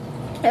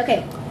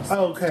 Okay,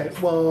 Okay.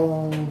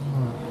 Well.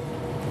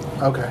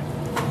 Okay.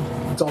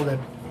 It's all good.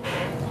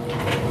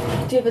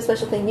 do you have a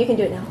special thing? You can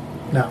do it now.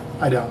 No,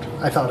 I don't.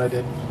 I thought I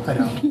did. I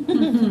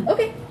don't.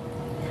 Okay.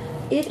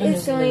 It And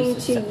is this going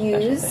is to a special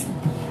use. thing.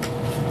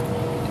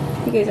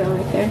 You guys are all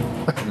right there.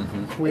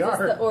 We Is this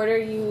the are. order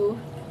you?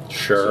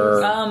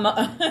 Sure. I'm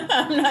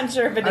not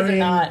sure if it is I mean, or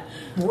not.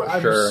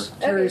 I'm Sure. just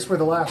curious where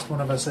the last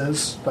one of us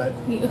is, but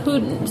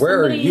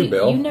Where are you,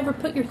 Bill? You never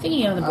put your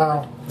thingy on the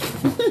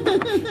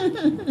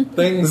board.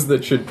 Things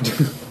that should.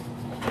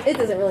 It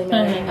doesn't really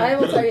matter. I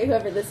will target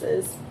whoever this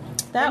is.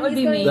 That And would he's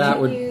be going me. That to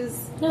would- use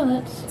No,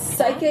 that's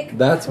psychic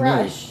That's me.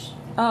 crush.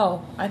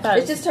 Oh, I thought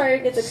It just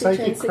targets a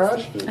creature in Psychic 60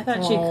 crush? feet. I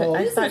thought she could.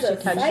 I This thought is she a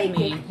touched psychic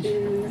me.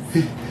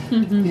 ooze.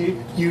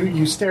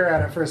 you stare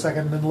at it for a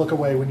second and then look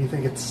away when you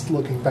think it's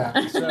looking back.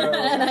 So,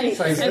 And I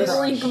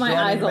blink my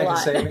eyes a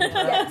lot.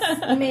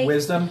 Yes, you make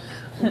Wisdom.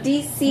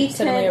 DC 10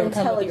 suddenly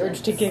overcome with the urge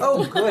intelligence. to kick.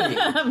 Oh, goody.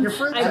 Your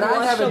friends, I And I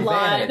blush have a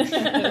lot.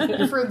 advantage.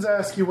 your friends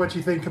ask you what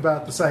you think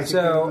about the psychic.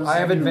 So ooze, I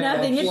have and you-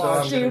 advantage. Nothing, it's so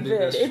I'm gonna do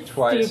stupid. this It's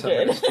twice.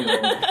 stupid.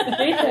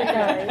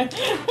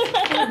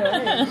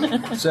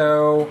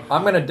 So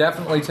I'm going to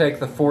definitely take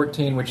the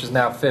 14, which is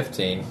now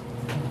 15,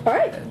 All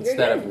right, you're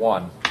instead of good.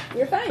 1.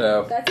 You're fine.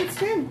 So- That's its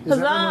turn. Is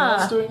everyone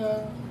Huzzah! else doing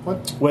a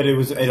what? Wait,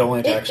 it only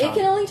It, attacks it on.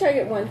 can only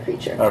target one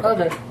creature. Okay.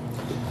 Okay,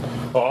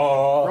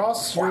 Oh.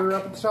 Ross, you're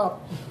up at the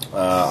top.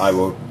 I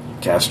will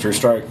cast True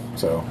Strike.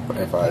 So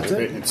if That's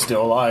it? it's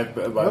still alive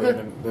by the Okay. end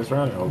of this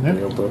round, I'll Yeah. be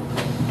able to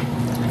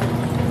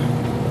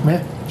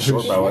Meh.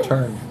 short bow it.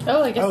 Turn.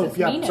 Oh, I guess Oh, it's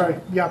yeah. me now. Sorry.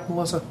 Yeah,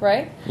 Melissa.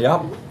 Right?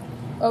 Yep.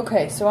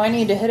 Okay, so I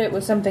need to hit it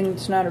with something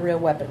that's not a real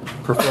weapon.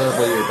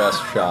 Preferably your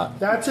best shot.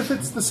 That's if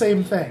it's the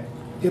same thing.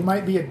 It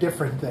might be a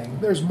different thing.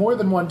 There's more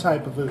than one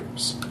type of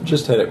ooze.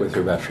 Just hit it with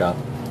your best shot.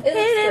 It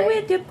looks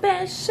great, your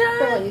best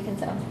from what you can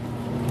tell.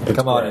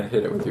 Come on gray. and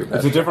hit it with your It's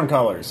best a shot. different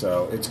color,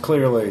 so it's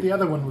clearly The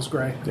other one was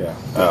gray. yeah.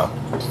 Oh,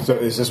 so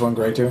is this one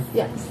gray too?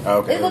 Yes.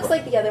 Okay. It looks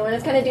like the other one.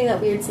 It's kind of doing that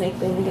weird snake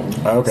thing again.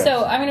 Okay.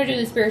 So I'm going to do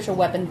the spiritual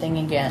weapon thing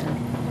again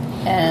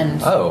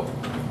and Oh,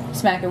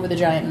 smack it with a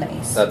giant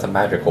mace. that's a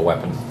magical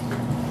weapon.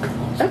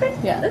 Okay.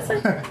 Yeah. That's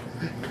fine.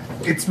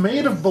 It's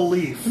made of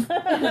belief.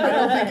 I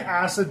don't think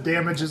acid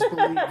damages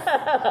belief.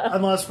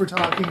 Unless we're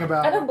talking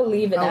about... I don't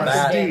believe in LSD.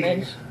 acid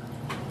damage.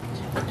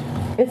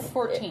 It's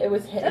 14. It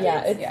was its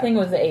Yeah. thing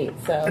was 8.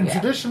 So And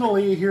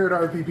traditionally here at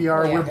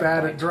RPPR, Yeah, we're good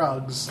bad point. at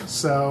drugs,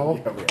 so...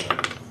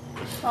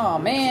 Oh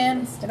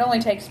man, it only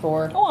takes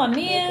 4. oh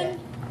man.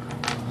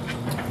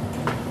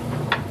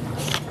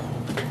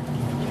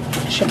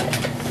 Shit.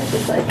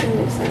 It's like a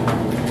new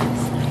sound.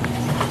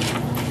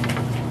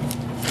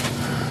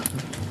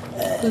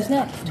 Who's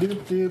next? Doop,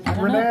 doop. don't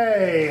know.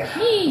 Renee,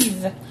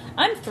 Please.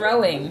 I'm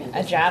throwing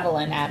a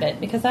javelin at it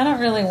because I don't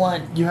really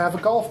want. you have a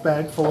golf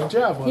bag full of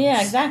javelins.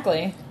 Yeah,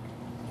 exactly.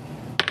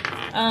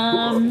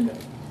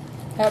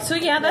 So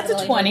yeah, that's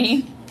a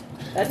 20.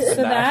 That's So it.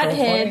 that Natural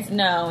hits. 20?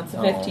 No, it's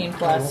a 15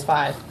 plus Oh.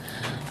 5.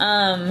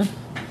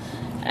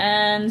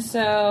 And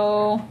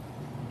so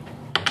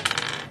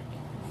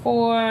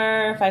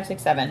 4, 5,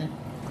 6, 7.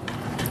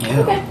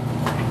 Okay.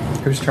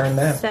 Whose turn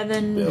that?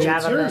 7 It's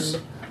javelin. yours.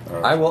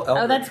 I will Oh,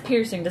 Eldritch. that's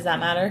piercing. Does that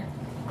matter?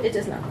 It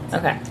does not.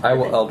 Okay. I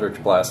will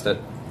Eldritch Blast it.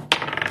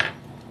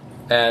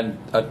 And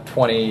a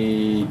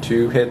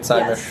 22 hits,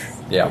 Yes.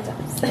 Amish? Yeah. It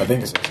does. I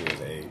think this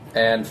is 8.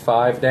 And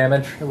 5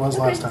 damage. It was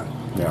Okay. last time.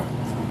 Yeah.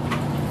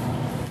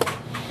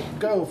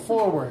 Go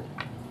forward.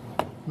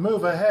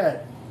 Move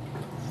ahead.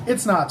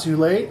 It's not too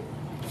late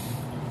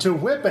to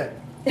whip it.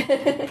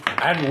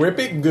 And whip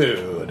it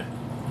good.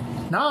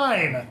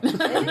 9!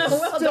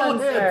 Well Still done,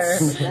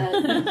 hits.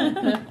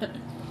 sir.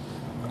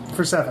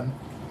 For 7.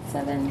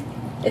 7.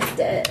 It's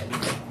dead.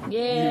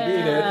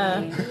 Yeah.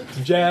 You beat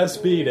it.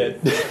 Just beat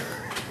it.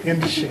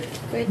 Into shape.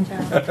 Great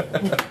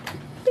job.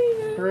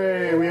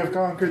 Hooray, we have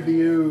conquered the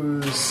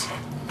ooze.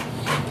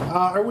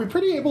 Are we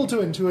pretty able to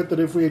intuit that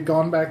if we had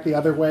gone back the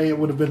other way, it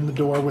would have been the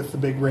door with the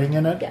big ring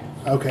in it? Yeah.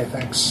 Okay,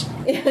 thanks.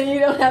 You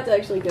don't have to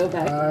actually go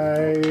back.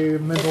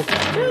 Mental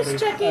continuity. Just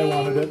checking. I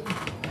wanted it.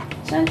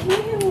 John, can you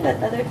hand me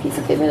that other piece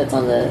of paper that's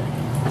on the...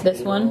 This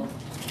one.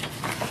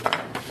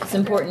 It's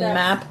important That-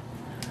 map.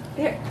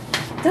 Here.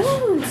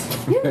 Don't!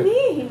 You're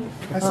mean!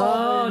 I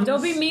saw Oh, things,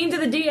 don't be mean to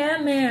the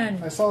DM,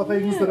 man. I saw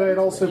things that I had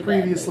also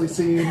previously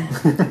seen.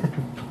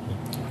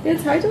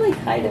 It's hard to, like,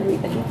 hide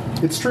everything.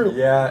 It's true.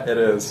 Yeah, it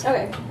is.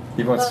 Okay.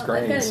 Even with Well, I've got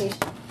a screens. new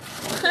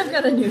sheet. I've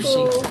got a new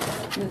sheet.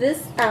 Pull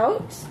this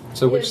out.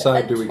 So which Give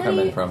side a do we come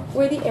 20 in from?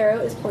 Where the arrow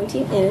is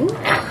pointing in.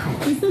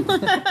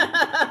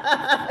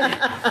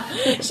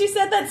 She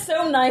said that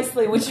so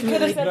nicely when she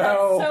could have said that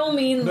so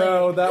meanly.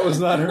 No, that was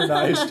not her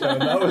nice tone.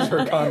 That was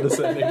her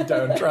condescending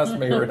tone. Trust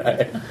me,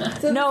 Renee.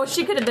 So No,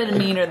 she could have been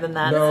meaner than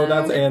that. No,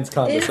 that's Anne's is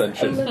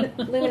condescension.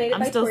 illuminated I'm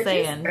by still torches.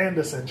 saying. And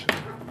Ascension.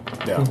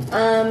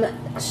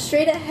 Yeah.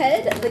 Straight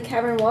ahead, the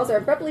cavern walls are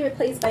abruptly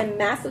replaced by a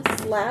massive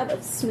slab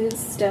of smooth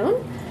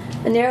stone.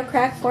 A narrow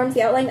crack forms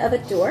the outline of a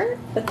door,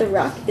 but the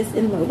rock is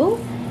immobile.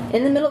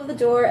 In the middle of the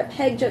door, a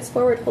peg juts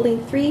forward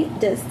holding 3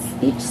 discs,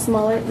 each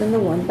smaller than the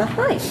one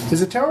behind.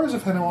 Is it Towers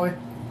of Hanoi?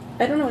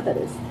 I don't know what that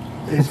is.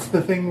 It's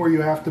the thing where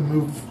you have to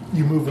move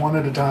one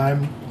at a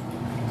time,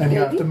 and you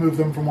have Maybe. to move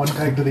them from one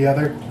peg to the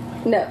other.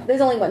 No, there's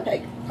only one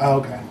peg.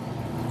 Oh, okay.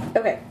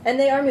 Okay, and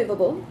they are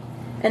movable,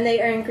 and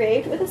they are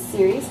engraved with a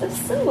series of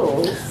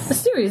symbols. A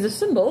series of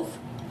symbols.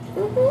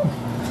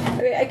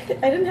 Okay,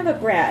 I didn't have a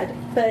brad,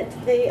 but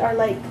they are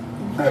like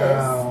this,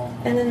 Oh.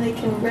 and then they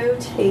can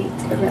rotate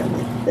around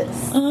like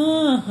this.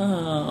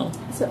 Oh.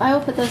 So I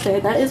will put those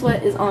there. That is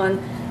what is on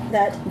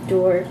that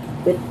door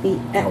with the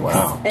X. Oh,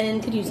 wow.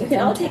 And Could use you a can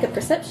all phone take a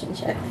perception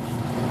check.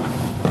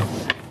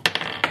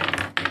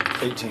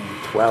 18.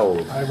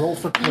 12. I roll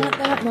for Not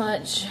cool. that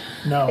much.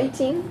 No.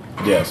 18?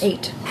 Yes.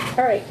 8.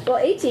 All right. Well,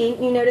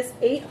 18, you notice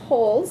 8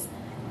 holes,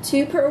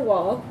 2 per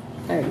wall.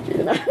 I already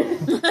drew them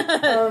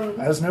out.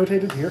 As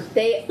notated here.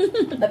 They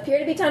appear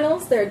to be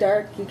tunnels. They're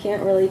dark. You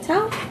can't really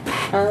tell.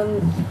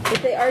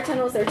 If they are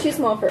tunnels, they're too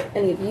small for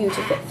any of you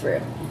to fit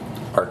through.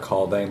 Are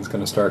Caldane's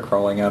going to start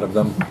crawling out of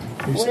them?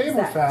 You What say is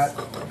with that?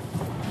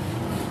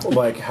 that.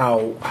 Like, how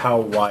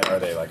wide are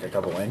they? Like a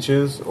couple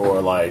inches?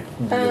 Or like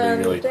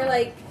really They're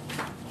like...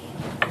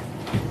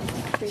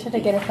 Should I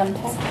get a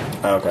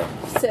thumbtack? Okay.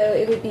 So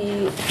it would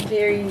be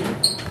very...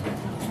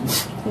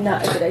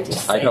 not a good idea.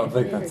 I don't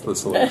think that's the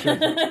solution.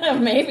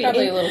 Maybe.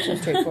 Probably a little too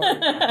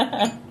straightforward.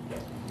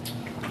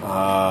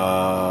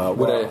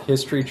 Would a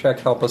history check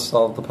help us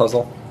solve the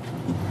puzzle?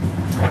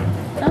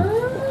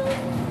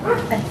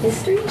 A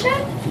history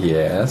check?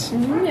 Yes.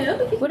 No.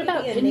 It What could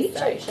about be a nature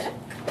insight? check?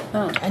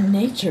 A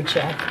nature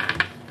check.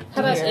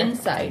 How about Here.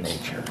 insight?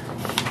 Nature.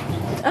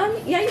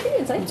 Yeah, you can do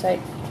insight. Insight.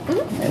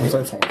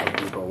 Besides from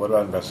people, what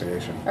about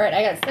investigation? All right,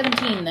 I got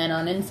 17 then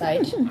on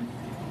insight.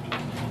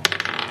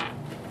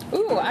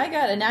 Ooh, I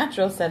got a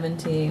natural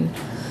 17.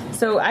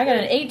 So I got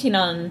an 18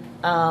 on,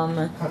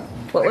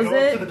 what was I go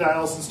up to the it?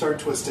 dials and start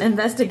twisting.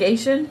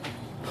 Investigation?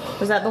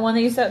 Was that the one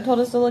that you told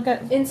us to look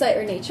at? Insight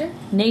or nature.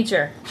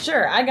 Nature.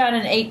 Sure, I got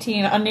an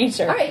 18 on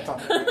nature. All right.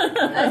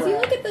 As you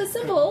look at those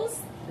symbols,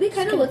 they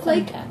kind of look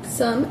like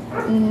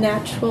some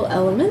natural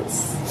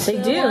elements. They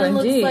So do, one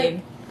looks indeed. like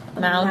a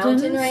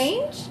Mountains? mountain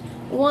range.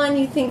 One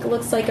you think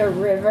looks like a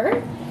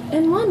river,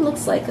 and one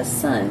looks like a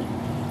sun.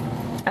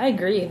 I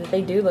agree that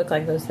they do look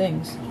like those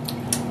things.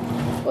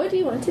 What do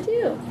you want to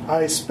do?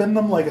 I spin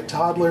them like a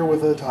toddler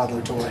with a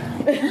toddler toy.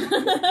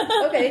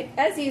 Okay,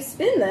 as you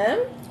spin them,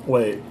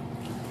 Wait.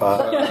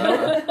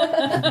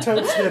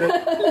 Totes did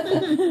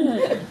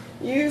it.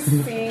 you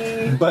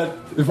see But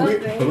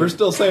we're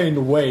still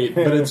saying wait,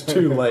 but it's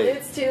too late.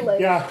 it's too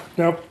late. Yeah,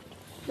 nope.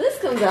 This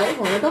comes out of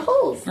one of the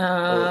holes.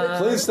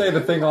 Please say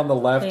the thing on the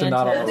left and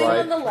not The on the thing right.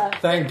 on the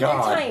left. Thank They're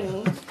God.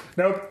 tiny.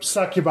 Nope,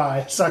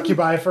 succubi.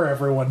 Succubi for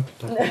everyone.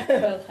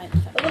 A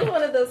little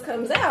one of those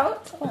comes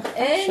out,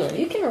 and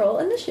you can roll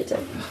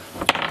initiative.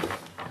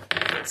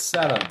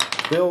 7.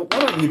 Bill, why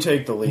don't you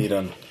take the lead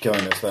on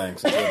killing this thing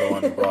since you're the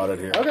one who brought it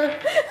here? Okay.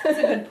 That's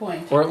a good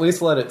point. Or at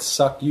least let it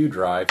suck you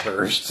dry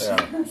first.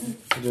 Yeah.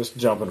 Just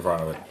jump in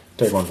front of it.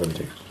 Take one for the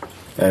team.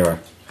 Anyway.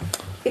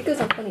 It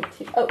goes on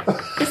 22. Oh,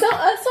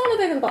 someone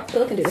other than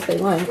Bill can do it if they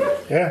want.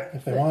 Yeah,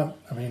 if they want.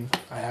 I mean,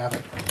 I have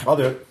it. I'll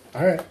do it.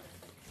 All right.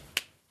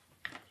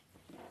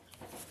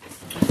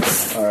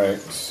 Alright,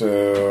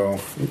 so.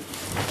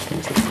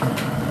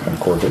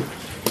 Uncork it.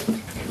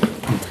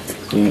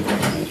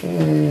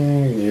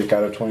 You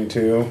got a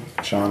 22.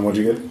 Sean,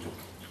 what'd you get?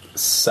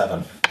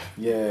 7.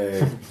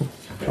 Yay.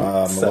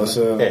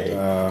 Melissa,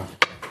 Hey.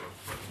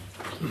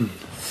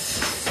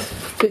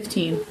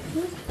 15.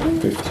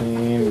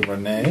 15.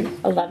 Renee,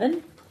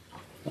 11?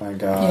 I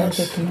got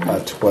 15.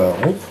 a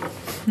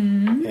 12.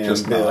 And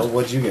Just Bill, not.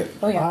 what'd you get?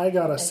 Oh, yeah. I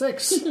got a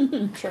 6.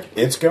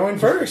 It's going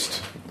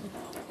first.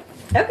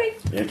 Okay.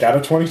 You got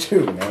a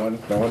 22. No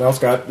one else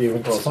got even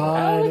It's closer.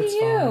 fine. Oh, look it's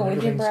at you fine. with your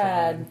Everything's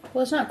Brad.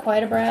 Well, it's not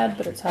quite a Brad,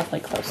 but it's awfully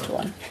close to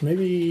one. fine.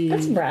 Maybe.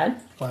 That's a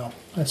Brad. Well,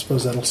 I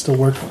suppose that'll still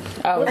work.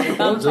 Oh, it's a Is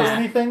there thumbtack.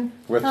 anything?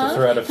 With the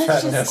threat of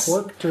tetanus.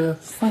 Quirk to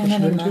Slam push it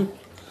it in into? the,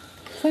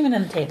 slam it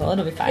on the table.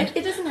 It'll be fine.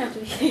 It doesn't have to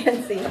be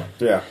fancy.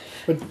 Yeah.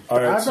 But All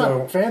right, I'm so-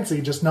 not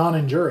fancy, just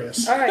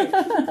non-injurious. All right.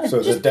 So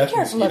it's a death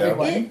careful, mosquito.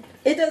 everyone.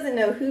 It doesn't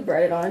know who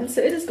brought it on,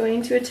 so it is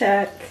going to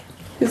attack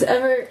who's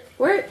ever.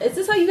 Where is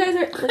this? How you guys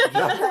are?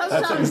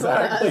 That's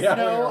exactly how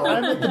No,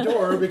 I'm at the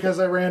door because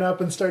I ran up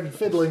and started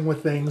fiddling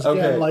with things Okay.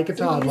 again like a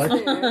toddler.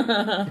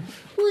 Okay,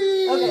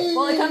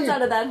 well, it comes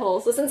out of that hole.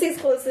 So since he's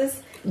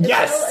closest,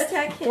 Yes! will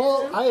attack him.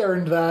 Well, I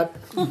earned that.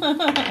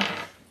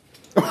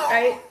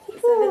 Alright,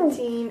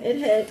 17. It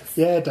hits.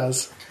 Yeah, it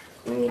does.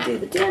 Let me do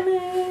the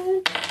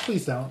damage.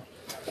 Please don't.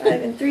 5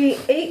 and 3,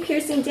 8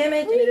 piercing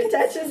damage, and it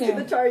attaches to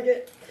the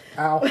target.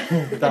 Ow. Will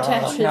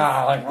attach.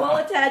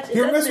 It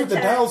Here, mess doesn't with the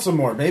attack. dial some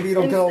more. Maybe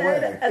it'll go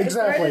Instead, away. at the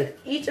start Exactly. of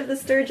each of the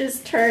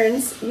Sturge's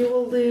turns, you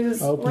will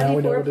lose Oh, now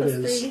we know 1d4 what it plus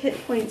is. 3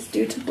 hit points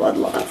due to blood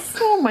loss.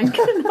 Oh my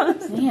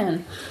goodness.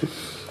 Man.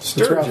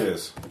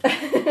 Sturges.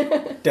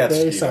 Death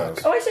They mosquitoes.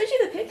 suck. Oh, I showed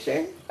you the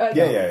picture.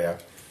 Yeah.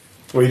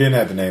 Well, you didn't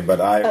have the name, but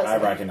I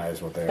sorry.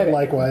 recognize what they are.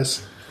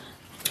 Likewise.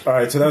 All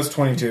right, so that was They've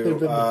 22. been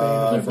the bane.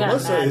 He's got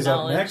Melissa mad is up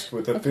knowledge. next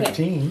with a Okay.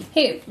 15.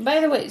 Hey,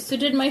 by the way, so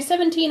did my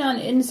 17 on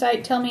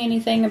Insight tell me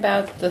anything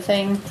about the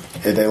thing?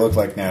 They look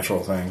like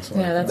natural things.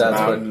 Like Yeah, that's a what-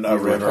 mountain, a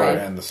river,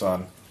 Okay. and the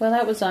sun. Well,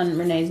 that was on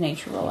Renee's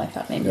nature roll. I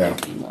thought maybe Yeah.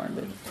 there'd be more,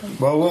 but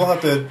Well, we'll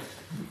have to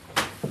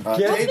Get-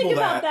 table Think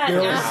about that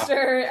Bill.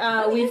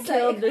 after we It's like-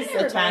 killed it this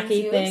kinda reminds you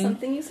attacky of thing.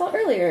 Something you saw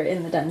earlier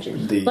in the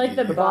dungeon. Like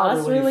the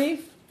boss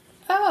relief.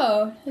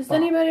 oh, does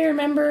anybody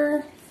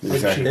remember?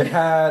 Exactly. It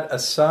had a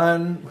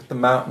sun with the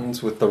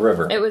mountains with the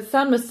river. It was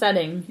sun was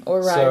setting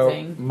or So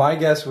rising. my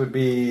guess would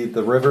be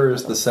the river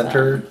is the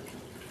center,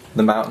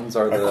 the mountains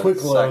are the A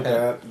quick look second.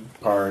 at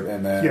part,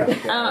 and then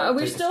Yeah. We're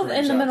take a still in the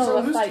screenshot. middle So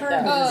of a whose fight,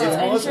 turn though. is it? It's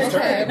Melissa's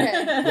turn.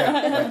 Okay.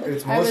 Yeah,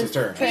 it's Melissa's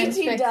turn.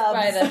 Transfixed dubs.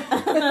 by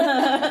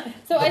the.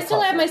 So I still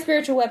have my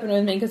spiritual weapon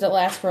with me because it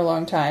lasts for a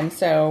long time.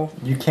 So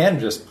You can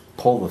just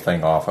pull the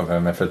thing off of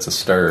him if it's a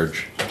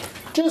sturge.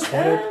 Just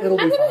hit it.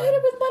 It'll I'm be gonna hit fine.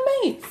 it with my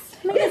mates.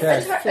 I mean,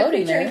 Yes, it's a floating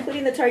creature, there.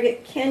 including the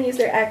target, can use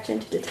their action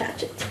to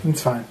detach it.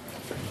 It's fine.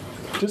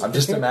 I'm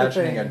just hit the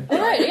imagining thing. All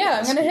right, yeah,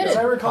 I'm gonna hit As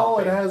I it. recall,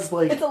 it has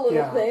like It's a little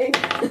yeah. thing.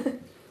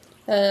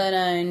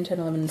 9, 10,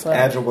 11, 12.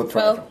 Agile with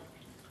 12. fragile.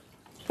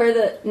 For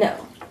the no.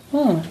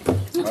 Oh.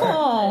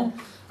 Oh,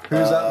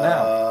 Who's up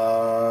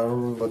now?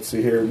 Let's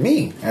see here.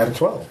 Me at a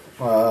 12.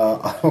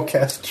 I'll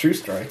cast True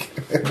Strike.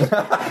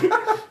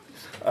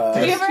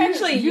 have you ever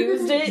actually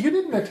used didn't- it? You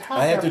didn't attack.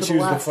 I have to after choose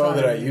the last foe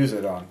that I time. use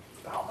it on.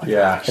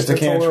 Yeah. It's a That's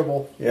cantrip.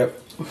 horrible. Yep.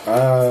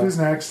 Who's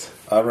next?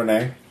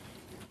 Renee.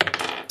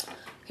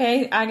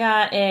 Okay, I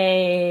got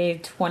a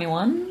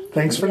 21.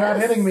 Thanks for not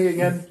Yes. hitting me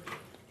again.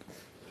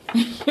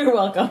 You're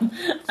welcome.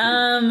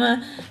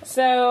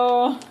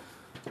 So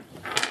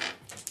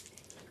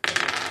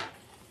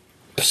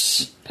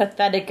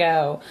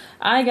pathetico.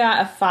 I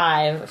got a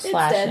 5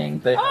 slashing.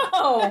 They-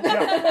 Oh,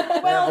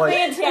 well, like-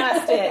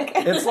 fantastic.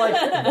 It's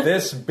like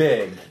this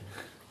big.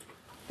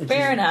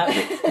 Fair enough.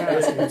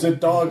 It's a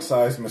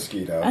dog-sized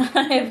mosquito. I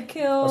have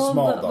killed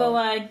small the dog.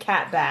 like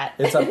cat bat.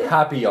 It's a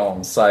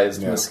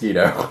papillon-sized Yeah.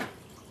 mosquito.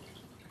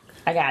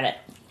 I got it.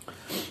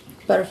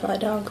 Butterfly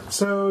dog.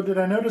 So, did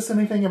I notice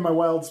anything in my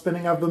wild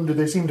spinning of them? Did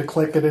they seem to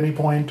click at any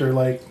point, or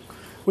like,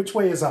 which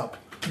way is up?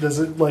 Does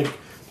it like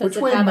which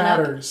it way have an up?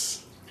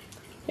 matters?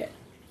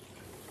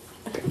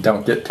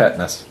 Don't get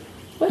tetanus.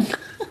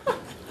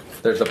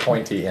 There's a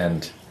pointy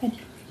end. I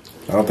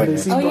don't They think.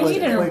 seem Oh, to you like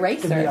need an click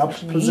eraser. in the up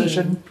That's what you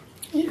position.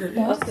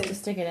 Well, to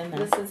stick it in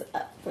there. This is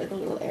up where the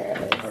little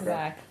arrow is.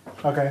 Back.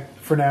 Okay,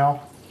 for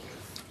now.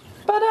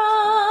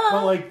 Ta-da!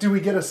 But like, do we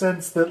get a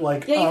sense that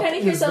like Yeah, you up kinda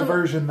hear is the some-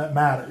 version that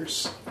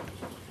matters?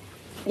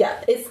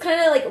 Yeah, it's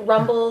kind of like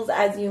rumbles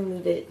as you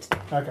move it.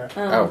 Okay.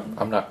 Oh,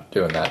 I'm not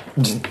doing that.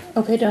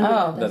 Okay, don't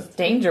Oh, that's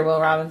danger,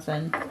 Will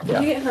Robinson.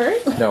 Did you get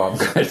hurt? No, I'm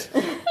good.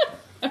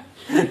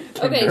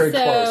 Okay, Very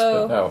so close,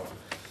 but no.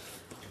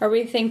 are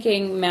we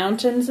thinking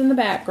mountains in the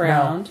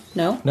background?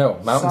 No. No,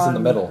 mountains in the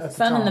Sun middle. at the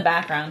Sun in top. the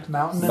background.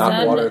 Mountain, Not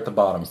Sun- water at the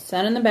bottom.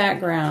 Sun in the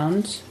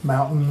background.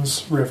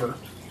 mountains, river.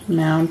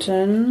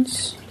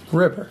 Mountains.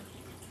 River.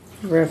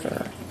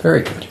 River.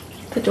 Very good.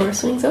 The door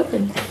swings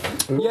open.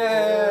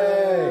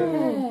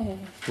 Yay!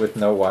 With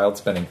no wild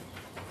spinning.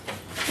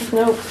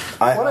 Nope.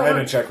 I had Whatever.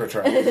 a check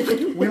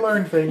return. We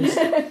learn things.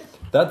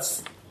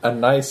 That's a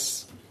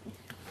nice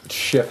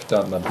shift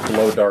on the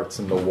blow darts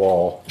in the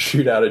wall.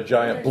 Shoot out a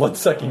giant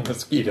blood-sucking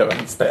mosquito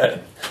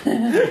instead. Yeah,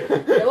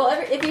 well,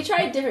 if you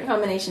tried different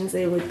combinations,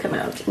 they would come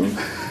out.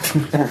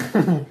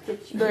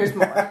 There's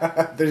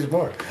more. There's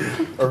more.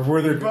 Or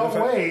were there? But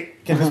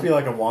wait, Can this be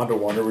like a wand of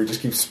wonder where we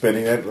just keep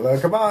spinning it?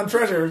 Like, come on,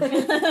 treasure!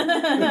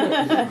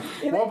 wubba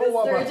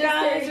wubba.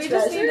 Guys, we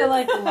just need to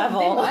like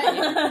level.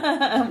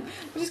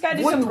 We just gotta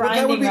do some that would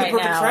grinding be the right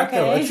perfect now, trap,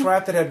 though. A okay?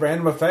 trap that had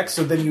random effects,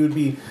 so then there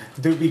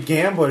would be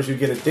gamblers who'd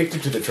get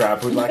addicted to the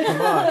trap. Who'd like,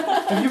 come on.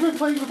 Have you been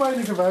playing The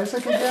Binding of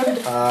Isaac again?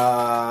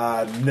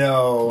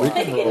 No.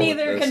 I can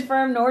neither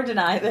confirm nor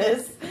deny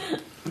this.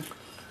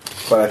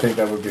 But I think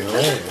that would be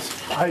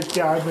hilarious. I'm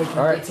making All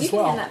right. bets You as can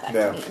well. hand that back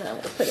Yeah. to me, and I'll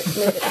put it,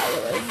 move it out of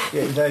the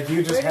way. Yeah, like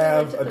you just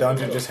have a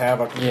dungeon, just have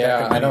a deck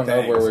Yeah, of I don't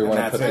know things, where we and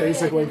wanna that's put it. that.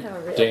 Basically. I didn't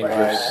have a real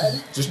Dangerous.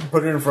 brand. Just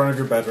put it in front of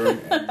your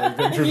bedroom, and the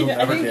adventures will I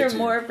never think get you're to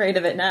more you. afraid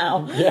of it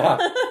now. Yeah.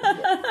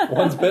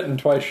 Once bitten,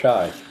 twice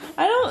shy.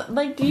 I don't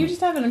like. Do you just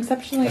have an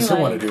exceptionally I still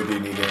like? want to do a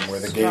D&D game where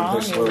the game strong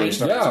just slowly elite-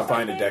 starts Yeah. to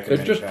find a deck of It's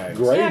many just bags.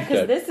 great. Yeah,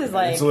 because this is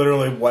like. It's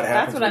literally what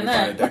That's happens what I when you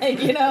find a meant. deck.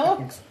 Like, you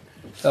know,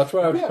 That's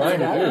what I was trying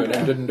to do, and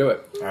I didn't do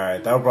it. All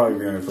right, that would probably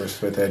be my first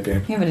fifth head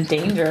game. you have a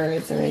danger.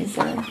 It's a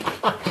racer.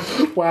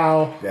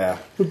 Wow. Yeah.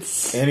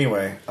 It's,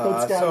 Anyway,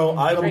 it's so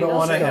I will go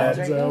on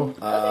ahead. So,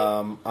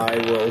 I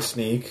will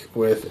sneak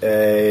with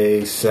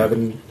a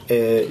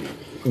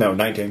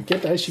 19.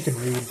 get dice you can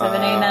read.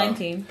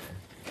 7A19.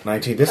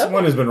 19. This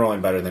one has been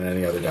rolling better than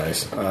any other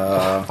dice.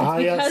 Because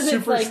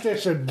it's, like,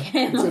 superstition. It's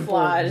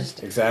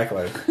Camouflaged.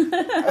 Exactly.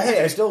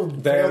 Hey, I still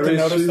failed to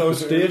notice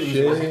those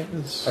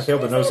oozes. I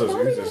failed to notice those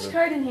There's oozes. a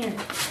card in here.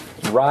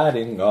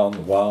 Writing on the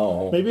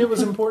wall. Maybe it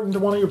was important to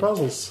one of your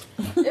puzzles.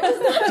 It was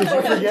not. Did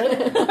you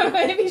forget?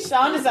 Maybe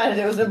Sean decided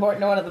it was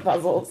important to one of the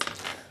puzzles.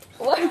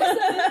 What was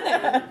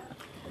that?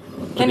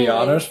 To be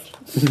honest,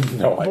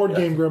 no Board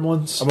idea. game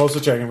gremlins. I'm also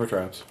checking for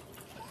traps.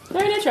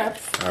 There are no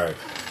traps. All right.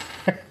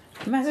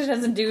 The message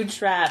doesn't do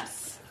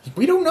traps.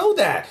 We don't know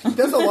that. He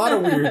does a lot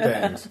of weird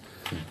things.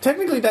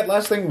 Technically, that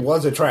last thing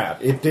was a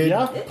trap. It did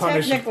Yeah.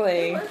 punish.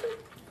 Technically. Yeah,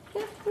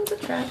 it was a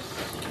trap.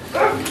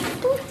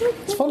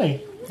 It's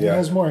funny. Yeah. It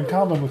has more in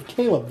common with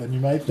Caleb than you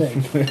might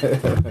think.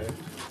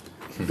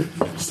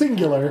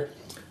 Singular.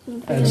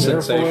 And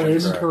therefore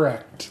Sensation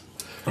incorrect.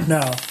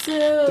 No.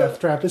 So, Death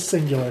Trap is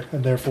singular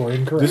and therefore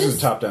incorrect. This is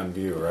a top-down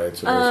view, right?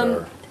 So those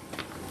are.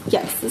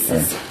 yes, this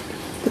is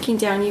looking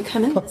down. You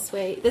come in this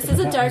way. This is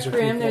a dark Mountains are room.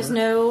 pretty There's far.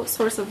 no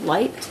source of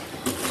light.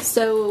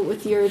 So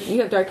with you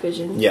have dark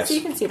vision. Yes. So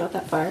you can see about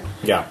that far.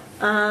 Yeah.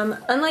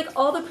 Unlike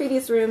all the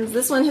previous rooms,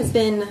 this one has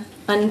been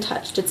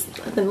untouched. It's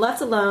been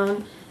left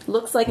alone.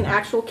 Looks like an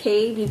actual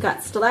cave. You've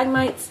got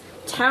stalagmites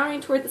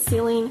towering toward the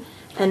ceiling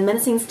and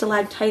menacing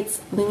stalactites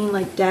looming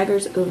like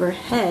daggers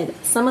overhead.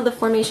 Some of the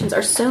formations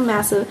are so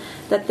massive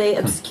that they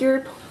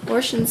obscure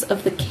portions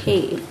of the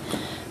cave.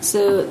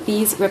 So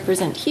these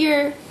represent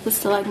here the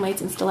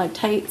stalagmites and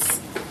stalactites.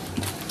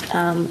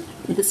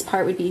 This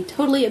part would be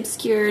totally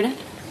obscured. And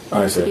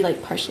I this would see. be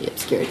like partially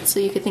obscured. So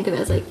you could think of it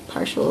as like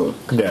partial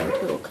cover, Yeah.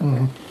 total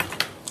cover.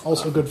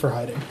 also good for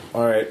hiding.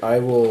 All right, I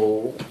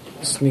will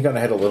sneak on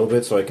ahead a little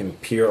bit so I can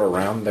peer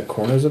around the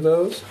corners of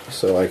those,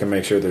 so I can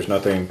make sure there's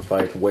nothing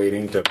like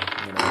waiting to,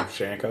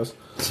 shank us.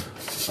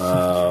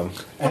 And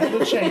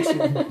the shanks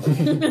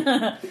you.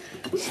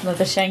 Let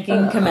the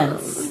shanking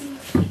commence.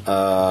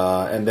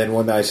 And then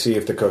when I see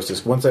if the coast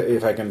is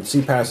if I can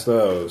see past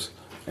those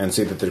and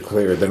see that they're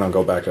clear, then I'll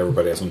go back to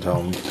everybody else and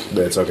tell them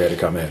that it's okay to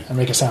come in. And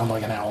make it sound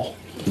like an owl.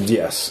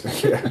 Yes,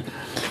 yeah.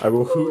 I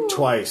will hoot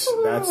twice.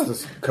 That's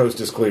the coast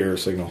is clear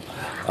signal.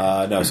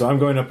 No, so I'm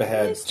going up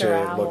ahead Mr. to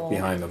Owl. look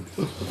behind them.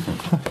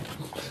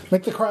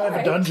 Make the cry of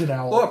a dungeon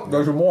owl. Look,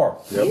 there's more.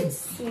 Yep.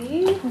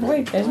 See?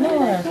 Wait, there's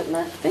more. Put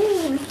my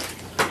thing.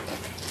 I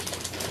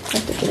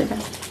have to get it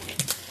back.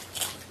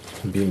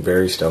 I'm being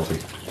very stealthy.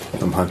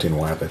 I'm hunting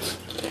wabbits.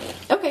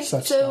 Okay,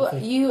 Such so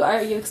stealthy.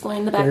 are you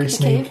exploring the back Very of the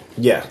sneak. cave?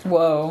 Yeah.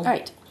 Whoa. All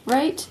right,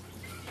 right.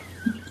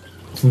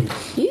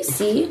 You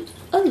see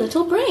a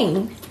little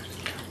brain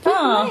with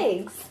Oh.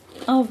 legs.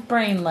 Oh,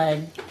 brain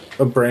leg.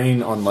 A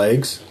brain on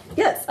legs.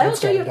 Yes, I will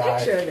That's show you a gotta die.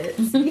 picture of it.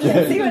 So you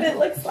can see what it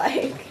looks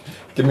like.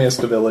 Give me a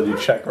stability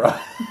check,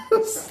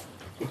 Ross.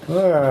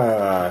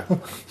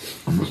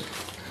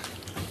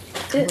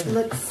 It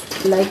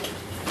looks like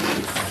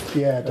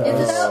Yeah, it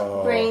it's does.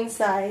 about brain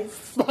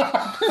size.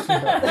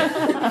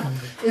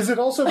 Is it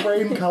also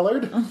brain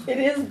colored? It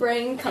is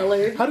brain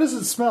colored. How does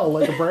it smell?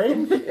 Like a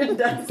brain? It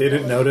does. Did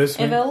it notice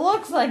me? If it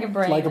looks like a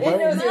brain, Like a it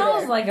brain.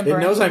 smells like a It brain.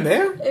 knows I'm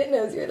there? It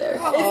knows you're there.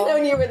 It's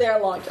known you were there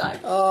a long time.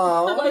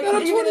 Oh, I Like, got a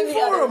even in the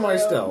 24 other on my room.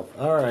 stealth.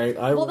 All right.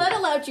 Well, that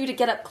allowed you to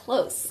get up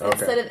close Okay.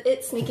 instead of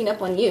it sneaking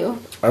up on you.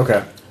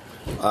 Okay.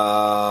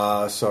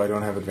 So I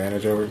don't have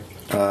advantage over.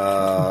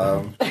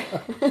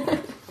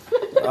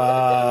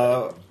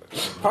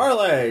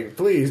 Parlay,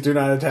 please do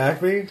not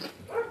attack me.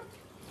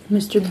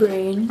 Mr.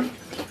 Brain.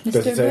 Does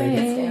it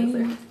say?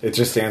 Answer. It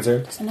just stands there.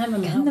 Doesn't have a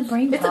Can the mouth.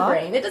 brain It's a talk?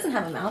 brain. It doesn't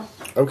have a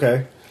mouth.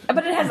 Okay.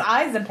 But it has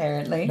eyes,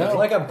 apparently. It's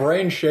like a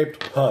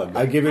brain-shaped pug.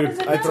 I give How does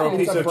it. it I throw a know?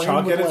 piece It's a of brain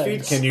chalk with at his feet.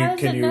 legs. Can you? How does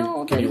Can it you?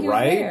 know Can that you you're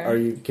write? there? Are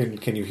you?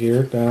 Can you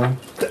hear it now?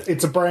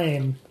 It's a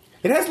brain.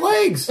 It has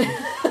legs.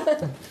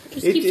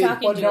 Just keep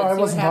talking well, to no, it. I See what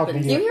wasn't talking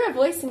happens. to You hear a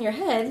voice in your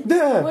head.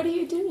 Yeah. What are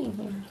you doing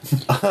here?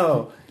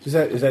 Oh, is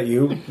that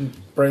you,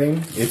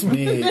 brain? It's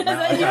me.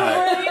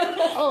 Malachi.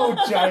 Oh,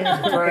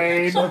 giant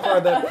brain. So far,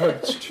 that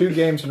puts 2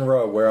 games in a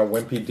row where a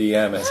wimpy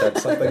DM has had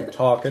something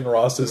talk in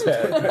Ross's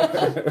head.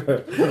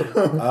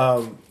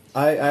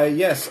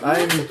 Yes, I'm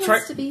I'm supposed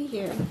trying. to be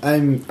here.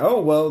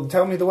 Oh well,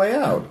 tell me the way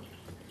out,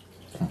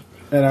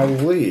 and I will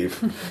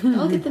leave.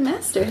 I'll get the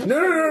master.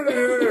 No.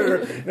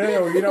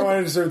 You don't want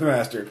to disturb the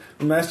master.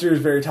 The master is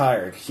very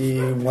tired. He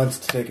wants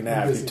to take a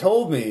nap. He Busy.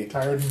 told me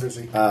Tired and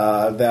busy.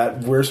 that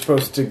we're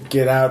supposed to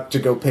get out to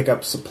go pick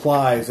up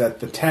supplies at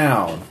the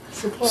town.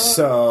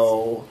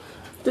 So,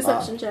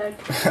 Deception check.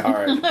 all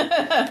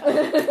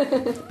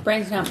right.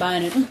 Brain's not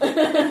buying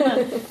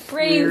it.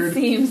 Brain Weird.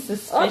 seems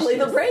suspicious. Oddly,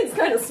 the brain's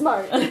kind of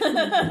smart.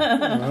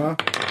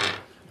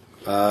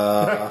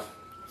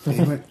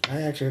 Damn it.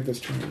 I actually have this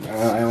turn.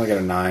 I only got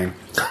a 9.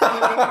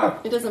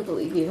 It doesn't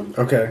believe you.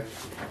 Okay.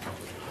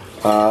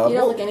 You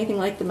don't look anything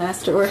like the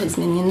master or his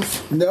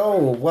minions. No.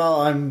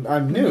 Well, I'm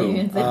new.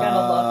 Minions, they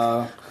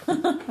kinda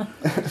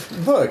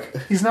Look.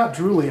 He's not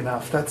drooly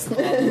enough. That's the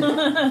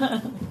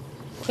problem.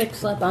 Quick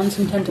slap on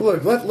some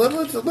tentacles.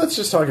 Look. Let's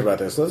just talk about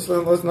this.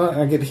 Let's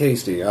not get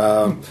hasty.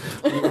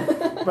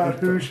 About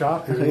who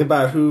shot who.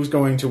 About who's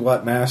going to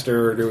what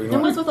master or doing And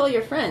what. what's with all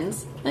your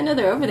friends? I know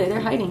they're over there. They're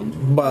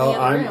hiding. Well,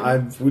 in the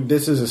other room.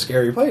 this is a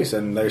scary place,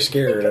 and they're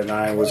scared, and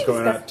I was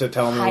going out to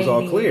tell them it was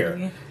all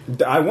clear.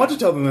 I want to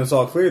tell them it's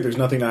all clear. There's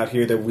nothing out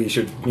here that we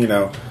should,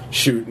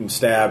 shoot and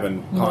stab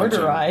and punch.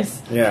 Murderize.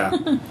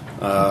 Yeah.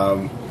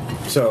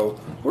 So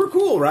we're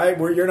cool, right?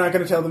 You're not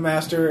going to tell the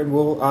master, and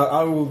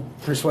I will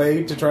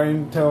persuade to try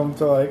and tell him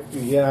to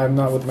I'm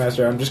not with the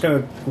master. I'm just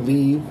going to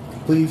leave,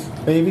 please,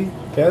 maybe,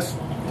 yes.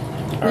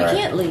 You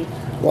can't leave.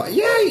 Well,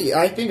 yeah,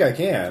 I think I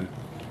can.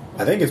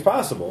 I think it's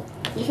possible.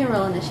 You can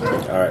roll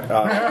initiative.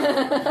 All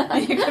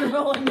right. You can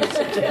roll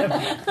initiative.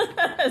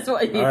 That's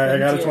what you All right. I can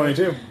got a do.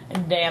 22.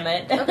 Damn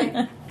it.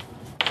 Okay.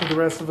 Should the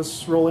rest of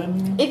us roll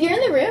in? If you're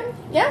in the room,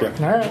 yeah.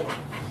 Yeah. All right.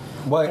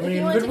 What?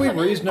 you want Could to we come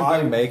in?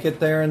 reasonably make it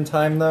there in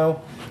time,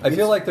 though? I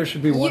feel like there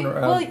should be one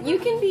around. Well, you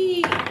can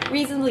be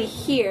reasonably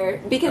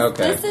here because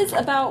Okay. this is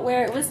about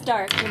where it was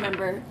dark.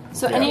 Remember,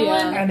 so Yeah.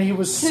 anyone And he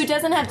was. who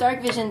doesn't have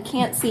dark vision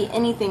can't see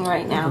anything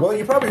right now. Well,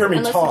 you probably heard me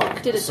unless talk,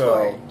 you did a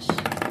so torch.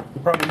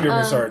 you probably hear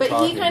me start But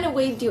talking. he kind of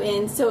waved you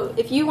in. So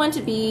if you want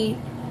to be,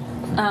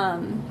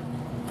 kind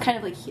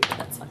of like here,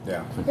 that's fine.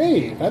 Yeah.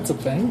 Hey, that's a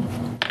thing.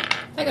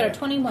 I got a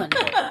 21.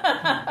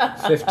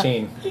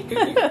 15.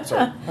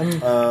 Sorry.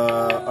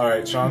 All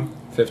right, Sean,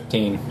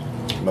 15.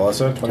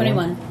 Melissa,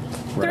 21.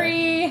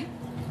 3.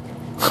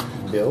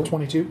 Bill,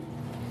 22.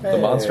 The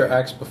monster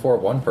acts before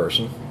one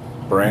person.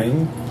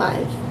 Brain,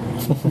 5.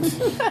 What's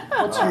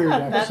your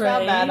That's dex? how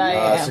bad I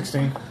am.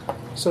 16.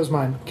 So's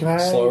mine. Can I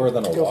Slower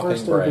than a go walking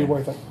first? It'll be brain.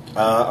 worth it.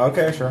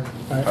 Okay, sure.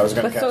 Alright. I was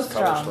going But to so cast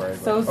color strong. spray.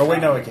 So Oh wait,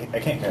 strong. no, I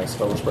can't cast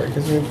color spray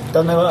because it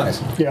doesn't have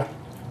eyes. Yeah.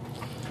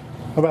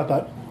 How about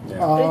that? Yeah.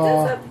 But it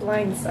does have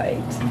blind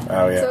sight.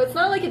 Oh yeah. So it's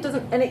not like it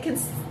doesn't, and it can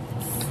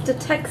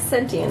detect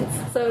sentience.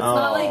 So it's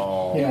not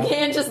Oh. like Yeah. you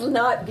can't just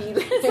not be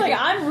there. It's like,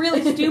 I'm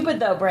really stupid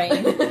though,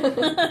 Brain.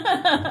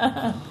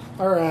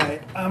 All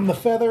right. I'm the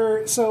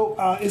feather. So,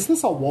 is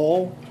this a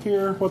wall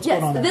here? What's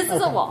going on Yes, there? this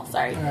is a Okay. wall.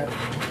 Sorry. All right.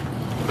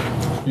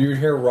 You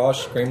hear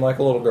Ross scream like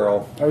a little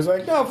girl. I was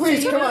like, no,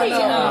 please, come on. really,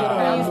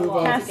 No. move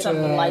on Cast to-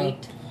 some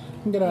light.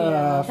 I'm gonna Yeah,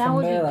 that from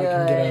would be there I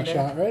can get a good.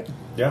 shot, right?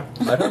 Yeah.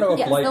 I don't know if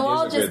Yes, light the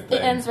wall is a just good thing.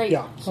 it ends right.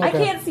 Yeah. I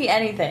Okay. can't see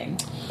anything.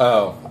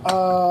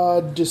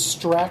 Oh.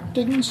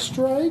 Distracting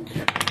strike.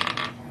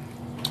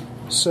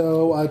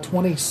 So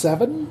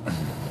 27.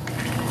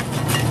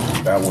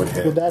 That would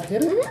hit. Would that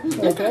hit it?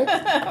 Okay.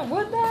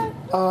 Would that?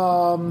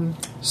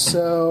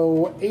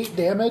 So 8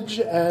 damage,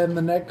 and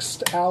the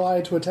next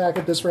ally to attack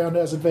it this round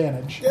has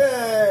advantage.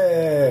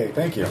 Yay!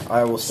 Thank you.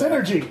 I will stab.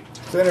 Synergy.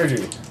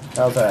 Synergy.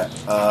 How's that?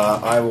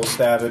 I will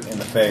stab it in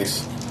the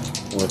face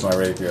with my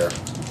rapier.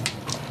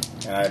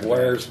 And I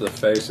Where's the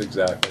face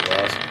exactly,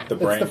 Ross? the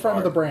brain? It's the front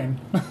of the part. brain.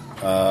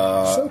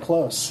 So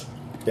close.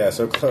 Yeah,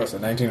 so close. A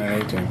 19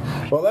 and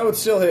 18. Well, that would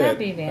still hit. That'd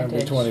be That'd be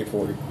advantage. 20,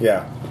 40.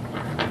 Yeah.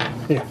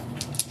 Yeah.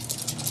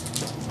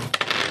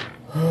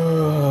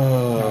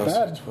 Not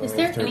bad. Is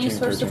there any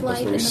source of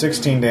light in the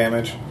 16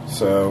 damage,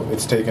 so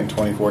it's taken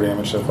 24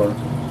 damage so far.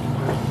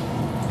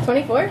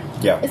 24?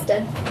 Yeah. It's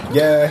dead.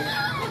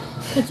 Yeah.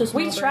 It's a small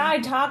We brain.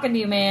 tried talking to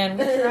you, man.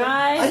 We I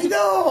tried.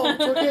 know!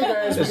 It's okay,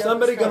 guys. we Is got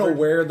somebody this going to covered.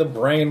 wear the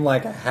brain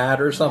like a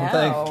hat or something?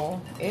 No.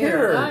 Ew.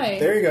 Here. Hi.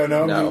 There you go.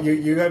 No, No.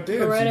 You have dibs.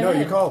 Go right No, you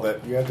ahead. called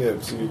it. You have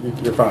dibs.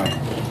 You're fine.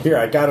 Here,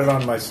 I got it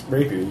on my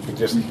rapier. You can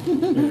just you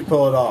can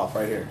pull it off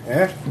right here.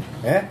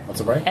 Eh? What's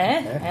the brain?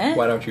 Eh?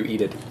 Why don't you eat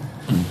it?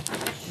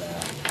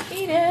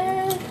 Eat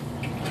it.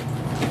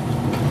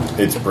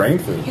 It's brain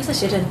food. I guess I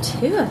should have done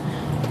 2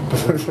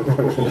 of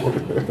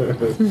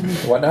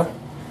them. What now?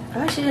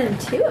 I should have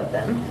done 2 of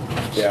them.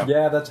 Yeah.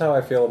 Yeah, that's how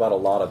I feel about a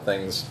lot of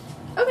things.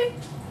 Okay.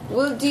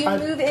 Well, do you I-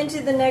 move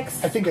into the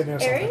next I think I know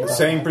something area? about that.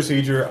 Same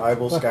procedure. I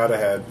will scout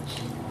ahead.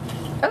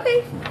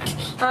 Okay.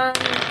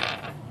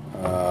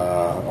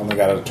 Only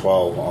got a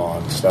 12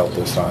 on stealth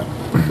this time.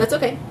 That's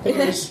okay.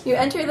 Yes. You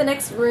enter the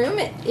next room.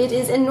 It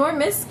is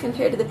enormous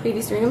compared to the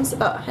previous rooms,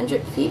 about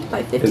 100 feet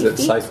by 50 Is it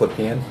feet.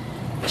 Cyclopean?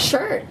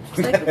 Sure.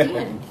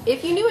 Cyclopean.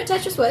 If you knew what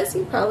Tetris was,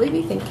 you'd probably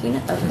be thinking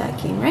of that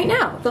game right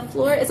now. The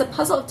floor is a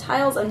puzzle of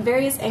tiles on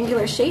various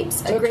angular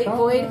shapes. A great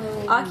void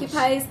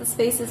occupies the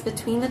spaces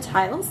between the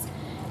tiles.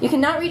 You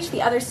cannot reach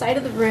the other side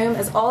of the room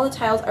as all the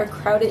tiles are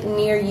crowded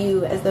near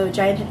you as though a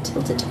giant had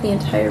tilted the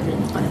entire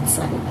room on its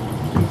side.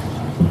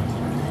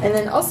 And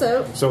then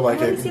also... So, like,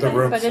 Let me it, see the if I-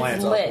 room But it's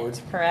slants lit,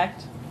 upwards.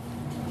 correct?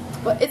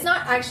 Well, it's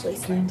not actually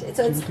slanted.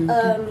 So it's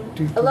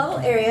a level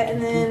area,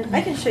 and then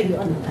I can show you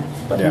on the map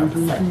what Yeah. it looks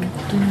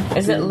like.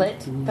 Is it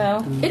lit,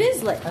 though? It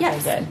is lit, Okay,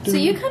 yes. good. So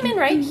you come in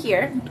right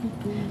here,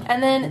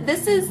 and then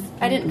this is,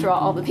 I didn't draw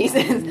all the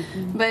pieces,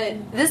 but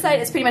this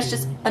side is pretty much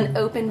just an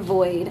open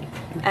void,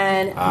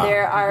 and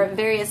there are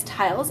various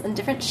tiles in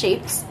different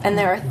shapes, and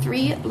there are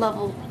 3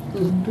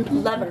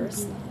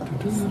 levers,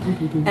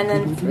 and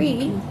then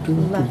 3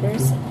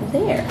 levers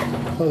there.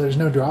 Oh, there's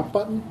no drop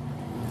button?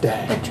 A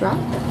Dang. drop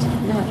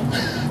button? No.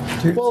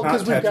 Well, not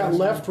because we've got Tetris.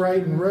 left,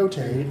 right, and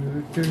rotate.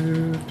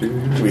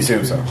 We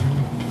assume so.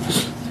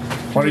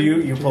 Why don't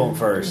you pull them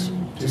first?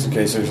 Just in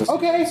case there's a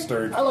Okay,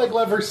 stirred. I like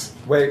levers.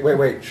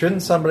 Wait.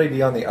 Shouldn't somebody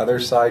be on the other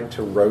side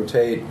to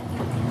rotate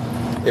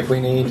if we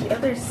need? The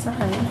other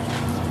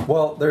side.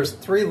 Well, there's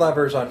 3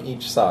 levers on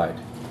each side.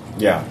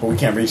 Yeah, but we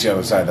can't reach the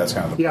other side. That's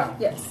kind of the... Yeah.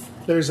 Yes.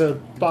 There's a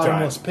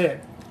bottomless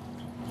pit.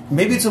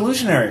 Maybe it's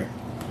illusionary.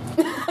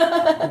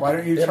 Why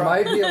don't you It try?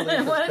 might be a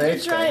Why don't you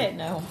space try thing. it?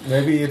 No.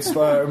 Maybe it's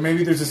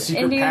maybe there's a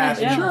secret Indiana path.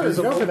 Jones. Sure,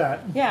 invisible. go for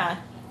that. Yeah.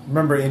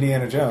 Remember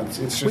Indiana Jones?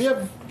 It's just We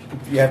have,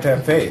 you have to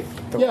have faith.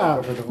 to walk yeah,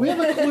 over the we have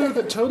a clue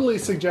that totally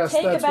suggests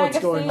Take a that's bag what's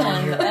of going on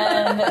sand here.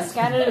 and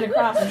scatter it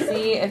across and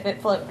see if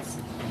it floats.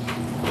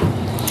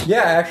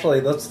 Yeah,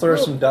 actually, let's throw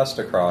some dust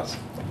across.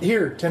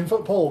 Here,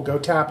 10-foot pole, go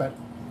tap it.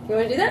 You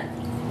want to do that?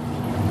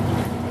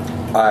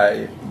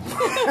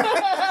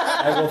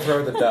 I will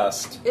throw the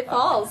dust. It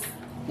falls.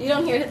 You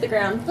don't hear it hit the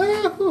ground.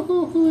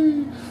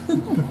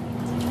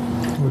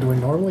 Would we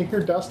normally hear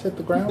dust hit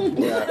the ground?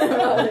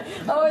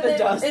 Oh, The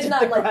dust it's hit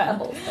not the like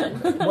ground.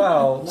 pebbles.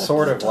 Well,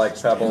 sort of like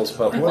pebbles,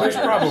 but Well, there's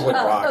probably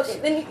Oh, rocks. okay,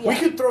 then We yeah.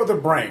 could throw the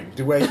brain.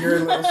 Do I hear a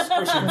little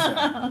squishing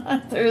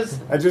sound? There's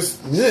I just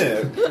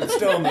it's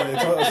still on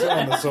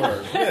the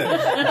sword.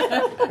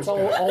 It's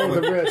all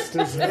of the wrist,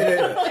 isn't it?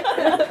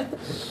 It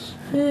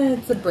is.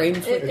 It's a brain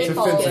It It's a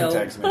falls.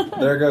 fencing technique.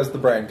 there goes the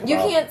brain. You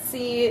Wow. can't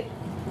see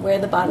where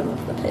the bottom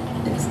of the pit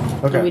is.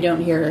 Okay. We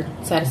don't hear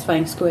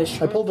satisfying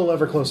squish. I pulled the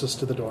lever closest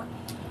to the door.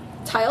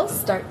 Tiles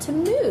start to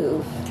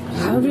move.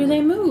 How do they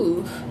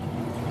move?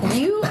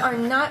 You are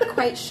not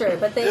quite sure,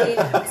 but they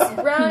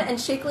round and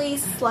shakily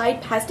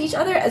slide past each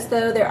other as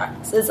though there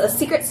is a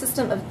secret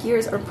system of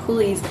gears or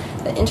pulleys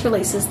that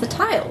interlaces the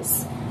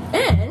tiles.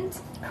 And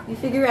you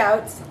figure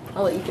out,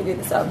 I'll let you figure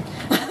this out,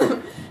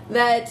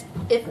 that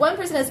if one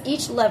person has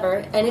each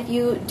lever, and if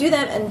you do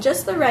them in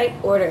just the right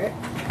order,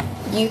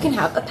 you can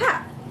have a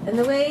path. And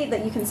the way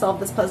that you can solve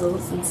this puzzle,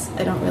 since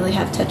I don't really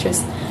have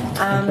Tetris,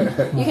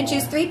 you can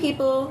choose 3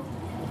 people,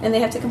 and they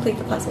have to complete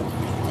the puzzle.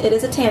 It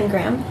is a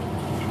tangram.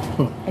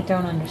 I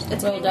don't understand.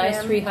 It's Roll a dice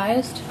tangram. 3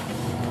 highest.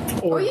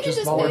 Or you can just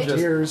just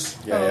volunteers.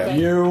 Yeah.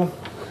 You.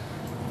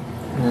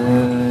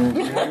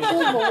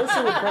 Actually,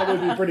 Melissa would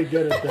probably be pretty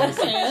good at this.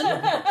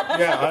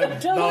 Yeah, I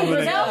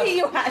nominate. Now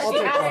you have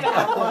to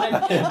have one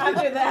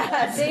after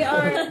that. They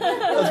are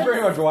That's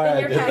pretty much why in I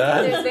your did packet.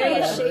 that. There's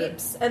various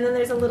shapes, and then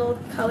there's a little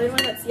colored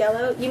one that's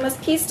yellow. You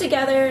must piece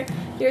together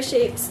your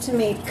shapes to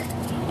make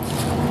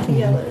the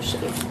yellow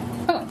shape.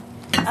 Who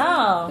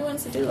Oh.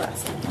 wants to do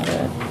last?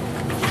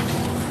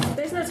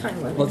 There's no time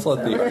limit. Let's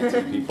let so. the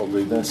artsy people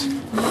do this.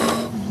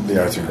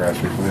 The arts and crafts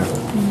people.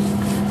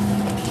 Yeah.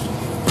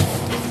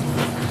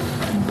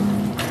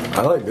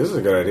 I like this is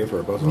a good idea for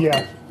a puzzle.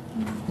 Yeah.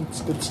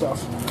 It's good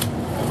stuff.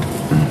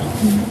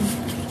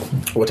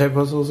 What type of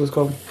puzzle is this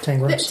called?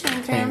 Tangrams.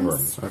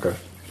 Tangrams. Okay.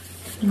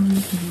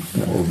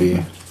 That will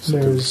be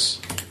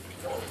There's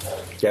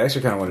Yeah, I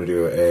actually kind of want to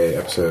do a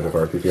episode of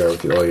RPPR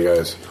with all you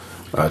guys.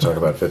 Talk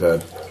about Fifth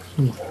Ed.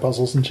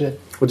 Puzzles and shit.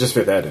 Well, just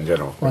Fifth Ed in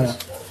general. of Why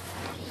course.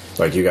 not?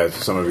 Like you guys,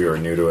 some of you are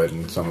new to it,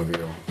 and some of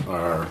you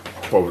are.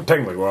 Well,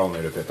 technically, we're all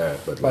new to Fifth Ed,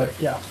 but like,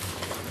 But yeah.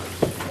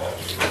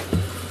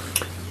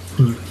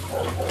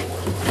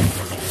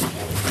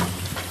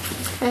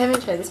 I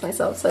haven't tried this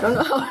myself, so I don't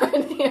know how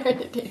hard they are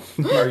to do.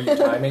 Are you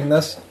timing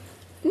this?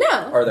 No.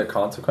 Are there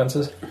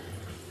consequences?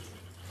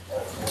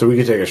 so we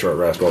could take a short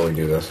rest while we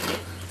do this.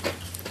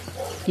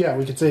 Yeah,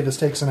 we could say this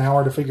takes an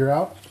hour to figure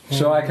out.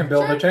 So I can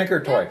build a Tinker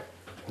toy.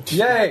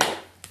 Yay!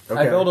 I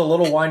Okay. build a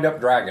little wind-up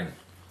dragon.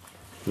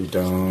 We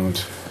don't.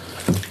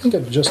 I think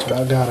I've just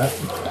about got it.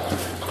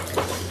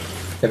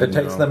 If it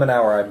takes No. them an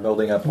hour, I'm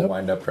building up a Nope.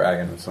 wind-up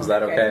dragon. Is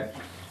that okay?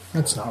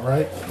 That's not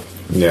right.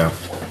 Yeah.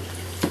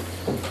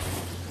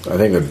 I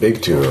think the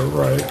big two are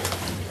right.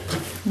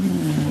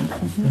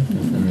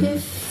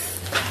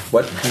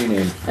 What do you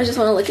need? I just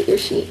want to look at your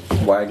sheet.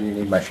 Why do you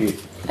need my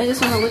sheet? I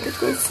just want to look at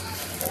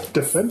this.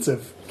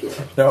 Defensive.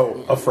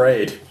 No,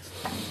 afraid.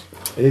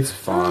 It's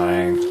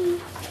fine.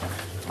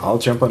 I'll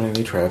jump on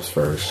any traps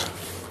first.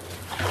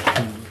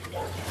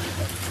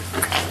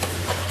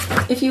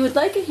 If you would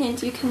like a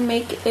hint, you can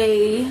make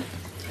a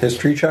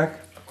History check?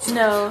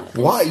 no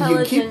Why? You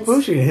keep intelligence-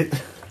 pushing it.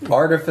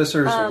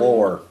 Artificer's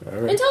lore. All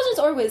right. intelligence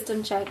or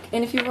wisdom check,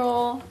 and if you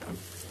roll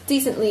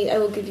decently, I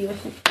will give you a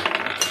hint.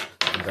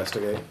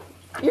 Investigate.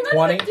 You're not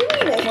 20? doing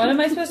it. What am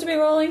I supposed to be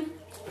rolling?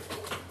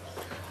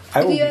 I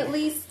If will. you at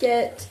least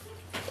get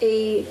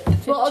a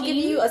well, I'll give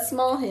 15? you a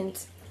small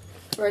hint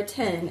for a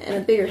 10 and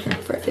a bigger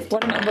hint for a 15.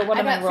 What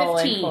am I got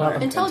rolling 15. for?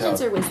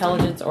 Intelligence or wisdom?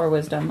 Intelligence or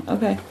wisdom.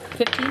 Okay.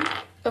 15?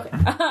 Okay.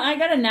 I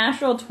got a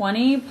natural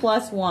 20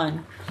 plus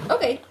 1.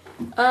 Okay.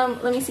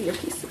 Let me see your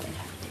piece.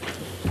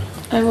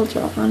 I will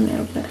draw on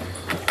there, but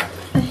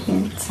a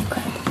hint.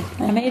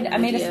 I made a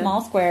idea.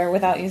 small square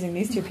without using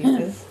these two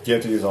pieces. You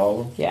have to use all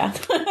of them. Yeah.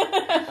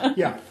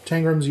 Yeah,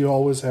 Tangrams, you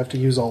always have to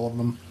use all of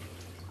them.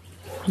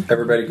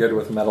 Everybody good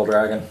with Metal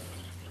Dragon?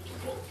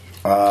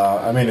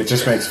 I mean, it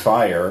just makes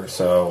fire,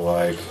 so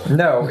like.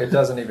 No, it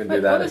doesn't even do Wait,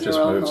 that. what It was just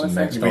your roll, moves and Melissa?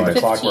 makes You mean the noise.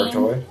 clockwork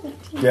 15. toy?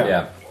 Yeah.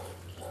 Yeah.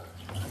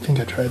 I think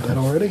I tried that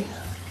already.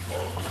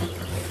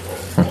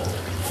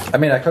 I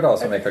mean, I could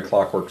also make a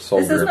clockwork This is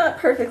soldier. not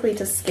perfectly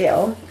to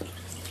scale.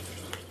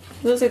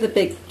 Those are the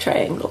big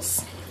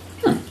triangles.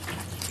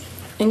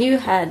 And you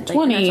had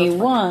like, natural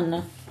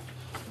 21.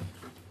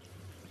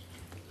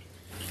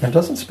 It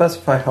doesn't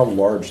specify how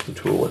large the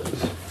tool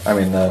is. I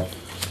mean, the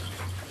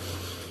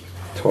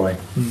toy.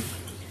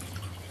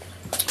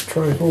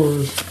 Try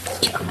horrors.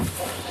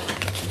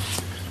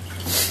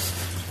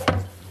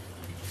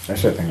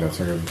 Actually, I think that's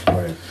a good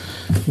way.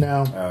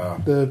 Now,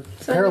 the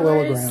So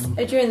parallelogram. yours,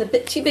 I drew in the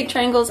two big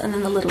triangles and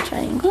then the little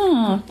triangle.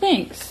 Oh,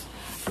 thanks.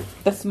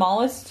 The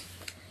smallest?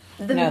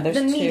 The, No, there's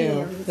the two.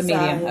 medium The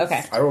medium. size.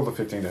 Okay. I rolled a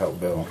 15 to help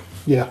Bill.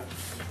 Yeah.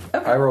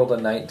 I rolled a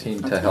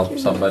 19 to help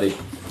somebody.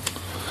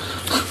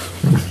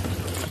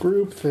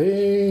 Group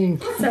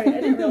think. Sorry, I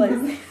didn't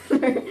realize.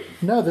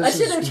 No, this I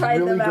should is have tried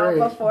really them out great.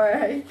 before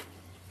I.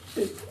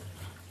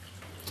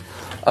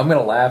 I'm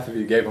gonna laugh if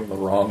you gave them the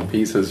wrong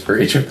pieces for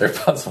each of their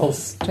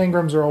puzzles.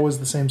 Tangrams are always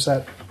the same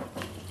set.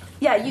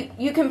 Yeah,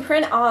 you can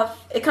print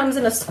off. It comes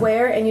in a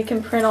square, and you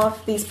can print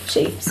off these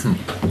shapes.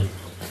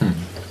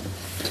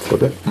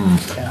 Flip it.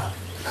 Yeah.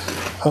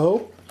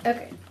 Oh,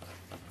 Okay.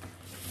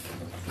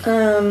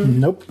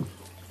 nope.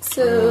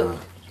 So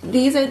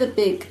these are the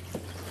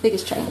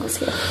biggest triangles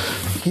here.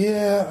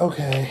 Yeah,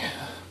 okay.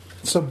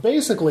 So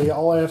basically,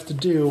 all I have to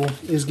do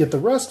is get the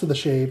rest of the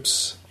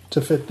shapes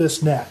to fit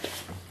this net.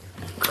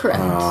 Correct.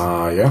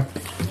 Yeah.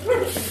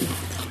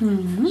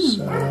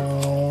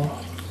 So.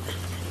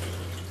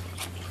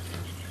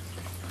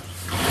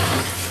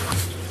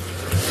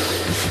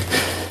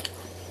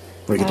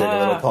 We can take a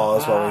little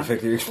pause while we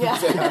figure things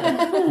out.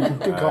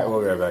 Good All call. right,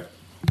 we'll be right back.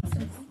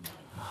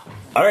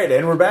 All right,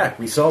 and we're back.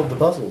 We solved the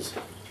puzzles,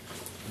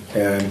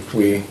 and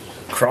we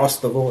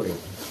crossed the void.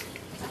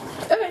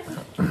 Okay.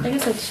 I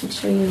guess I should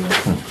show you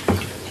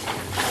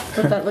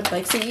what that looked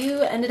like. So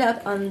you ended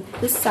up on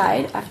this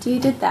side after you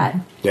did that.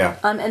 Yeah,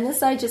 And this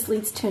side just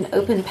leads to an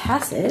open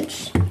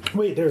passage.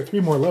 Wait, there are 3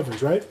 more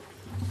levers, right?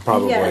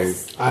 probably.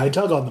 Yes. I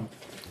tug on them.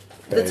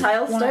 The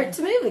tiles start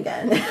to move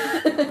again.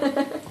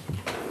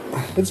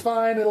 It's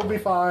fine, it'll be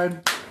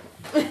fine.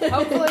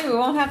 Hopefully, we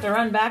won't have to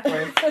run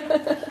backwards.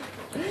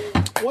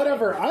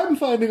 Whatever, I'm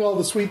finding all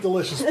the sweet,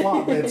 delicious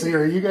plot bits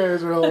here. You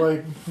guys are all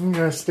like, I'm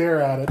gonna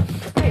stare at it.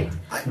 Right.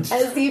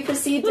 As you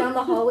proceed down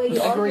the hallway,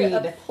 you all hear a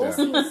Agreed.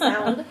 pulsing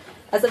sound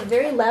as of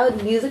very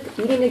loud music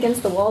beating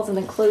against the walls in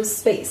an enclosed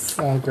space.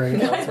 Oh, great.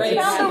 Found the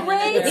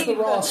It's the rave!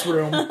 Ross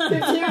room.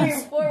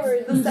 Continuing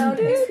forward, the sound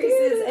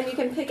increases, and you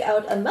can pick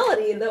out a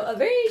melody, though a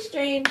very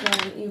strange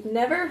one you've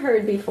never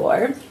heard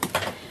before.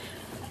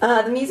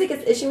 The music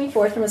is issuing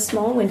forth from a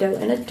small window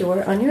and a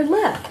door on your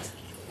left.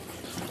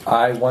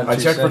 I want I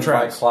to checked for send my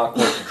traps.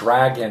 clockwork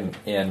dragon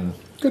in.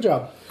 Good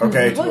job.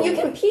 Okay. Well, you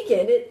can peek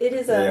it. It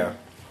is a. Yeah.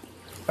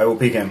 I will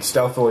peek in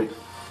stealthily.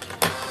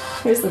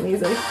 Here's the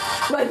music.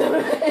 By the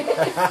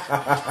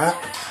way.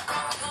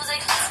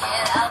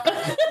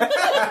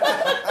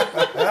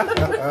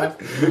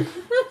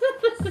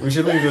 We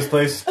should leave this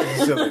place. This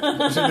is silly.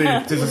 We should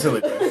leave. This is a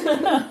silly place.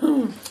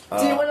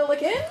 Do you want to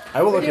look in?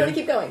 I will Or look do you in. want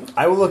to keep going?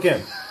 I will look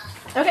in.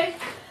 Okay.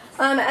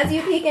 As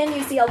you peek in,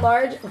 you see a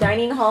large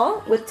dining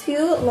hall with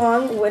 2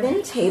 long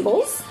wooden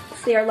tables.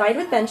 They are lined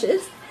with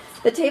benches.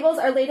 The tables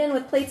are laden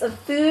with plates of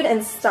food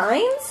and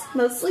steins,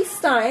 mostly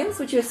steins,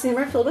 which you assume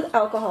are filled with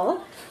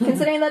alcohol,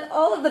 considering that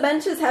all of the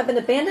benches have been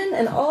abandoned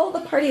and all the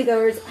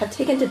partygoers have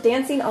taken to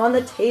dancing on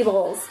the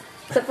tables,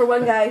 except for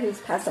one guy who's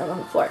passed out on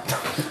the floor.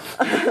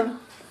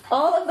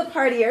 All of the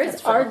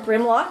partiers are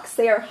Grimlocks.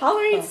 They are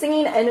hollering,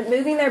 singing, and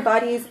moving their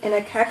bodies in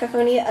a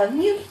cacophony of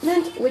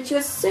movement, which you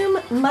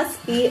assume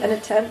must be an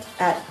attempt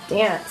at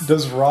dance.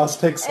 Does Ross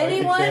take psychic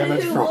Anyone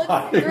damage who for looks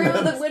lying? through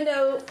the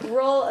window,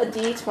 roll a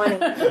d20.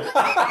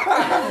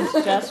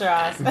 It's just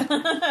Ross.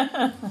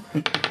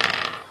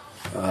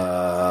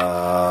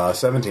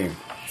 17.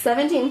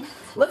 17.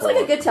 Looks like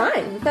a good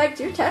time. In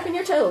fact, you're tapping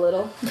your toe a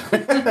little.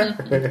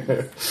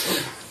 And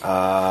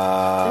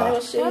I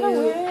will show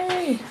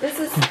you. This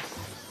is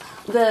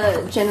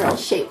the general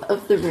shape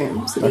of the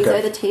room. So these Okay.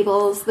 are the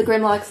tables, the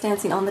Grimlocks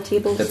dancing on the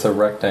tables. It's a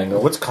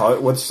rectangle.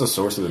 What's the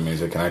source of the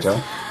music? Can I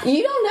tell?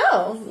 You don't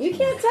know. You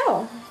can't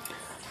tell.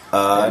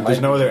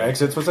 There's no other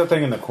exits. What's that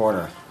thing in the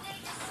corner?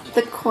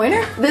 The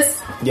corner?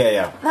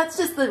 Yeah. That's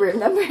just the room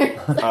number.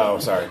 Oh,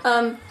 sorry.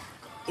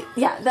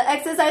 Yeah, the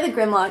X's are the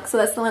Grimlocks, so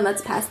that's the one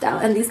that's passed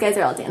out. And these guys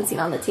are all dancing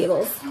on the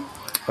tables.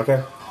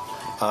 Okay.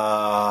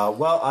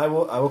 Well, I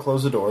will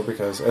close the door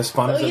because as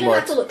fun Oh, as you it didn't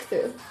have looks. to look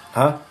through.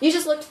 Huh? You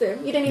just looked through.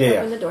 You didn't even Yeah.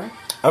 open the door.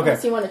 Okay.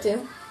 Unless you wanted to.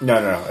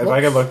 No. If I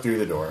can look through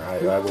the door, I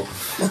will.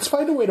 Let's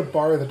find a way to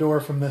bar the door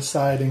from this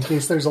side in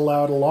case there's a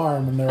loud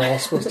alarm and they're all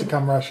supposed to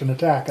come rush and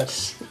attack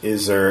us.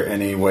 Is there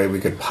any way we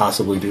could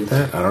possibly do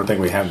that? I don't think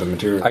we have the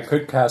material. I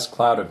could cast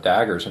Cloud of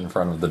Daggers in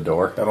front of the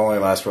door. That'll only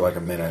last for like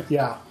a minute.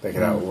 Yeah. Take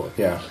it out.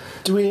 Yeah.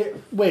 Do we...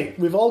 Wait,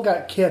 we've all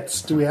got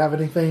kits. Do we have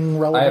anything I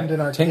relevant have in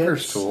our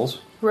Tinker's kits? tools.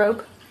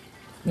 Rope.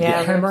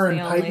 Yeah, Hammer rope's and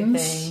the only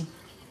pythons? thing.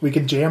 We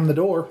could jam the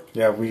door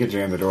Yeah, we could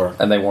jam the door.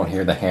 And they won't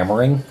hear the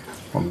hammering.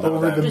 Well, none of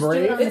over that. the Just do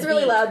it brave. on It's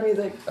really loud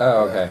music.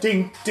 Oh, okay.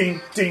 Ding, ding,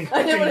 ding.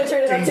 I didn't want to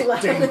turn it up too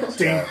loud. Ding,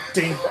 ding,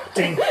 ding,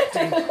 ding,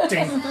 ding,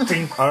 ding,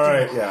 ding. All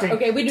right, yeah. Ding,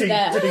 Okay, we do ding,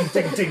 that. Ding,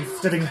 ding, ding,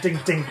 ding, ding,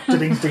 ding,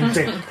 ding, ding,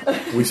 ding.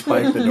 We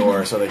spike the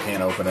door so they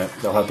can't open it.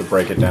 They'll have to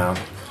break it down.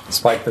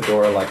 Spike the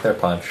door like their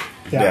punch.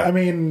 Yeah, Yeah. I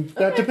mean,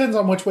 that depends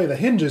on which way the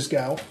hinges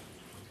go.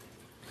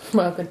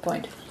 Well, good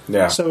point.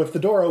 Yeah. So if the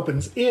door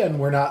opens in,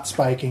 we're not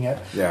spiking it.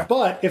 Yeah.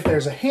 But if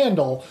there's a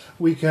handle,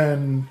 we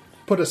can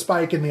put a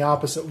spike in the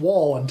opposite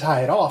wall and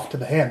tie it off to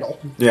the handle.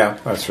 Yeah,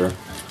 that's true.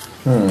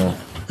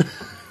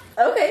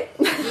 Okay.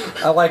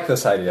 I like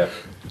this idea.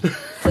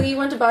 So you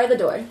want to bar the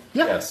door.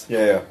 Yes.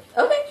 Yeah.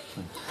 Okay.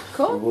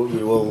 Cool.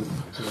 We will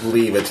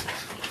leave it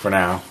for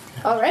now.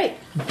 All right.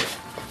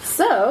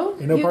 So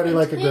Ain't no you party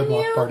like a continue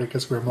Grimlock party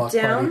because Grimlock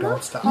down party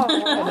don't stop.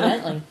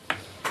 Evidently.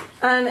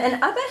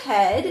 And up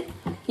ahead,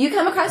 you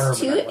come across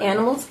 2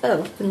 animals.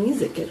 Oh, the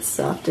music gets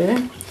softer.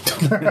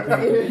 Farther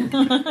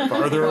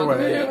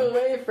away. Move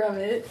away from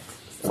it.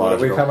 What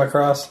did we come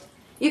across?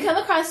 You come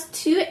across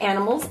 2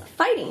 animals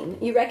fighting.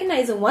 You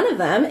recognize one of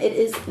them. It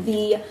is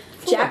the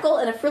jackal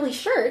in a frilly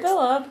shirt.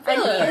 Philip.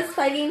 And he is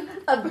fighting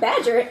a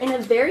badger in a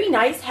very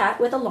nice hat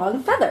with a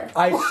long feather.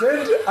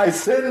 I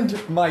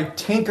send my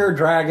Tinker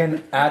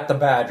Dragon at the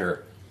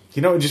badger.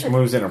 You know, it just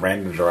moves in a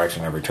random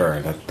direction every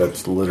turn.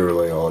 That's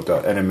literally all it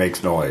does, and it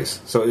makes noise.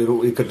 So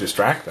it could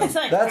distract them. It's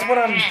like, That's what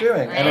I'm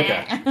doing.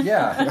 And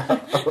yeah,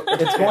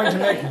 it's going to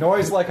make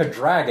noise like a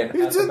dragon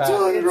at the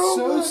badger.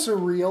 It's so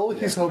surreal.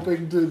 He's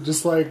hoping to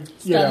just like,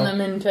 you Stun know.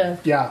 them into.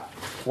 Yeah.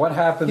 What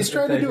happens? He's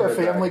trying if to they do a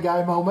hear Family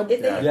dragon? Guy moment.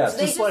 If they, Yes.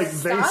 they Just like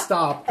they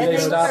stop. and They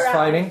then stop look around.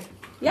 fighting.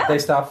 Yeah. They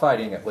stop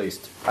fighting at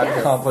least. I've Yes.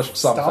 accomplished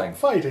something. Stop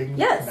fighting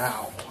Yes.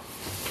 now.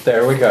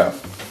 There we go.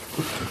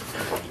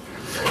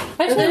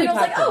 And then it's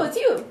like, oh, it's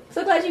you.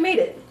 So glad you made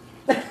it.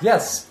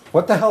 Yes.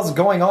 What the hell's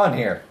going on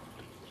here?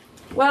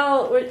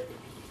 Well,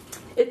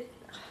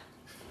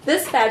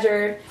 this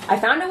badger, I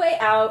found a way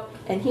out,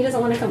 and he doesn't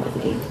want to come with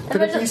me.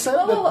 Could it be said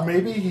that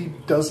maybe he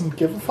doesn't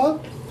give a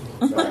fuck?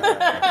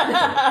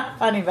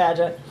 funny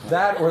badger.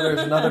 That or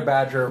there's another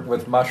badger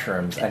with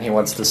mushrooms and he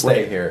wants to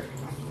stay here.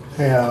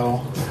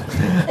 Yeah.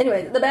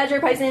 Anyway, the badger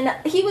pipes in.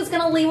 He was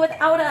going to leave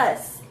without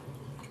us.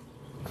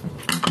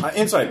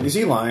 Insight, is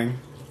he lying?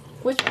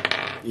 Which,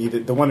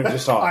 The one who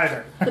just saw.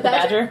 Either. the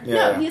badger? Badger?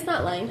 Yeah. No, he's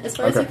not lying, as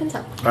far as Okay. you can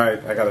tell. All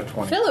right, I got a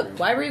 20. Philip,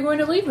 why were you going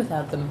to leave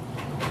without them?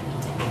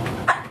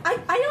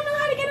 I don't know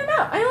how to get him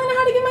out. I only know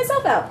how to get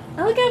myself out.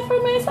 I look out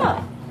for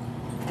myself.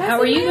 How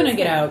are you going to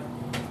get out?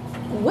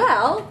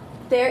 Well,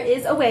 there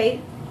is a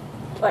way.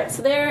 Alright,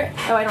 so there.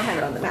 Oh, I don't have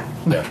it on the map.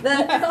 Yeah.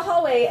 There's a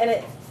hallway, and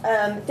it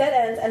dead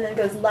ends, and then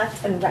goes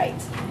left and right.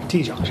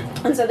 T-junction.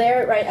 And so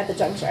they're right at the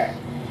juncture.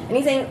 And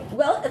he's saying,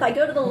 well, if I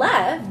go to the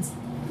left,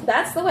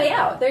 that's the way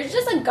out. There's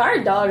just a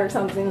guard dog or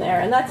something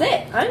there, and that's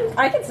it.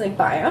 I can sneak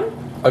by him.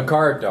 A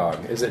guard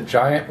dog. Is it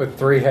giant with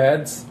 3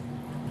 heads?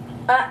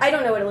 I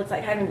don't know what it looks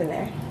like. I haven't been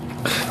there.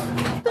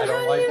 I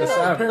don't like the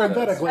sound. of this.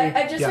 Parenthetically,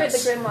 I've just heard the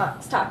yes.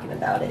 Grimlocks talking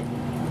about it.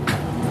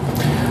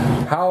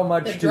 How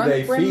much The do drunk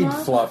they feed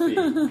Grimlock? Fluffy?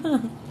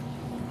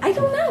 I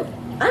don't know.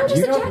 I'm just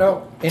You a don't jackal.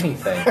 know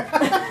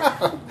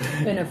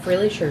anything. In a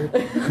frilly shirt.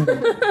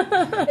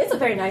 It's a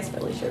very nice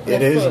frilly shirt.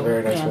 It is a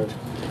very nice Yeah. shirt.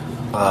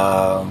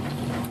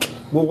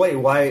 Well, wait.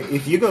 Why?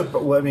 If you go,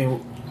 well, I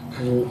mean,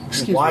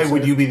 Excuse why me,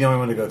 would sir. you be the only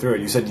one to go through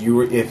it? You said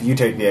if you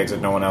take the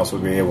exit, no one else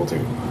would be able to.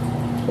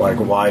 Like,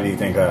 why do you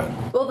think that?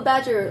 Well, the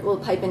badger will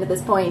pipe into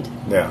this point.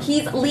 Yeah.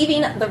 He's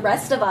leaving the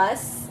rest of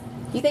us.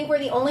 You think we're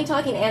the only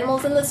talking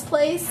animals in this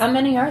place? How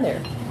many are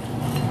there?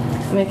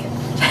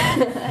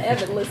 I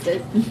haven't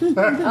listed.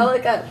 I'll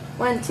look up.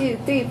 1, 2,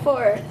 3,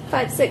 4,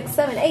 5, 6,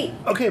 7, 8.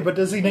 Okay, but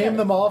does he name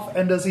them off,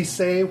 and does he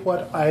say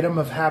what item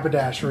of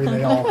haberdashery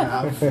they all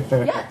have?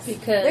 Yes.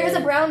 Because- There is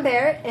a brown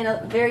bear in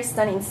a very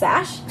stunning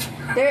sash.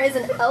 There is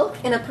an elk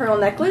in a pearl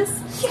necklace.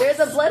 There is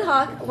a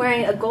bloodhawk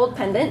wearing a gold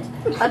pendant.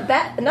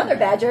 Another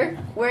badger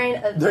wearing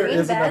a There green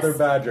is vest. another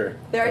badger.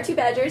 There are 2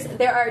 badgers.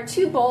 There are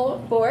 2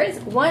 boars,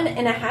 one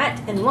in a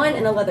hat and one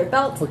in a leather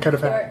belt. What kind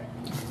of hat? There are-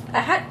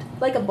 A hat,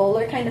 like a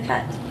bowler kind of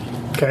hat.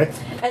 Okay.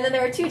 And then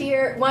there are 2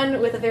 deer,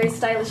 one with a very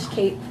stylish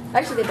cape.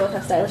 Actually, they both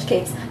have stylish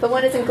capes, but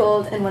one is in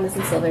gold and one is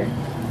in silver.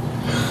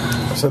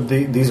 So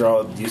these are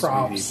all used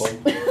Props. to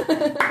be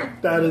people.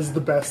 That is the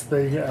best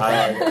thing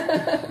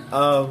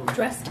ever.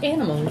 Dressed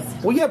animals.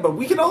 Well, yeah, but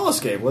we can all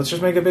escape. Let's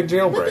just make a big But they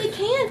jailbreak.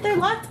 can't. They're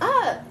locked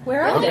up.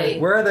 Where are they?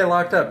 Where are they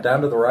locked up?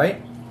 Down to the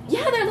right?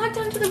 Yeah, they're locked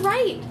down to the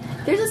right.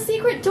 There's a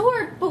secret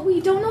door, but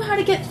we don't know how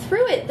to get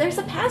through it. There's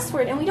a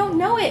password, and we don't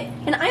know it.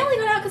 And I only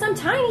got out because I'm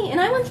tiny,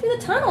 and I went through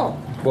the tunnel.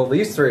 Well,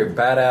 these 3 are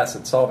badass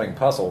at solving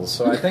puzzles,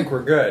 so I think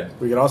we're good.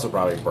 We could also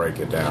probably break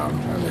it down.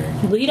 I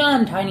mean, Lead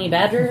on, tiny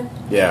badger.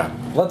 yeah.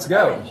 Let's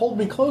go. Hold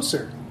me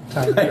closer.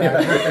 Tiny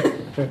badger.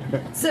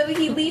 So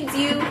he leads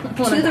you to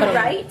Wanna the cuddle.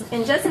 right,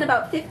 and just in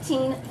about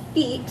 15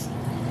 feet,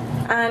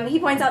 he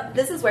points out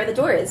this is where the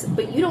door is,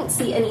 but you don't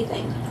see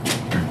anything.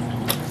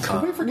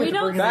 Can we forget We to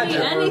don't bring see in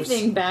the dwarves?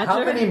 anything, badger.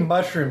 How many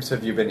mushrooms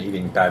have you been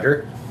eating,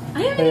 Badger?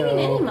 I haven't eaten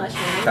Ew. any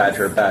mushrooms.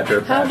 Badger,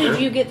 Badger, How Badger.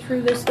 did you get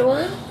through this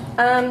door?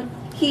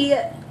 He.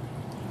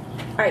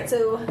 All right,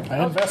 so I I'll show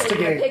you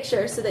investigate. a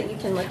picture so that you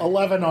can look.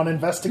 11 on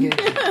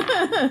investigation.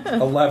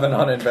 11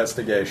 on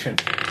investigation.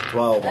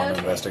 12 on Okay.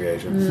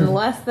 investigation.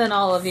 Less than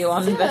all of you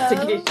on So-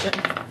 investigation.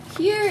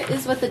 Here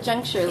is what the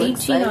juncture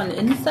looks 18 like. on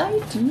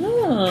insight?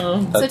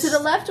 No. So to the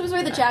left was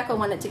where the jackal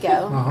wanted to go.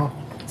 Uh-huh.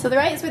 So the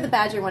right is where the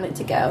badger wanted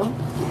to go.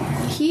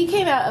 He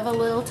came out of a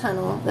little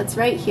tunnel that's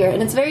right here,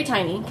 and it's very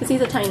tiny because he's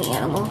a tiny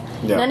animal.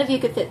 Yeah. None of you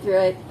could fit through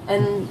it,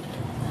 and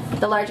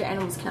the larger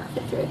animals cannot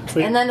fit through it.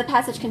 Sweet. And then the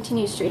passage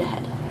continues straight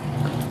ahead.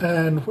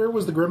 And where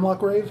was the Grimlock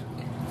grave?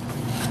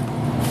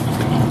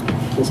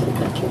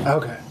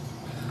 Okay.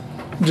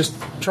 Just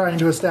trying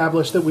to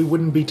establish that we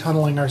wouldn't be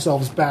tunneling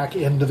ourselves back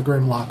into the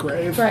Grimlock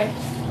grave. Right.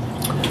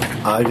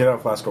 I get out a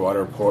flask of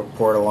water,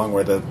 pour it along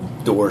where the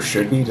door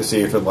should be to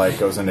see if it like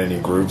goes into any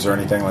grooves or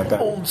anything like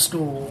that. Old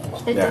school.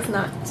 It Yeah. does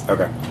not.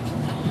 Okay.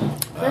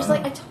 There's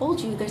like I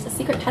told you, there's a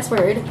secret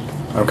password.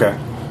 Okay.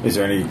 Is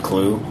there any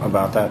clue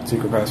about that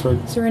secret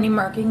password? Is there any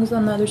markings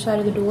on the other side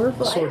of the door?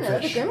 Well, I don't know.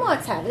 The Swordfish.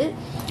 Grimlocks have it.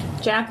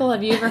 Jackal,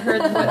 have you ever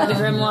heard what the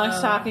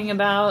Grimlock's talking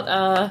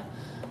about?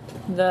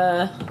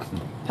 The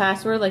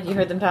password? Like you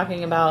heard them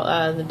talking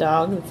about the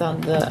dog that's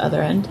on the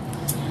other end?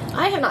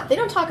 I have not. They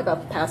don't talk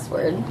about the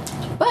password,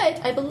 but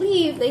I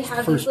believe they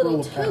have First these little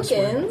rule of password.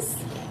 tokens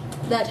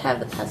that have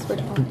the password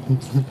on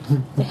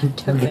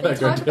it. I They go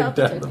talk take about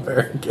the down the tokens.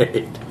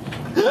 barricade.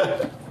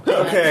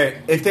 Okay,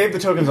 if they have the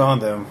tokens on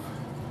them,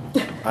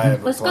 I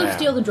have Let's a plan. go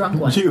steal the drunk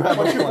one. Do you have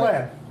What's a your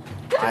plan?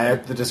 plan? I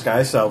have the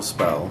disguise self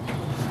spell.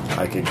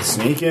 I could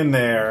sneak in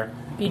there,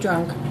 Be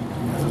drunk.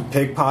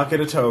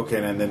 pickpocket a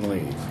token, and then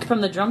leave.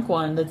 From the drunk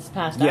one that's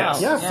passed Yes.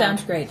 out. Yeah.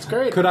 Sounds great.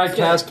 Great. Could I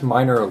cast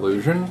minor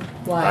illusion?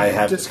 Why? I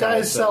have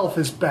Disguise self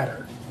is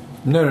better.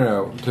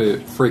 No, to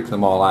freak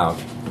them all out.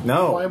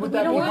 No. Why would We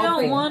that don't be We want-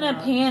 helpful? don't want to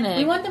panic.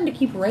 We want them to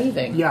keep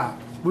raving. Yeah.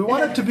 We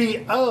want it to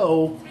be,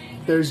 oh,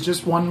 there's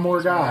just one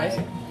more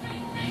guy.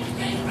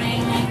 You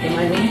know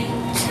what I mean?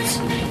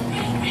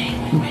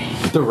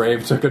 The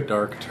rave took a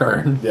dark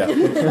turn. Yeah.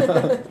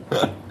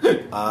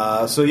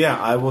 So yeah,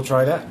 I will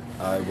try that.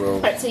 I will.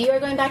 Alright, so you are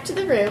going back to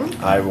the room.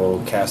 I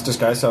will cast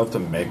disguise self to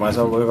make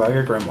myself look like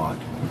a Grimlock,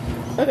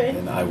 Okay.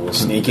 and I will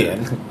sneak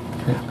in,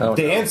 Oh, no.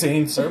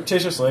 dancing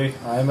surreptitiously.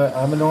 I'm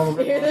a normal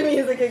You hear the Grimlock.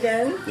 music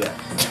again, Yeah.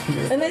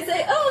 and they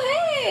say, "Oh,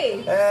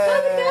 hey,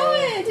 how's it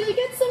going? Did you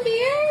get some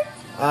beer?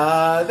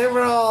 They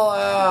were all.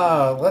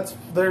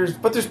 There's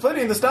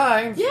plenty in the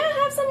steins. Yeah,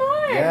 have some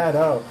more." Yeah,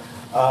 no.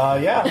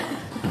 Yeah.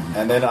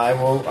 And then I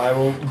will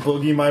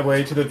boogie my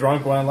way to the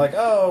drunk one, like,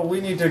 oh,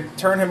 we need to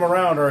turn him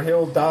around or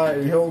he'll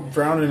die, he'll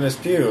drown in his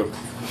puke.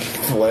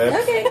 Flip.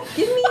 Okay,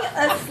 give me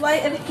a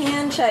sleight of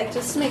hand check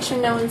just to make sure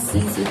no one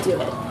sees you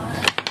do it.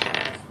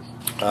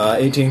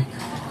 18.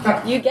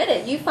 You get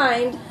it. You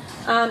find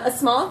a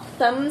small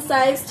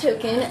thumb-sized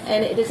token,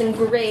 and it is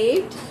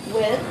engraved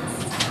with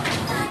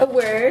a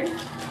word.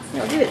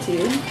 Here, I'll give it to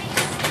you.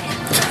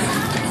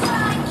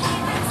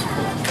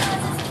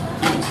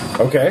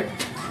 Okay.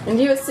 And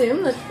you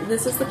assume that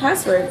this is the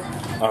password.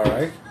 All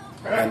right.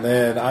 And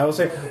then I will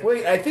say,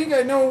 wait, I think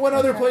I know one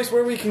other place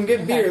where we can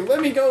get beer.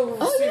 Let me go.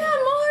 Oh see. yeah,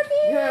 more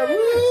beer!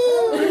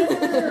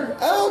 Yeah, woo!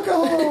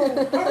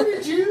 Alcohol!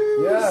 Party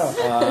juice!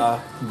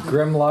 Yeah.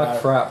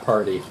 Grimlock frat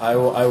party. I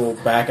will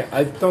back it.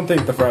 I don't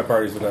think the frat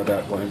party's without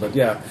that point, but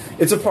yeah,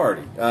 it's a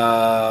party.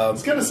 I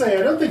was gonna say,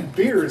 I don't think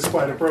beer is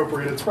quite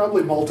appropriate. It's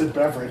probably malted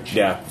beverage.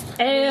 Yeah.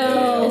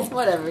 Ew. It's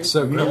whatever.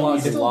 So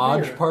Grimlock still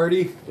lodge beer.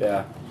 party?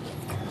 Yeah.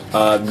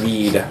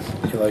 Mead.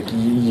 Like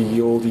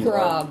ye olde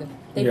Grog.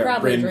 They Yeah,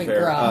 probably Rin drink Fair.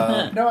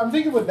 grog. No, I'm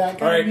thinking with that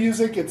kind All right. of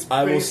music, it's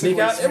I will sneak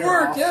out. It basically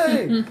worked!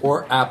 Smirnoff. Yay!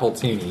 Or apple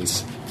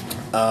teenies.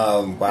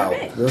 Wow.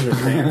 Okay. Those are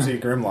fancy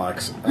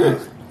Grimlocks.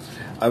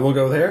 I will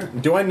go there.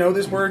 Do I know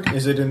this word?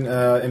 Is it in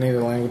any of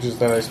the languages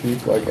that I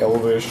speak, like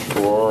Elvish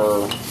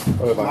or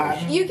other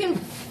language? You can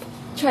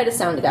try to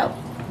sound it out.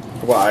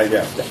 Well,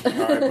 yeah. All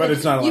right, but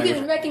it's not a You language.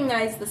 can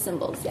recognize the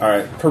symbols. Yeah. All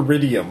right,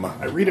 Peridium.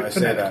 I read it say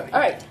phonetically. that. All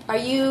right. Are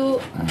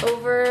you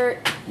over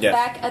Yes.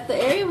 back at the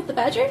area with the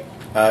badger?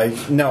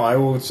 No, I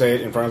will say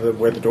it in front of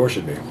where the door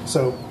should be.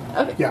 So,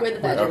 Okay. Yeah. Where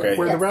the badger? Okay. is,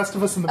 where yes. the rest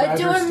of us in the A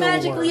badger door still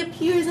magically were.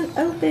 appears and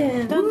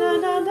opens. Dun,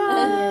 dun, dun,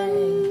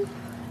 dun.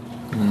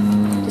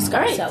 All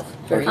right. Self.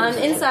 Very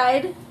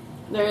Inside,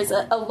 there is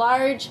a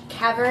large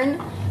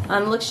cavern.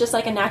 Looks just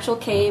like a natural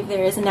cave.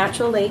 There is a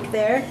natural lake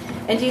there.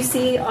 And you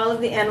see all of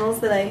the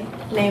animals that I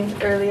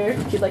named earlier.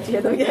 If you'd like to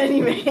hear them again,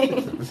 you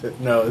may.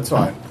 No, it's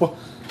fine.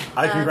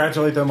 I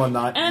congratulate them on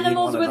not eating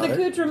Animals one with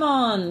another.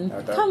 accoutrement.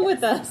 Okay. Come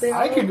with us.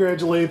 I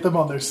congratulate them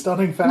on their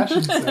stunning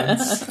fashion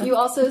sense. You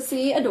also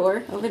see a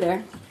door over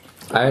there.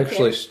 I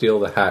actually steal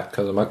the hat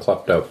because I'm a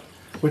klepto.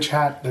 Which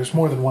hat? There's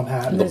more than one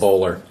hat. The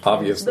bowler.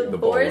 Obviously The the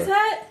boar's bowler.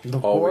 hat?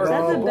 Always.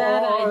 That's a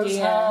bad Boar's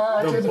idea.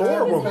 hat The in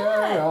boar-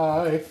 their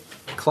eye.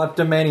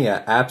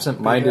 Kleptomania.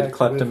 Absent-minded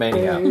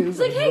kleptomania. It's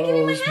like, hey, give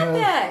me my hat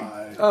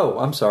back. Oh,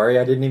 I'm sorry.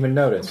 I didn't even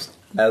notice.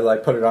 As I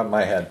put it on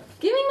my head.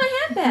 Give me my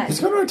hat back. He's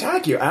going to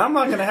attack you. I'm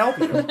not going to help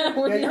you.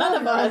 Yeah, you're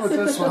not fine with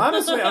this one.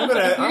 Honestly, I'm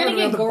going to. You're gonna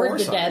get gored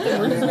to death,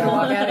 and we're just gonna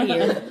walk out of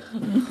here.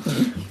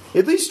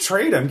 At least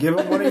trade him. Give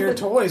him one of your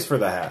toys for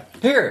the hat.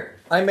 Here,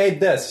 I made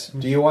this.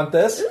 Do you want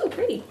this? Ooh,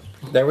 pretty.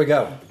 There we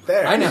go.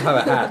 There. I now have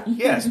a hat.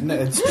 Yes,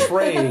 it's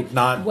trade,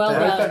 not. Well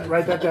done.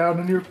 Write that down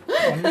on your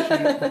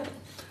sheet.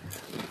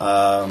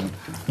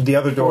 The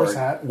other door. Horse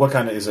hat. What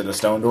kind of is it? A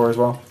stone door as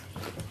well?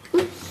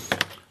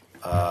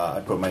 I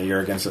put my ear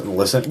against it and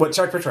listen. What?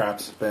 Check for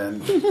traps.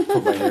 Then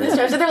put my ear.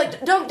 So they're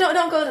like, don't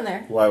go in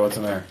there. Why? What's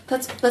in there?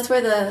 That's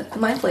where the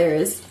mind flayer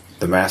is.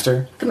 The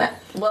master.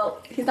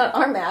 Well, he's not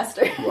our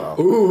master. Well,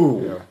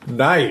 Ooh,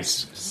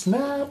 nice.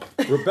 Snap.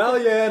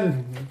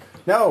 Rebellion.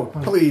 no,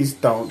 please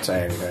don't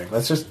say anything.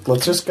 Let's just go.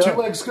 2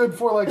 legs good,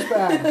 4 legs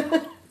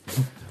bad.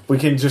 We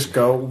can just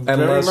go.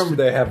 Unless Remember,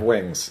 they have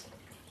wings.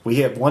 we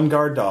have one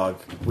guard dog.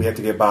 We have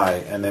to get by,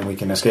 and then we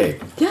can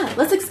escape. Yeah,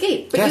 let's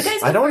escape. But Yes, you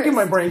guys I don't want to get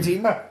my first. brains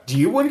eaten. Do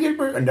you want to get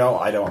brains? No,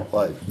 I don't.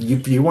 Like,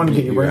 you want to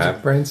get your You brains?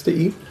 have brains to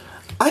eat?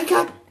 I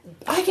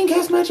can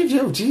cast magic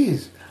too.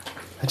 Jeez,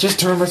 I just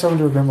turned myself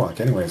into a grimlock.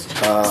 Anyways,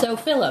 So,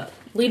 Philip,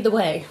 lead the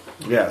way.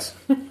 yes.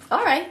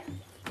 All right.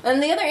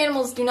 And the other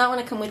animals do not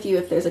want to come with you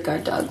if there's a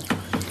guard dog.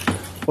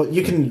 Well,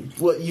 you can.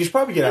 Well, you should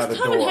probably get out of the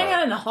Come door. and hang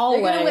out in the They're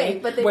hallway. gonna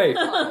wait, but they Wait.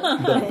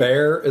 won't. The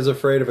bear is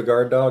afraid of a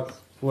guard dog?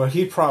 Well,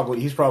 he's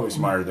probably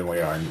smarter than we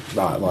are.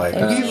 Not like.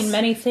 I've seen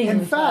many things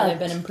In while I've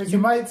been in fact, prison. you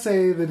might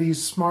say that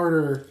he's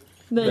smarter.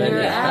 Than Than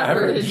your your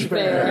average average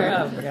bear.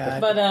 Oh,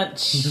 God.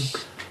 But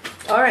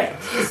All right.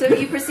 So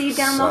you proceed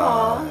down the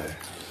hall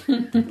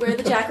where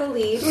the jackal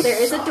leads.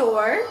 There is a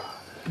door.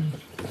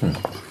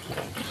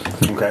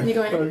 You Okay.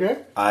 going? Okay?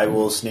 I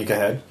will sneak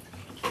ahead.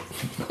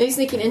 Are you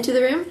sneaking into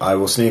the room? I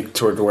will sneak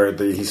toward where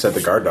he said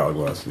the guard dog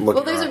was. Look.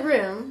 Well, there's a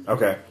room,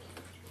 Okay.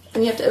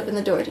 and you have to open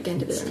the door to get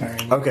into the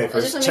room. Okay. I just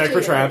First, wanna check make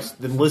for sure you're traps.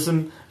 Then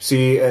listen,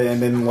 see,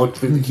 and then look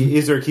through the key.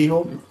 Is there a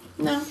keyhole?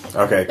 No,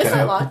 Okay. It's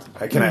not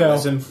locked. Can I No.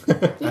 listen?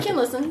 you can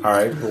listen. All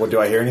right. Well, do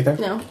I hear anything?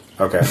 No.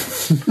 Okay.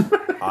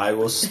 I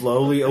will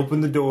slowly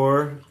open the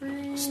door,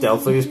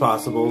 stealthily as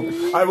possible.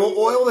 I will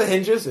oil the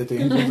hinges if the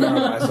hinges are on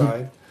my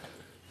side.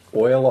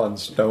 Oil on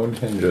stone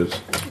hinges.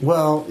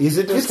 Well, is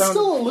it It's just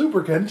still a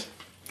lubricant.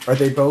 Are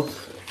they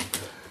both?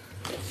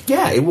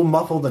 Yeah, it will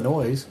muffle the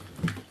noise.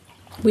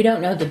 We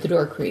don't know that the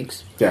door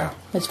creaks. Yeah.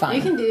 It's fine.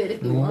 You can do it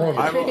if you want.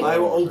 I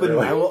will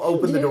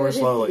open the door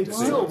slowly to It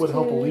see. still would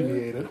help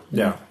alleviate it.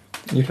 Yeah.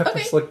 You have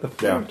Okay. to slick the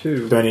floor, Yeah.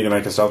 too. Do I need to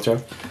make a stealth check?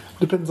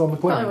 Depends on the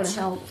Probably wouldn't clearance.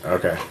 help.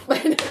 Okay.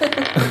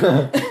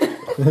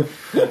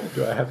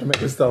 Do I have to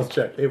make a stealth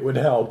check? It would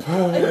help.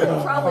 Probably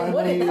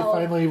wouldn't help.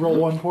 Finally roll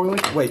one poorly.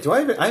 Wait, do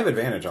I have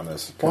advantage on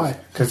this? Why?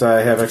 Because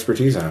I have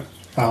expertise in it.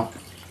 Oh.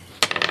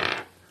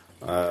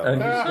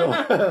 And you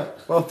still...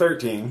 Well,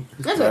 13.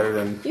 That's Better okay.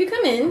 than. You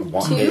come in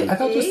One. to I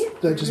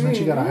thought that just meant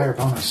you got a higher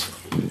bonus.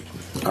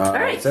 I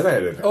right. said I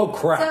had advantage. Oh,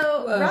 crap.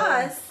 So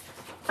Ross,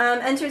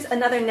 enters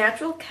another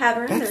natural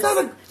cavern. That's There's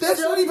not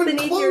stilts even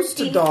beneath close your to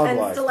feet dog-like.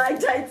 and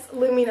stalactites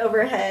looming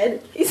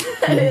overhead. He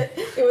said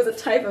it was a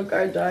type of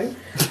guard dog.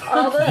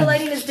 Although the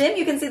lighting is dim,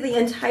 you can see the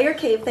entire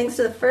cave thanks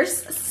to the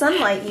first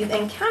sunlight you've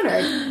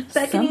encountered,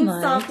 beckoning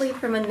Sunlight. softly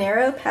from a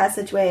narrow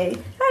passageway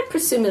at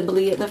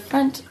presumably the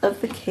front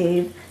of the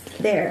cave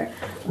there.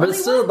 Only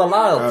one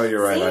Oh,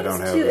 you're right. I seems don't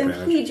have to advantage.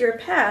 impede your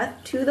path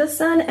to the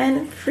sun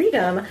and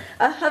freedom.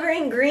 A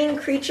hovering green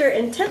creature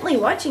intently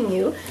watching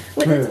you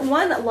with its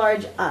one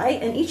large eye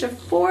and each of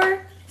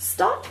 4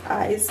 stalked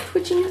eyes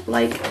twitching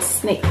like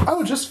snakes.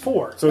 Oh, just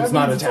 4. So it's That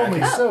not means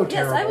attacking. It's only so Yes,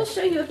 terrible. I will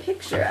show you a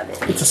picture of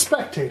it. It's a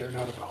spectator,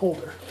 not a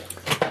beholder.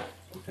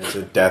 It's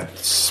a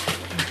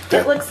death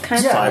It looks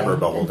kind of cyber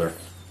beholder.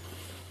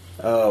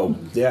 Oh,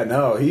 yeah,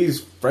 no,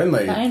 he's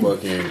friendly Fine.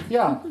 looking.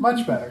 Yeah,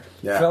 much better.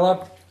 Yeah.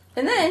 Philip,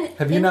 And then,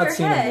 have you in not your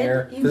seen head, a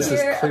mirror? you This is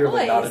hear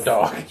clearly a not a voice.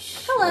 dog.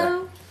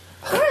 Hello.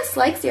 Doris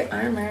likes your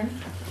armor.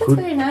 That's Who-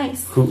 very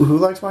nice. Who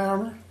likes my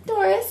armor?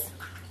 Doris.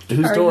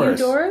 Who's Are Doris?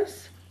 you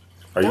Doris?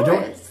 Are you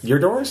Doris. You're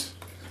Doris?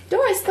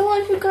 Doris, the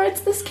one who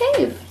guards this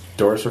cave.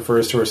 Doris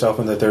refers to herself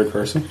in the third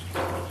person?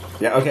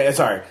 Yeah, okay,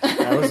 sorry.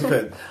 That was a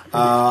bit.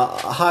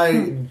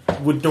 Hi,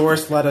 would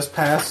Doris let us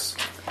pass?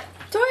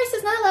 Doris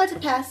is not allowed to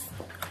pass.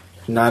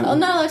 Not, I'm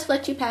not allowed to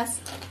let you pass.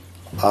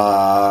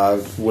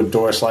 would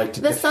Doris like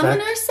to The defect?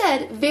 summoner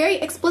said very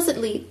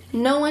explicitly,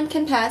 no one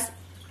can pass.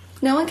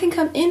 No one can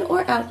come in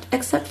or out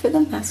except for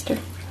the master.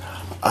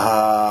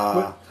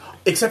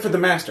 Except for the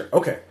master.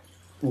 Okay.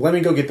 Let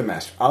me go get the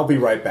master. I'll be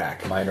right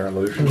back. Minor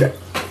illusion.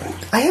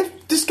 I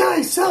have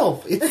disguise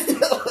self.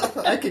 It's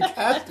I can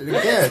cast it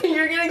again.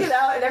 You're gonna get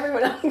out and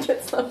everyone else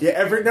gets something.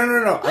 Yeah,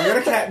 no. I'm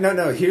gonna cast.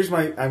 No. Here's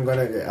my. I'm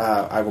gonna.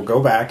 I will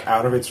go back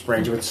out of its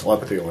range of its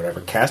telepathy or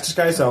whatever. Cast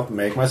disguise self.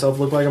 Make myself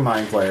look like a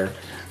mind flayer.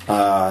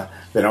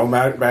 Then I'll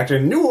back to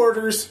new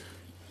orders.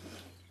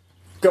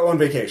 Go on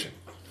vacation.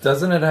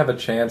 Doesn't it have a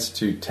chance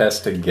to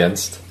test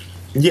against?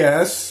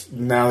 Yes.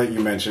 Now that you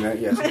mention it,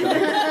 yes.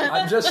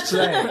 I'm just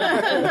saying.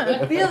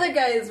 The other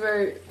guys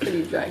were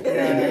pretty drunk.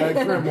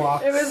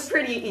 Grimlock. It was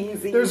pretty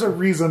easy. There's a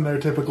reason they're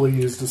typically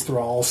used as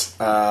thralls.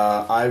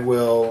 I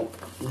will.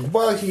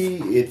 Well,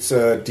 it's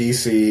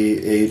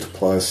DC 8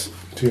 plus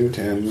 2,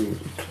 10,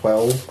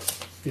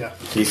 12. Yeah.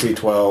 DC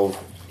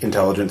 12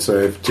 intelligence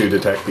save to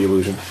detect the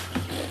illusion.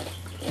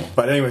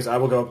 But anyways, I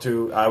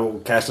will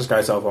cast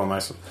disguise self on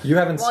myself. You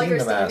haven't While seen you're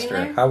the standing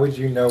master. there? How would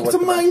you know what It's a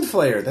the mind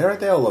flayer.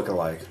 They all look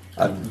alike.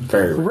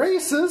 Very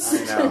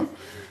Racist!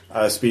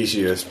 now.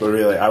 Specious, but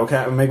really, I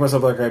will make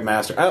myself look like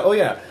master.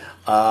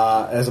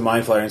 As a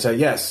mind flayer and say,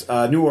 yes,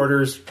 new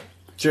orders.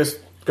 Just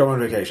go on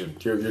vacation.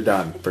 You're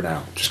done for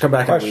now. Just come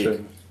back in a week.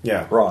 Question.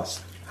 Yeah.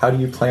 Ross, how do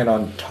you plan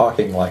on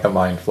talking like a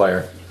mind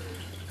flayer?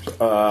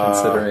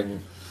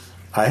 Considering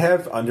I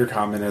have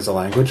Undercommon as a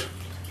language.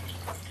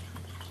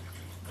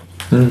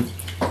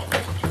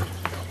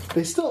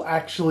 They still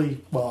actually,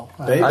 well,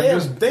 They- I'm have-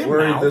 just they have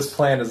worried mouths. this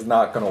plan is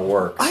not going to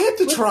work. I have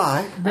to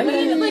try. I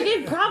mean, like,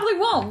 it probably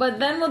won't, but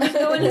then we'll just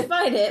go in and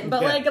fight it.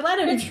 But, Yeah. like, let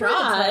him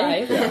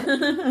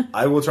try.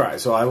 I will try.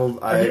 So I will.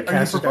 are you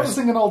cast disguise.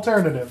 proposing an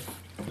alternative?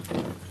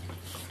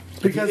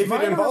 Because If it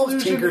minor involves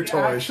illusion Tinker Toy.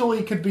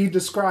 actually could be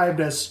described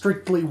as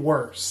strictly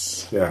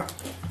worse. Yeah.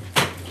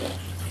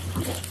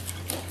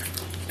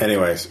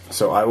 Anyways,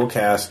 so I will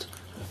cast.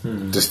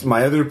 Just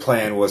my other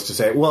plan was to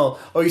say, well,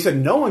 you said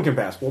no one can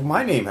pass. Well,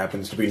 my name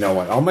happens to be no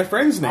one. All my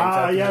friends' names. Ah,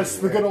 happen to yes,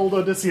 be- the good old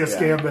Odysseus Yeah.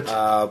 gambit.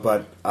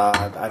 But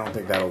I don't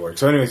think that'll work.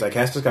 So, anyways, I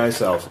cast disguise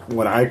self.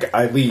 When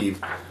I leave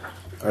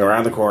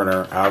around the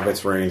corner, out of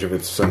its range of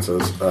its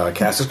senses,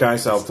 cast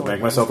disguise self to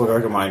make myself look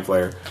like a mind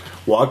flayer.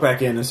 Walk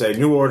back in and say,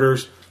 new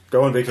orders.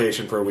 Go on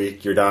vacation for a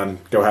week. You're done.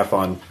 Go have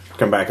fun.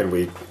 Come back in a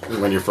week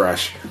when you're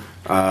fresh.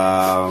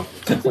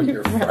 When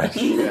you're fresh.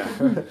 Yeah.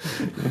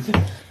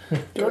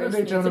 Go to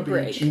Daytona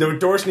Beach. No,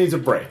 Doris needs a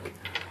break.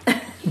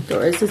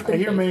 Doris is I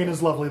hear Maine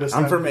is lovely this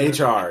I'm time from of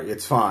year. HR.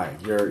 It's fine.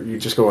 You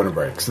just go on a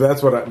break. So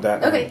that's what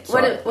that. Okay,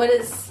 sorry. what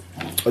is...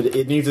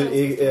 It needs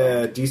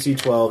a DC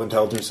 12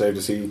 intelligence save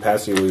to see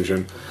past the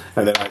illusion,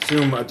 and then I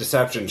assume a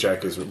deception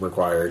check is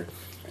required.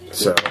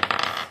 So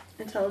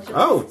Intelligence.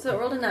 Oh. So it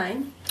rolled a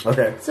 9.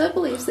 okay, So it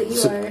believes that you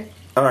So- are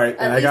all right, and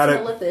at I least got a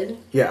it. lithid.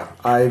 Yeah,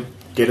 I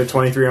get a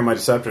 23 on my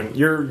deception.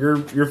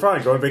 You're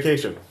fine. Go on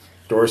vacation.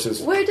 Doris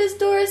is Where does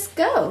Doris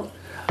go?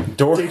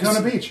 Doris.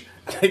 Daytona Beach.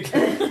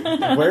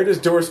 Where does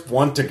Doris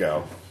want to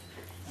go?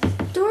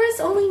 Doris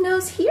only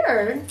knows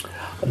here.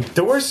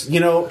 Doris,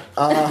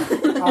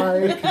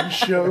 I can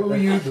show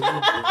you the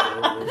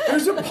world.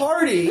 there's a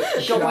party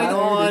going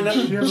on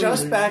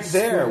just back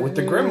there with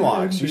the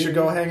Grimlocks. You should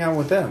go hang out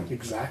with them.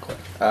 Exactly.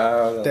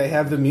 They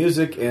have the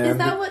music Is and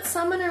that what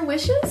Summoner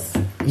wishes?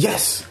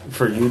 yes,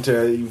 for you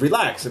to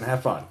relax and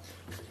have fun.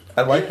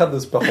 I like how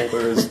this beholder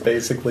is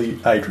basically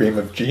I Dream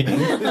of Jeannie.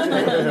 Is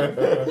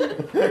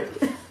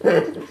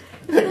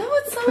that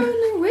what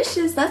Summoner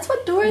wishes? That's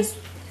what Doris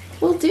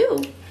will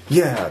do.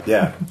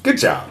 Yeah. Good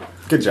job.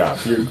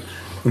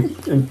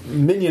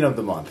 Minion of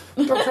the month.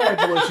 Go try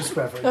a delicious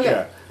beverage. Okay.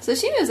 Yeah. So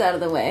she moves out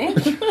of the way.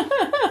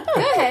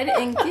 Go ahead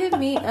and give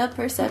me a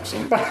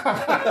perception.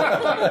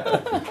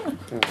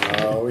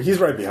 Oh, he's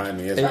right behind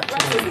me, isn't he?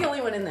 Russ is the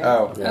only one in there.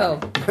 Oh. Oh,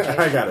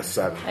 I got a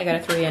 7. I got a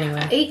 3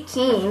 anyway.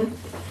 18.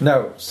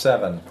 No,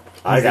 7.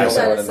 I got a He's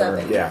the only 7. one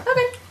in the room. Yeah.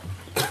 Okay.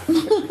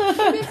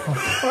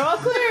 We're all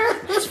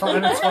clear. It's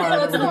fine. It's fine.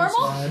 That's Everything's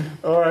normal? fine.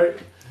 All right.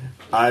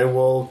 I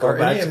will go Are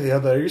back any to of- the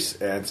others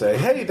and say,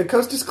 hey, the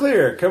coast is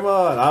clear. Come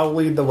on, I'll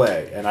lead the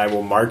way. And I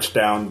will march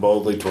down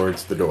boldly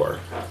towards the door.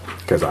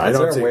 Because I Is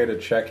there don't a see... way to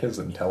check his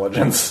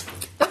intelligence?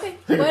 Okay.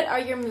 What are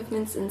your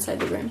movements inside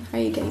the room? How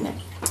are you getting there?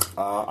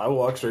 I will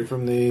walk straight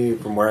from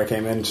where I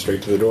came in,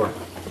 straight to the door.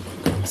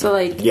 So,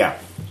 like, Yeah.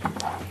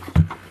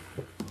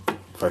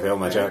 If I fail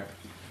my check.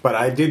 But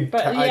I did,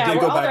 But I yeah, did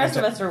we're, go all the back rest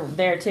and of us are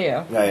there too.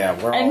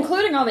 Yeah, we're all...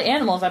 Including all the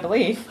animals, I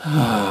believe.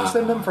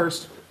 Send them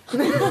first.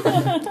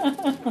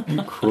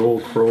 Cruel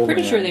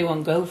Pretty man. sure they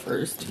won't go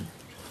first.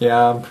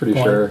 Yeah, I'm pretty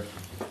Why? sure.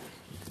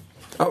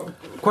 Oh,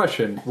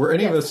 question. Were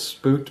any of Yes. us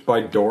spooked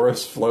by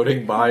Doris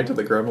floating by to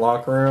the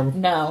Grimlock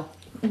room? No.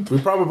 We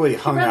probably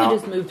hung Probably out.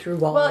 just moved through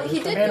walls. well, he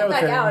did Nano get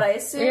back thing. out. I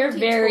assume We're he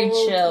very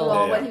told chill. you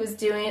all Yeah. what he was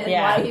doing and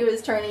Yeah. why he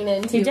was turning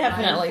into. He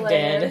definitely Mind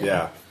Flayer. did.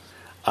 Yeah.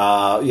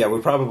 Yeah, we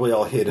probably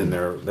all hid in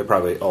their... They're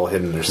probably all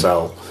hid in their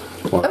cell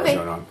while that was Okay.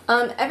 going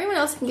on. Everyone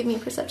else can give me a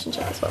perception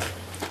check as well.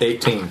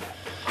 18.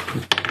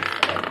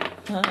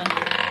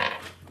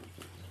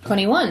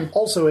 21.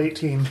 Also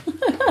 18.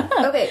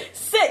 Okay.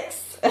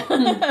 6.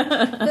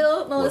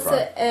 Bill,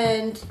 Melissa,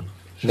 and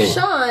Me.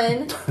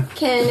 Sean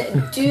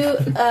can do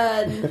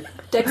a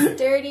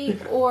dexterity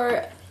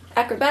or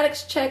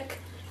acrobatics check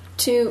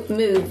to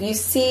move. You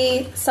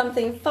see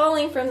something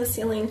falling from the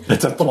ceiling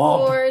It's a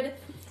blob. toward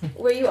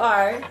where you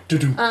are.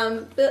 Doo-doo.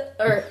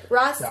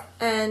 Ross Yeah.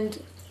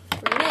 and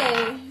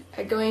Renee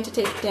are going to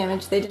take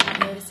damage. They did not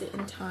notice it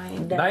in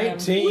time.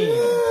 19. You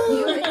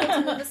are able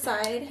to move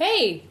aside.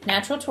 Hey,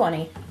 natural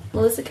 20.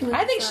 Melissa can move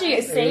I think she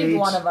aside. saved 8.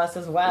 one of us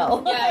as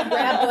well. Yeah, I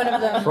grabbed one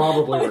of them.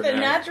 Probably With a Renee.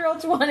 natural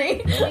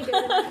 20.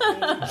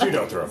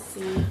 Judo throw.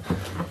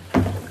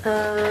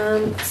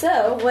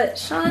 So what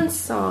Sean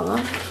saw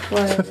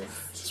was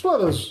This is one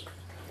of those.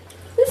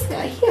 this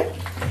guy here.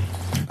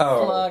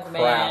 Oh, Plug, crap.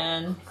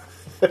 man.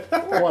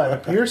 What? A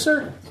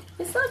piercer?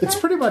 It's not It's that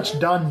pretty much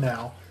done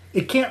now.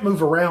 It can't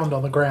move around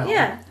on the ground.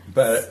 Yeah,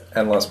 But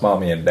unless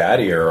Mommy and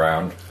Daddy are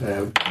around. Yeah,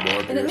 more and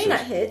it may piercers. not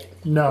hit.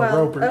 No,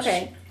 ropers.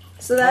 Okay,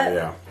 so that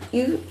Yeah.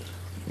 you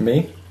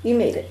Me?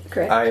 made it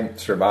correct. I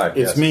survived.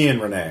 It's yes. me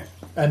and Renee.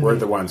 And We're me.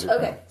 the ones who...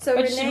 Okay, so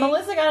But Renee.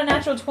 Melissa got a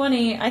natural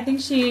 20. I think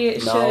she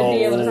should No,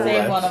 be able to save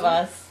that's- one of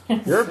us.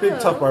 You're a big,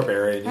 tough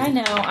barbarian. I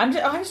know.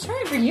 I was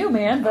trying for you,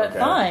 man, but Okay.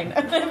 fine.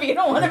 If you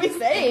don't want to be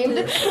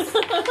saved.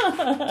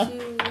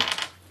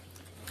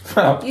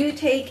 You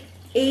take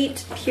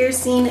 8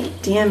 piercing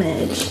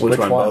damage. Which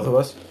one? one? Both of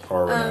us?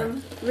 Or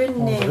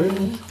Renee?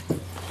 Renee.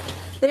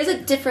 There's a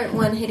different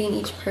one hitting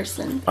each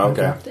person.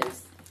 Okay.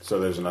 There's So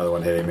there's another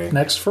one hitting me.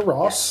 Next for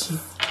Ross.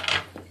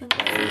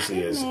 AC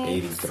is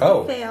 83.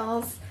 Oh.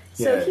 fails.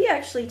 So Yeah. he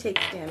actually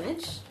takes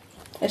damage.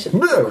 I should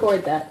No.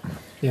 record that.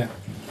 Yeah.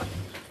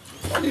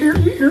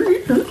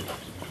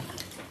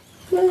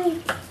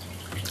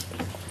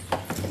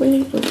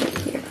 Way over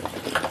here.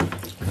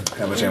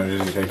 How much damage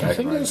did you take? I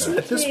think it's,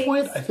 at this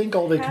point, I think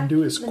all they can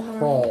do is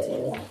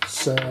crawl.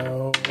 So,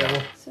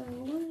 So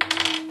 1,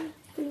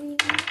 3,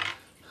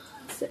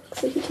 6.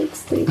 So he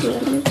takes 3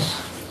 damage.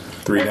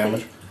 3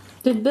 damage?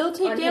 Did Bill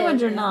take On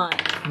damage him, or yeah. not?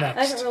 I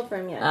next. haven't rolled for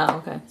him yet. Oh,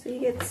 okay. So he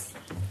gets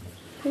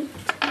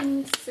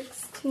 15,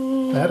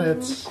 16. That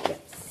hits.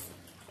 Yes.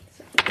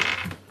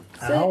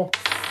 Ow.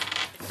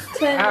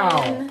 10,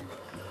 Ow.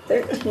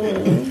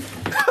 13.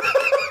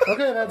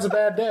 Okay, that's a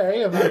bad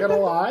day. I'm not gonna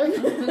lie.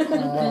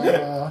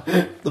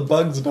 The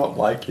bugs don't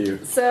like you.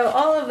 So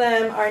all of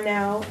them are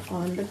now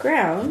on the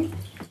ground.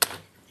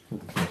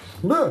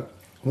 Look.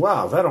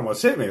 Wow, that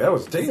almost hit me. That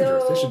was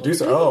dangerous. So- They should do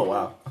so. Oh,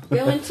 wow.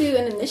 Go into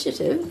an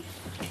initiative.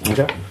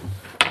 Okay.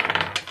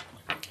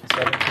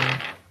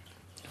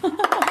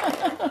 17.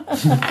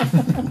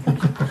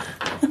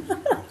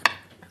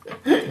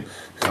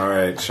 All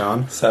right,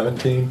 Sean.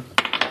 17.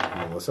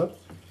 Melissa.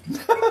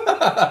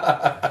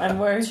 And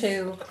we're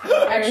 2.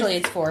 Actually,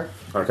 it's 4.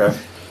 Okay.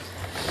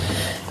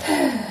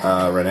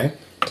 Renee.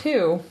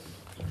 2.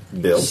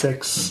 Bill.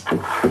 6.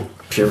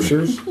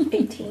 Piercers.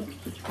 18.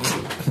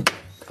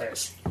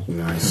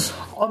 Nice.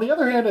 On the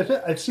other hand,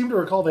 I seem to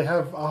recall they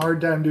have a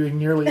hard time doing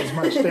nearly as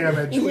much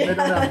damage when they don't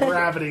have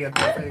gravity in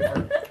their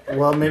favor.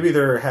 Well, maybe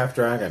they're half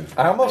dragon.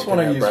 I almost They want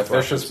can to have use breath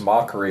vicious weapons.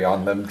 mockery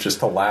on them just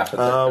to laugh at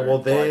them. Well,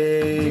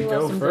 they You go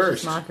want some first.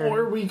 vicious mockery.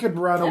 Or we could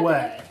run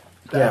away.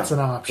 That's an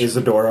option. Is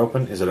the door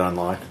open? Is it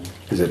unlocked?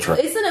 Is it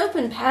trapped? It's an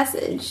open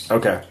passage.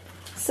 Okay.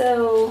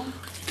 So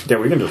Yeah,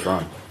 we can just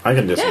run. I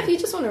can just. Yeah, if you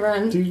just want to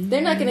run.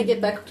 They're not going to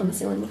get back up on the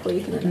ceiling before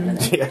you can run.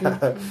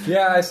 Yeah.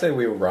 Yeah, I say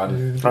we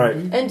run. All right.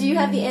 And do you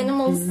have the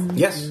animals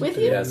Yes. with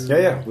you? Yes.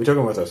 Yeah. We took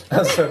them with us.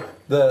 So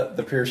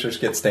the piercers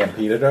get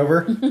stampeded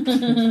over.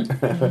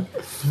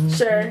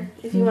 Sure,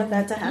 if you want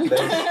that to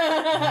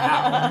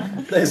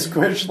happen. They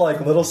squish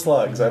like little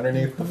slugs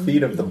underneath the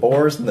feet of the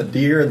boars and the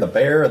deer and the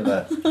bear and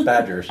the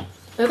badgers.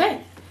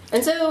 Okay.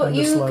 And so And the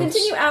you slugs.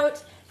 continue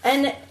out,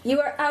 and you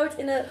are out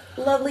in a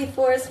lovely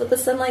forest with the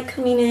sunlight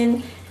coming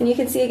in, and you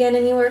can see again,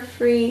 and you are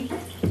free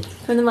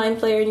from the mind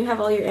flayer, and you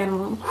have all your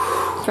animal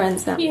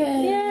friends now.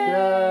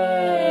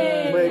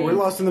 Yay. Wait, we're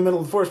lost in the middle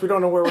of the forest. We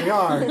don't know where we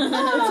are.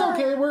 It's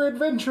okay, we're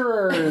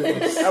adventurers.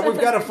 And we've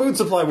got a food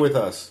supply with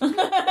us.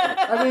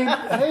 I mean,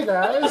 hey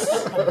guys.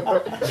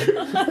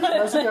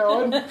 How's it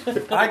going?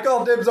 I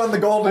call dibs on the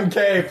golden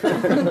cape.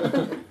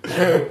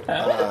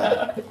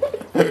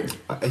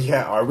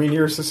 Yeah, are we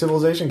near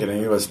civilization? Can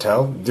any of us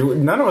tell?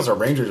 None of us are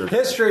rangers or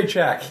History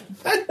check.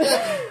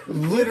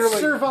 literally.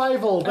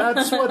 Survival,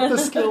 that's what the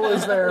skill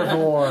is there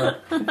for.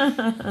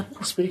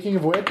 Speaking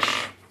of which,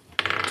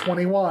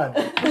 21.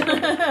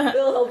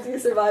 Bill helps you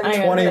survive I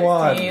got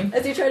 21. 16.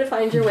 as you try to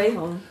find your way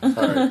home.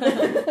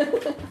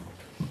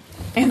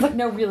 And it's like,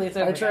 no, really, it's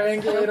over. I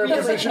triangulate our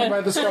position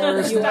by the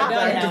stars to You head are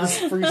back done to now.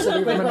 the free city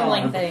of Quick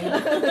rolling Manon. thing.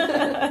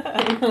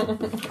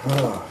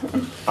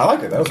 I like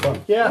it. That was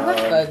fun. Yeah.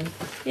 Good.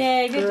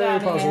 Yay, good Very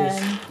job, puzzles.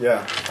 man.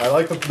 Yeah, I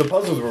like the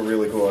puzzles were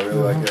really cool. I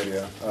really like the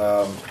idea.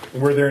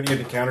 Were there any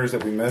encounters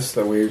that we missed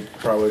that we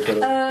probably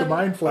could have? The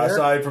mind flare.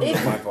 Aside from the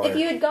If, mind if flyer.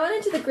 you had gone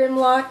into the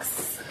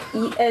Grimlocks,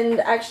 and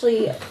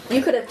actually,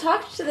 you could have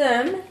talked to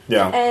them,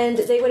 Yeah. and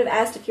they would have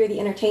asked if you're the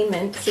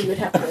entertainment, so you would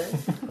have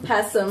to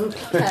pass some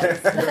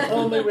tests.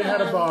 Only we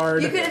had a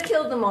bard. You could have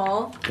killed them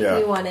all Yeah.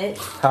 if you wanted.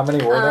 How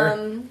many were there?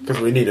 Because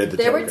we needed the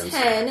There were tokens.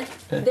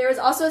 10. There was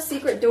also a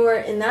secret door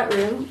in that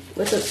room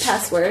with a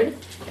password,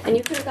 and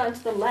you could have gone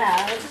to the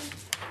lab.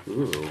 I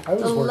was The working on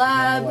the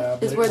lab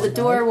lab is late where the one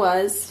door night.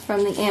 was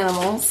from the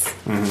animals,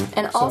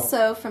 and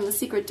also from the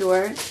secret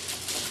door.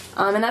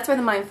 And that's where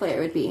the mind flayer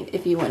would be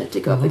if you wanted to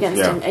go up against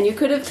Yeah. him. And you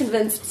could have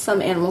convinced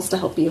some animals to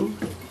help you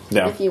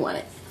Yeah. if you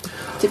wanted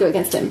to go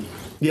against him.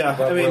 Yeah,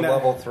 But I mean, we're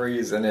level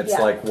 3s, and it's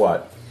Yeah. like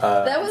what?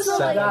 That was all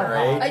 7 like, or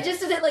 8? I just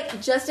did it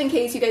like just in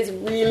case you guys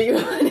really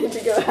wanted to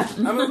go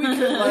after. I mean, we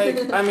could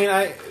like. I mean,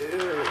 I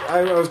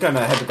was kind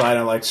of hesitant.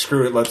 I'm like,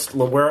 screw it.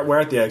 We're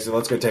at the exit.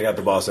 Let's go take out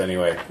the boss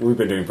anyway. We've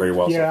been doing pretty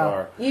well Yeah. so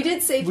far. You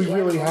did save We the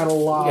really had a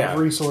animals. lot Yeah. of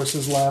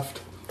resources left.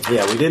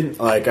 Yeah, we didn't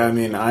like. I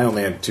mean, I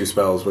only had 2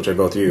 spells, which I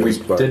both We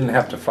used. but didn't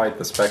have to fight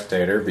the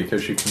spectator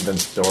because you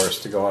convinced Doris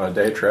to go on a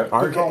day trip.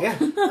 Arcane, yeah.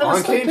 The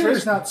Arcane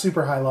Spectator's Trick. not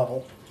super high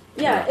level.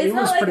 Yeah, it's It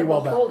not was like pretty a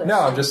well done. beholder. No,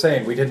 I'm just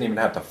saying we didn't even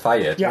have to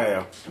fight it. Yeah.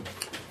 Yeah.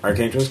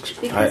 Arcane tricks.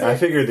 Because I it-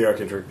 figured the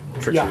arcane trick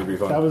Yeah, would be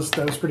fun. that was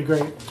pretty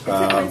great. Except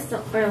mine's still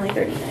for only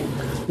 39.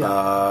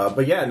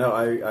 But yeah, no,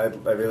 I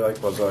really like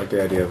the puzzle. I like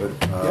the idea of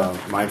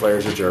it. Mind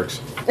players are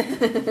jerks.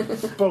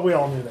 But we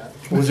all knew that.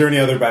 Was there any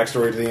other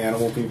backstory to the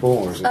animal people,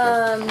 or is it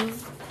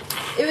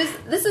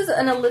just, This is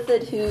an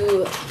Elithid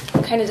who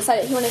kind of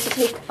decided he wanted to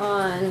take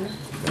on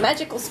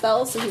magical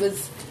spells, so he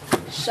was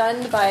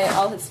shunned by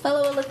all his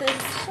fellow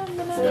Elithids.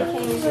 So he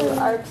came to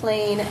our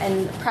plane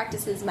and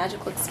practices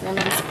magical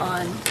experiments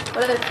on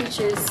what other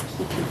creatures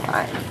he can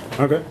find.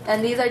 okay?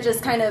 And these are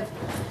just kind of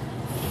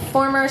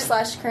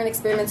former/current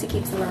experiments. He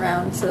keeps them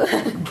around so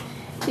that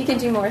he can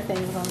do more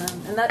things on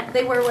them. And that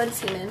they were once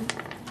human.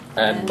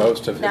 And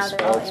most of now his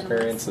they're all spell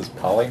experience is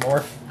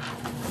polymorph.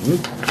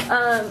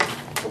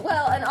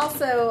 Well, and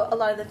also a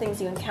lot of the things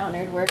you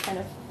encountered were kind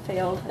of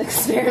failed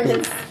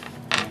experiments.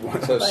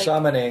 So Like-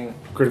 summoning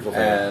Critical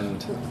fail.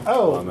 and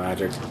Oh, Oh,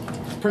 magic.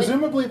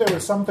 presumably there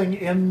was something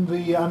in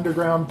the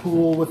underground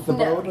pool with the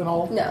boat and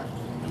all. No.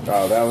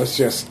 Oh, that was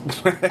just.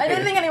 I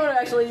didn't think anyone would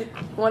actually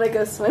want to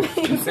go swimming.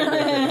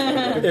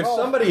 if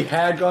somebody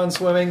had gone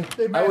swimming,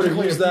 They I would have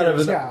magically used that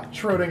as appeared, an yeah,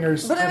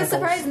 Schrodinger's. But I was tentacles.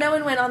 surprised no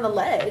one went on the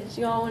ledge.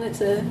 You all wanted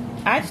to.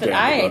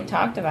 I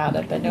talked about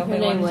it, but nobody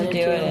wanted to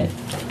do it.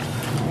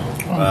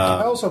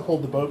 I also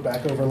pulled the boat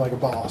back over like a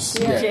boss.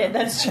 Yeah. Shit,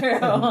 that's true.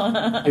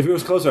 If it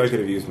was closer, I could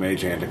have used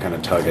Mage Hand to kind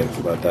of tug it,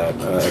 but that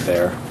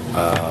there.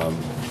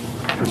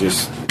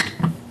 Just.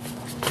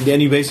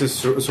 Any basis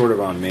sort of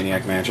on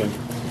Maniac Mansion?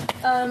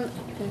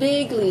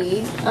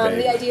 Vaguely. Vague.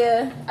 The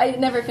idea. I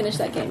never finished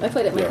that game. I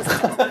played it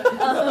myself.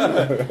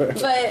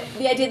 But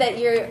the idea that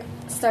you're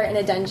start in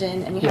a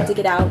dungeon and you have Yeah. to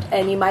get out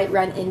and you might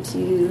run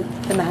into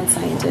the mad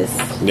scientist.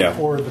 Yeah.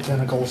 Or the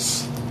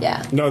tentacles.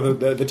 Yeah. No,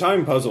 the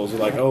time puzzles are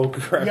like, oh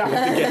crap. Yeah, we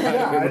have to get out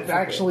of yeah, here. it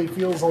actually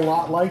feels a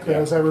lot like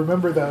those. I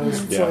remember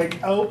those. It's Yeah. like,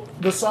 oh,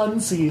 the sun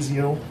sees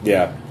you.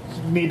 Yeah.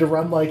 You need to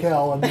run like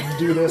hell and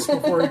do this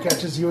before it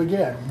catches you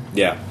again.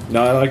 Yeah.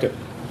 No, I liked it.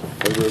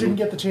 Didn't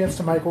get the chance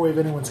to microwave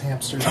anyone's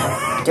hamsters.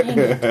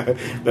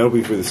 That'll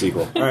be for the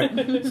sequel. All right.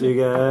 See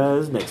you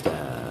guys next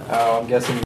time. Oh, I'm guessing